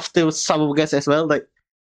probably after some of you guys as well, like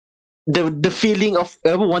the feeling of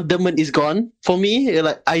wonderment is gone for me.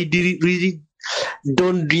 Like I really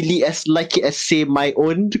don't really as like it as say my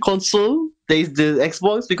own console. There is the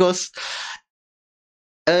Xbox because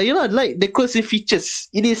like the closing features.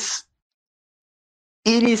 It is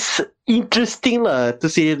interesting lah, to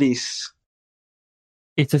say the least.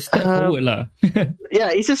 It's a step forward lah.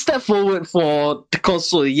 Yeah, it's a step forward for the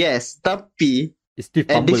console, yes. Tapi, It's still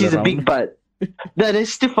and this is a around. big but, that they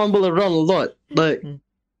still fumble around a lot. Like,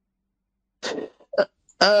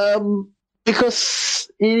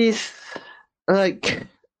 because it is like,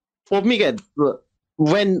 for me,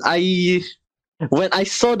 when I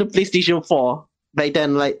saw the PlayStation 4 back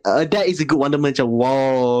then, like that is a good wonderment.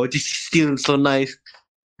 Wow, this is still so nice.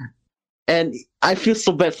 And I feel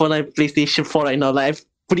so bad for my PlayStation 4 right now. Like I've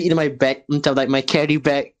put it in my bag, until like my carry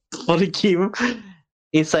bag for the game.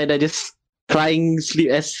 Inside, I just crying sleep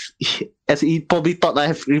as he probably thought I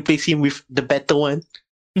have replaced him with the better one.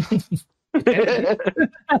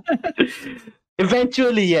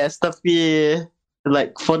 Eventually, yes. Tapi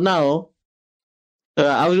like for now,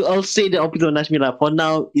 I'll say the opposite of Najmi lah. For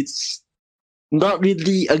now, it's not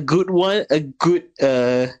really a good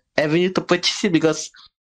avenue to purchase it because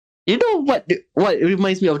you know what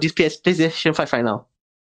reminds me of this PlayStation 5 right now?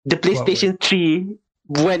 The PlayStation 3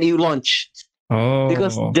 when it launched. Oh.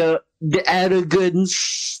 Because the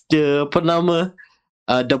arrogance, the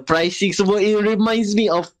pricing, so it reminds me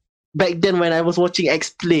of back then when I was watching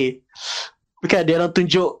X-Play. Because they don't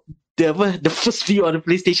tunjuk the first view on the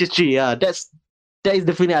PlayStation 3. Yeah, that is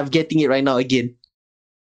the feeling I'm getting it right now again.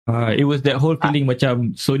 It was that whole feeling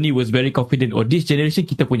macam Sony was very confident. Oh, this generation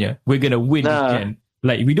kita punya. We're gonna win this gen.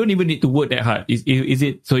 Like, we don't even need to work that hard. Is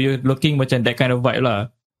it? So you're looking macam that kind of vibe lah.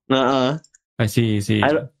 I see.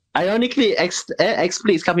 Ironically,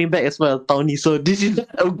 X-Play is coming back as well, Tony. So this is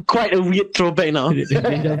quite a weird throwback now.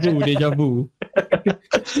 Deja vu.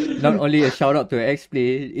 Not only a shout out to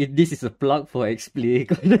X-Play, this is a plug for X-Play.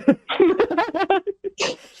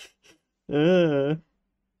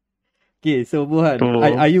 Okay, so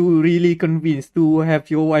Burhan, are you really convinced to have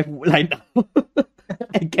your wife lined up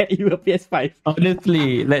and get you a PS5?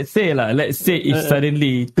 Honestly, let's say if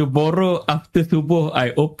suddenly tomorrow after subuh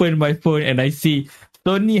I open my phone and I see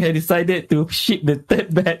Sony has decided to ship the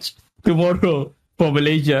third batch tomorrow for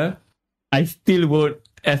Malaysia, I still won't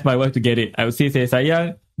ask my wife to get it. I would say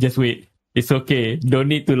sayang, just wait. It's okay. Don't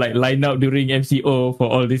need to like line up during MCO for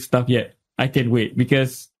all this stuff yet. I can wait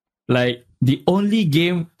because like the only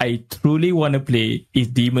game I truly want to play is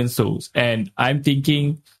Demon's Souls, and I'm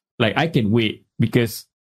thinking like I can wait because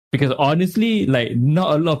honestly, like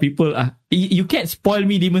not a lot of people are. You can't spoil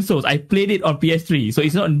me Demon's Souls. I played it on PS3, so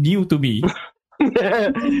it's not new to me.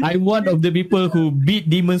 I'm one of the people who beat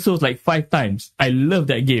Demon's Souls like 5 times. I love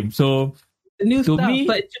that game. So The new to stuff, me,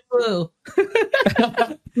 flexible.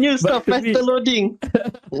 New stuff, faster loading.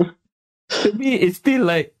 To me, it's still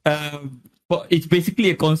like it's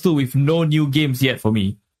basically a console with no new games yet for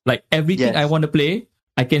me. Like everything I want to play,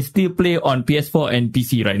 I can still play on PS4 and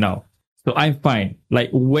PC right now. So I'm fine.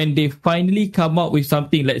 Like when they finally come out with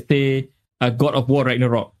something, let's say God of War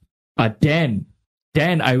Ragnarok, then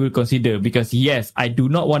I will consider, because yes, I do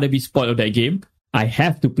not want to be spoiled of that game. I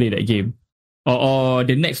have to play that game. Or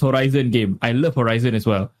the next Horizon game. I love Horizon as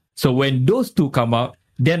well. So when those two come out,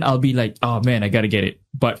 then I'll be like, oh man, I gotta get it.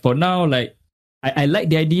 But for now, like I like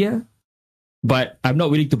the idea, but I'm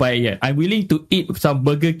not willing to buy it yet. I'm willing to eat some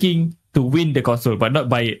Burger King to win the console, but not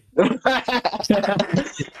buy it.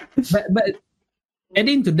 But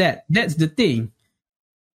adding to that, that's the thing.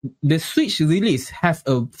 The Switch release has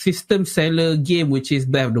a system seller game, which is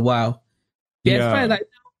Breath of the Wild. PS5 like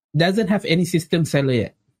doesn't have any system seller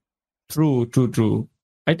yet. True.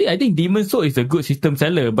 I think Demon's Souls is a good system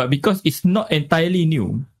seller, but because it's not entirely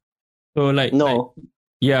new. So like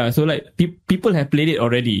so like people have played it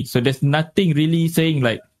already. So there's nothing really saying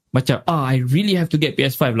like macam I really have to get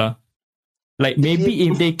PS5 lah. Like maybe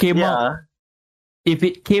if they came out, if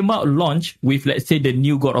it came out launch with, let's say, the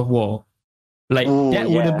new God of War, like that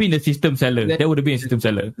would have been a system seller. That would have been a system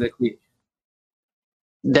seller. Exactly.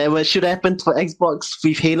 That should happen for Xbox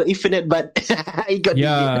with Halo Infinite, but it got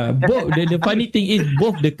both the funny thing is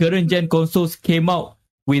both the current gen consoles came out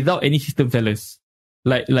without any system sellers.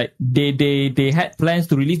 Like they had plans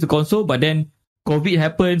to release the console, but then COVID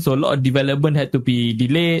happened, so a lot of development had to be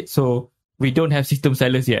delayed. So we don't have system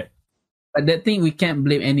sellers yet. But that thing we can't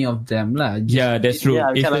blame any of them lah. Yeah, that's true.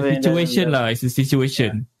 Yeah, It's kind a of situation lah. It's a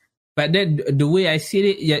situation. But then the way I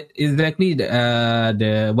see it, yeah, exactly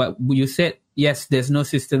the what you said. Yes, there's no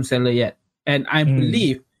system seller yet, and I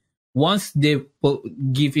believe once they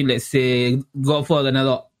give in, let's say, God for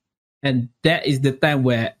another, and that is the time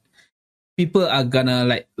where people are gonna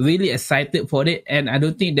like really excited for it, and I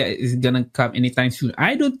don't think that is gonna come anytime soon.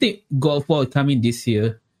 I don't think God for coming this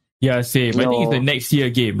year. Yeah, same. I think it's No. the next year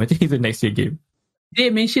game. They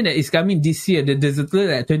mentioned that it's coming this year. There's a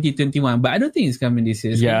trailer at 2021, but I don't think it's coming this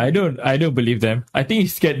year. Yeah, I don't believe them. I think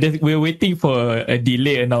we're waiting for a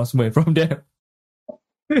delay announcement from them.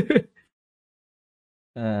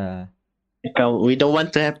 We don't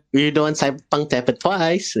want Cyberpunk to happen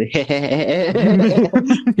twice.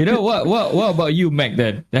 You know what about you, Mac?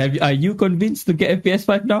 Then are you convinced to get a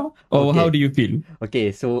PS5 now, or Okay. how do you feel?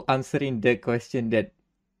 Okay, so answering the question that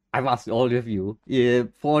I've asked all of you,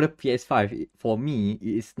 for the PS5, for me,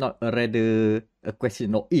 it's not rather a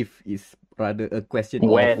question of if, it's rather a question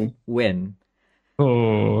of when.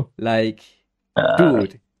 Oh, Like,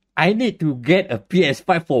 dude, I need to get a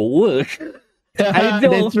PS5 for work. I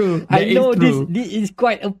know, that's true. I That is know true. this is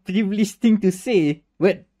quite a privileged thing to say,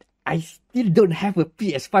 but I still don't have a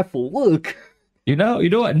PS5 for work. You know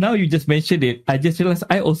what? Now you just mentioned it. I just realized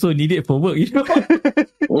I also need it for work. You know?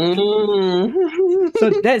 So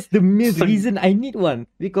that's the main reason I need one,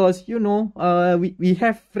 because we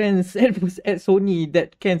have friends at Sony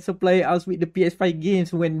that can supply us with the PS5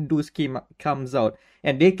 games when those comes out,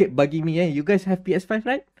 and they kept bugging me. Hey, you guys have PS5,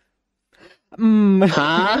 right?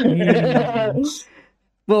 Huh?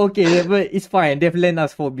 But okay, but it's fine. They've lent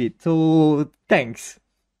us for a bit, so thanks.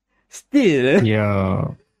 Still,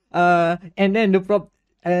 Yeah. and then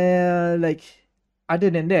like, other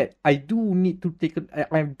than that, I do need to take. I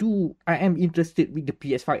am interested with the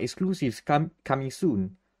PS5 exclusives coming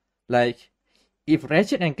soon. Like, if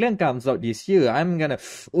Ratchet and Clank comes out this year, I'm gonna.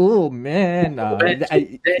 Oh man,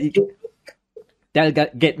 that'll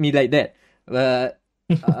get me like that.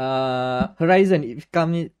 Horizon, if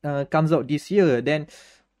comes out this year, then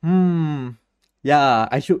yeah,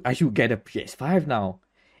 I should get a PS5 now.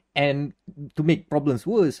 And to make problems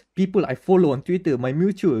worse, people I follow on Twitter, my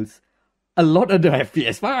mutuals, a lot of them have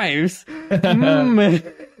PS5s.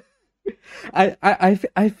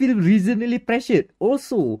 I feel reasonably pressured.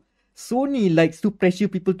 Also, Sony likes to pressure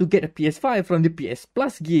people to get a PS5 from the PS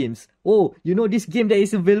Plus games. Oh, you know this game that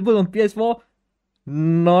is available on PS4?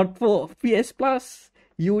 Not for PS Plus.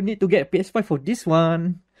 You need to get a PS5 for this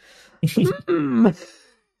one.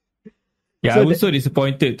 Yeah, So I was so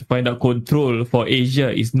disappointed to find out Control for Asia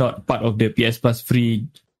is not part of the PS Plus free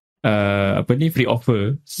free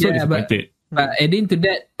offer. So Yeah, disappointed. But adding to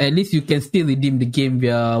that, at least you can still redeem the game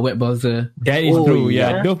via web browser. That is Oh, true.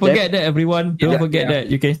 Yeah. yeah. Don't forget that, everyone. Don't forget Yeah. that.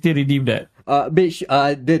 You can still redeem that.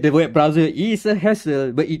 The web browser is a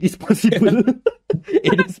hassle, but it is possible.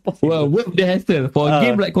 It is possible. Well, worth the hassle. For a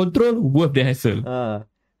game like Control, worth the hassle.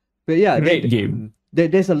 But yeah, Great game.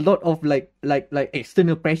 There's a lot of like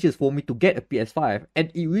external pressures for me to get a PS5, and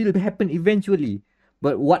it will happen eventually.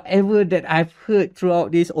 But whatever that I've heard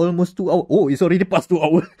throughout this almost 2 hours, oh, it's already past 2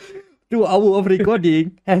 hours, 2 hours of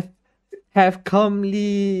recording have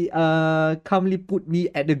calmly put me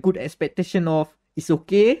at the good expectation of it's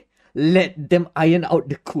okay. Let them iron out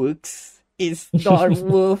the quirks. It's not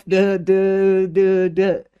worth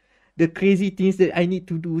the crazy things that I need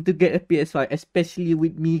to do to get a PS5, especially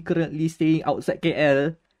with me currently staying outside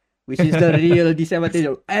KL, which is the real disadvantage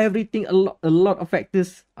of everything. A lot of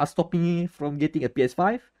factors are stopping me from getting a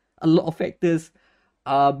PS5. A lot of factors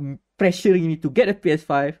are pressuring me to get a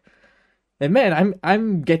PS5. And man,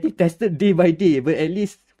 I'm getting tested day by day, but at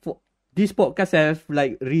least for this podcast have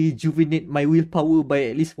like rejuvenate my willpower by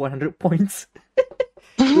at least 100 points.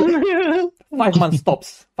 5 months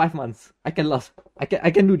tops. 5 months. I can last. I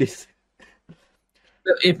can do this.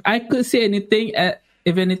 If I could say anything,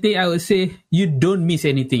 if anything, I would say you don't miss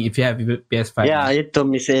anything if you have a PS5. Yeah, you don't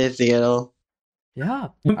miss anything at all. Yeah.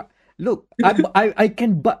 Look, I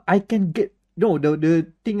can get the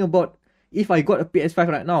thing about if I got a PS5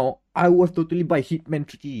 right now, I would totally buy Hitman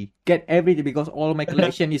 3. Get everything because all my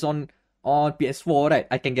collection is on PS4, right?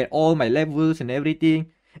 I can get all my levels and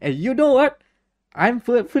everything. And you know what? I'm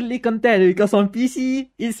fully content because on PC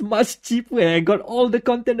it's much cheaper and I got all the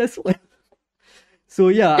content as well. So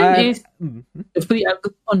yeah, Is free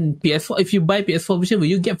upgrade on PS4. If you buy PS4 version, will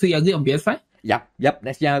you get free upgrade on PS5? Yep,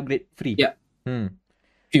 next gen upgrade free. Yeah.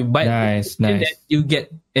 If you buy Nice. then you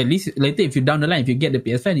get at least later if you down the line, if you get the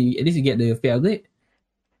PS5, at least you get the free upgrade.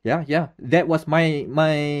 Yeah. That was my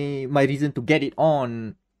reason to get it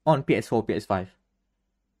on PS4, PS5.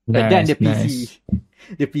 But then the PC,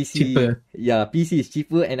 the PC, Cheaper. yeah, PC is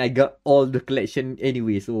cheaper, and I got all the collection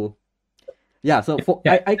anyway. So, yeah, so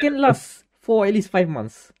I can last for at least 5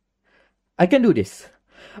 months. I can do this.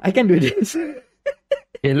 Okay,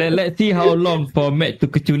 let's see how long for Matt to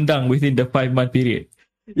kecundang within the 5-month period.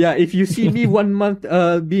 Yeah, if you see me 1 month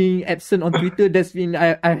being absent on Twitter, that's mean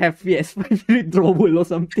I have PS5 withdrawal or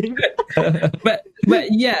something. But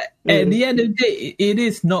yeah, at the end of the day, it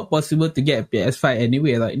is not possible to get a PS5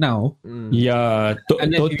 anyway right now. Yeah,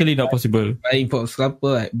 Unless totally not possible. Buying for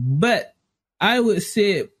scalper, but I would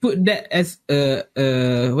say put that as a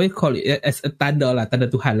what you call it, as a tanda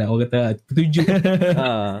Tuhan lah, orang kata petunjuk.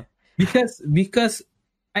 Because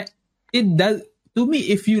it does, to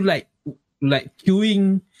me, if you like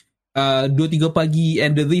queuing 2-3 pagi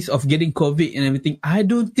and the risk of getting COVID and everything, I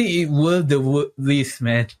don't think it worth the risk,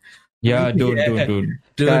 man. Yeah, don't.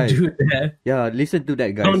 Guys, do that. Yeah, listen to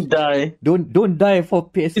that, guys. Don't die. Don't die for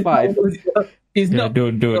PS5. It's not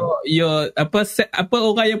don't. Your apa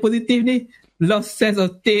orang yang positif ni lost sense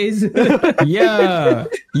of taste. Yeah,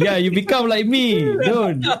 you become like me.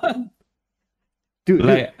 Don't. Dude,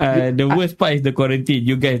 Like the worst part is the quarantine.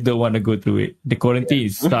 You guys don't want to go through it. The quarantine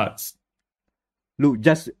sucks. look,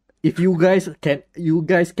 just if you guys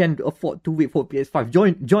can afford to wait for PS5,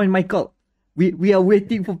 join my cult. We are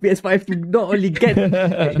waiting for PS5 to not only get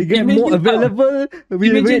more available.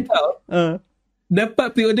 Imagine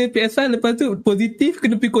dapat pre-order PS5, lepas tu positif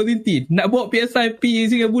kena pergi quarantine. Nak bawa PS5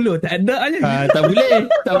 pergi Singapura, tak ada aja. Tak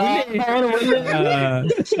boleh. Tak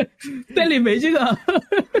boleh imagine lah.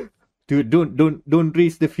 Dude, don't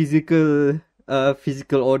risk the physical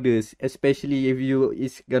orders, especially if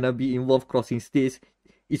it's gonna be involved crossing states.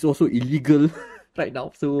 It's also illegal right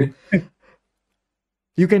now, so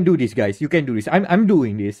you can do this, guys. You can do this. I'm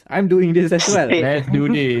doing this. I'm doing this as well. Let's do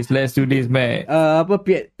this, man.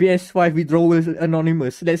 PS5 withdrawals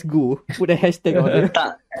anonymous. Let's go. Put a hashtag on it.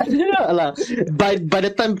 Tak. Alah. By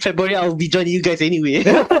the time February, I'll be joining you guys anyway.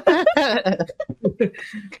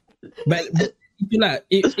 But itulah,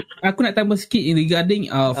 aku nak tambah sikit regarding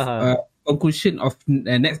of conclusion of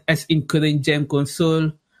next as in current gen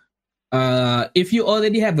console. If you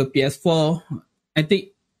already have a PS4, I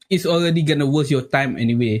think it's already gonna waste your time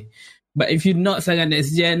anyway. But if you're not sangat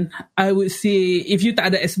next gen, I would say if you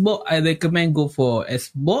tak ada Xbox, I recommend go for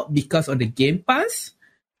Xbox because of the Game Pass.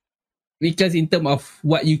 Because in terms of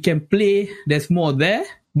what you can play, there's more there.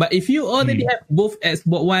 But if you already have both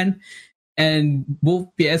Xbox One and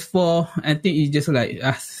both PS4, I think it's just like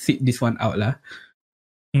sit this one out lah.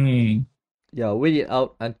 Yeah, wait it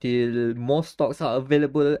out until more stocks are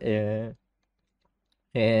available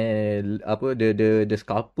and the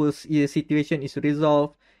scalpers situation is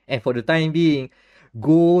resolved. And for the time being,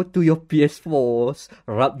 go to your PS4s,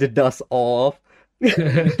 rub the dust off.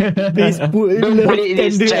 Please put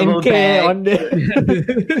tender and care on them.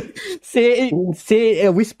 say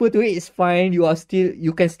whisper to it, it's fine. You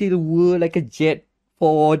can still whir like a jet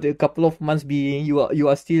for the couple of months being. You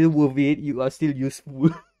are still worth it. You are still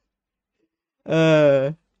useful.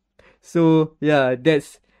 So yeah,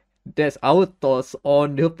 that's our thoughts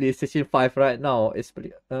on the PlayStation 5 right now.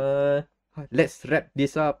 Let's wrap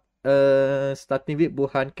this up. Starting with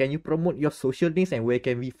Burhan, can you promote your social links and where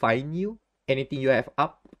can we find you? Anything you have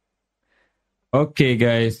up? Okay,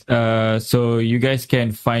 guys. So you guys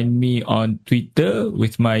can find me on Twitter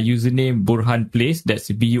with my username Burhan Plays.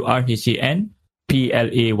 That's BURHAN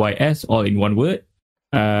PLAYS, all in one word.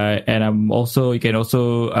 And you can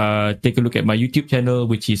also take a look at my YouTube channel,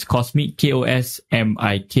 which is Cosmic,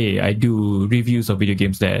 KOSMIK. I do reviews of video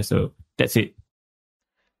games there. So that's it.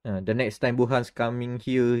 The next time Burhan's coming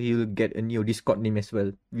here, he'll get a new Discord name as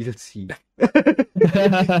well. We'll see.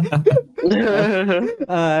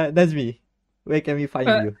 Najmi, where can we find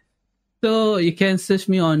you? So you can search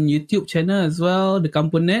me on YouTube channel as well, the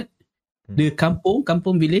Kampung Net, the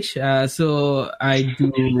Kampung Village. So I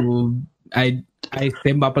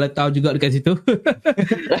tembak peletau juga dekat situ.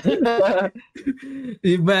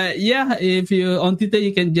 But yeah, if you on Twitter,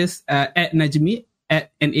 you can just add Najmi at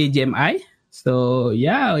NAJMI. So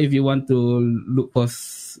yeah, if you want to look for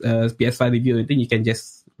PS5 review, I think you can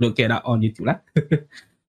just look it up on YouTube lah.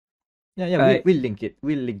 Yeah, we'll link it.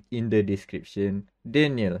 We'll link in the description.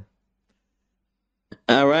 Daniel.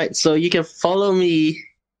 Alright, so you can follow me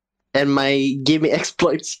and my gaming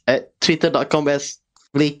exploits at twitter.com as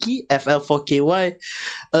Flaky, FL4KY.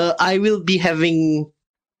 I will be having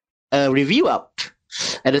a review up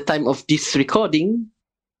at the time of this recording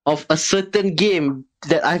of a certain game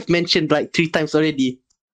that I've mentioned like 3 times already.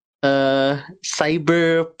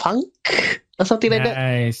 Cyberpunk. or something like that.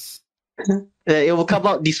 Nice. It will come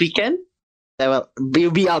out this weekend. Well,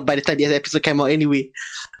 it'll be out by the time this episode came out anyway.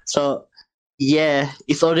 So yeah,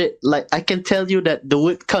 it's already like I can tell you that the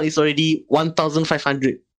word count is already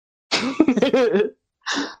 1,500.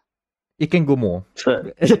 It can go more.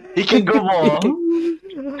 So, it can go more.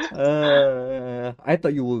 I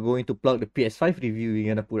thought you were going to plug the PS5 review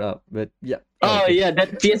you're gonna put up, but yeah. Oh yeah,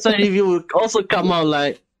 that PS5 review will also come out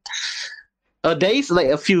like. There is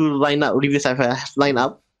like a few reviews I've lined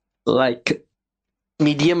up, like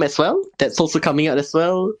Medium as well. That's also coming out as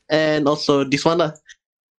well, and also this one,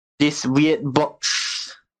 this weird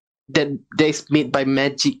box that is made by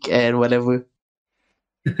Magic and whatever.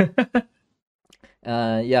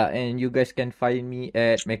 Yeah, and you guys can find me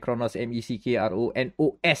at Mekronos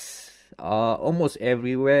Meckronos almost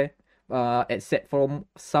everywhere, except from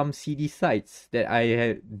some CD sites that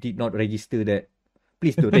I did not register that.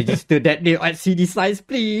 Please don't register that name at CD sites,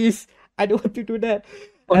 please. I don't want to do that.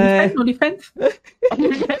 OnlyFans?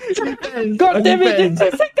 God damn it, it's the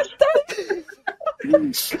second time.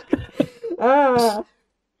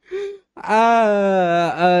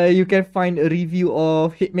 You can find a review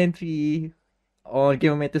of Hitman 3 on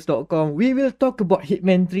GameMatters.com. We will talk about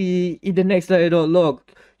Hitman 3 in the next dia.log.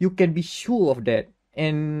 You can be sure of that.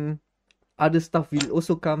 And other stuff will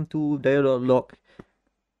also come to dia.log,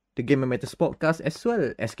 the Game Matters podcast, as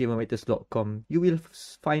well as GameMatters.com. You will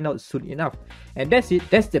find out soon enough. And that's it.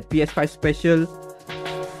 That's the PS5 special.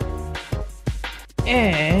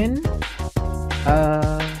 And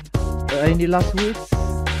any last words?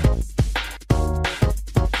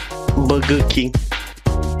 Burger King.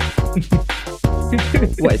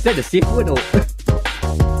 What, is that the safe word or?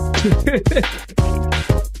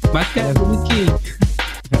 Makan Burger King.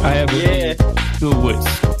 I have only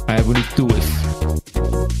two words.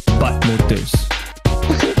 Butt motors.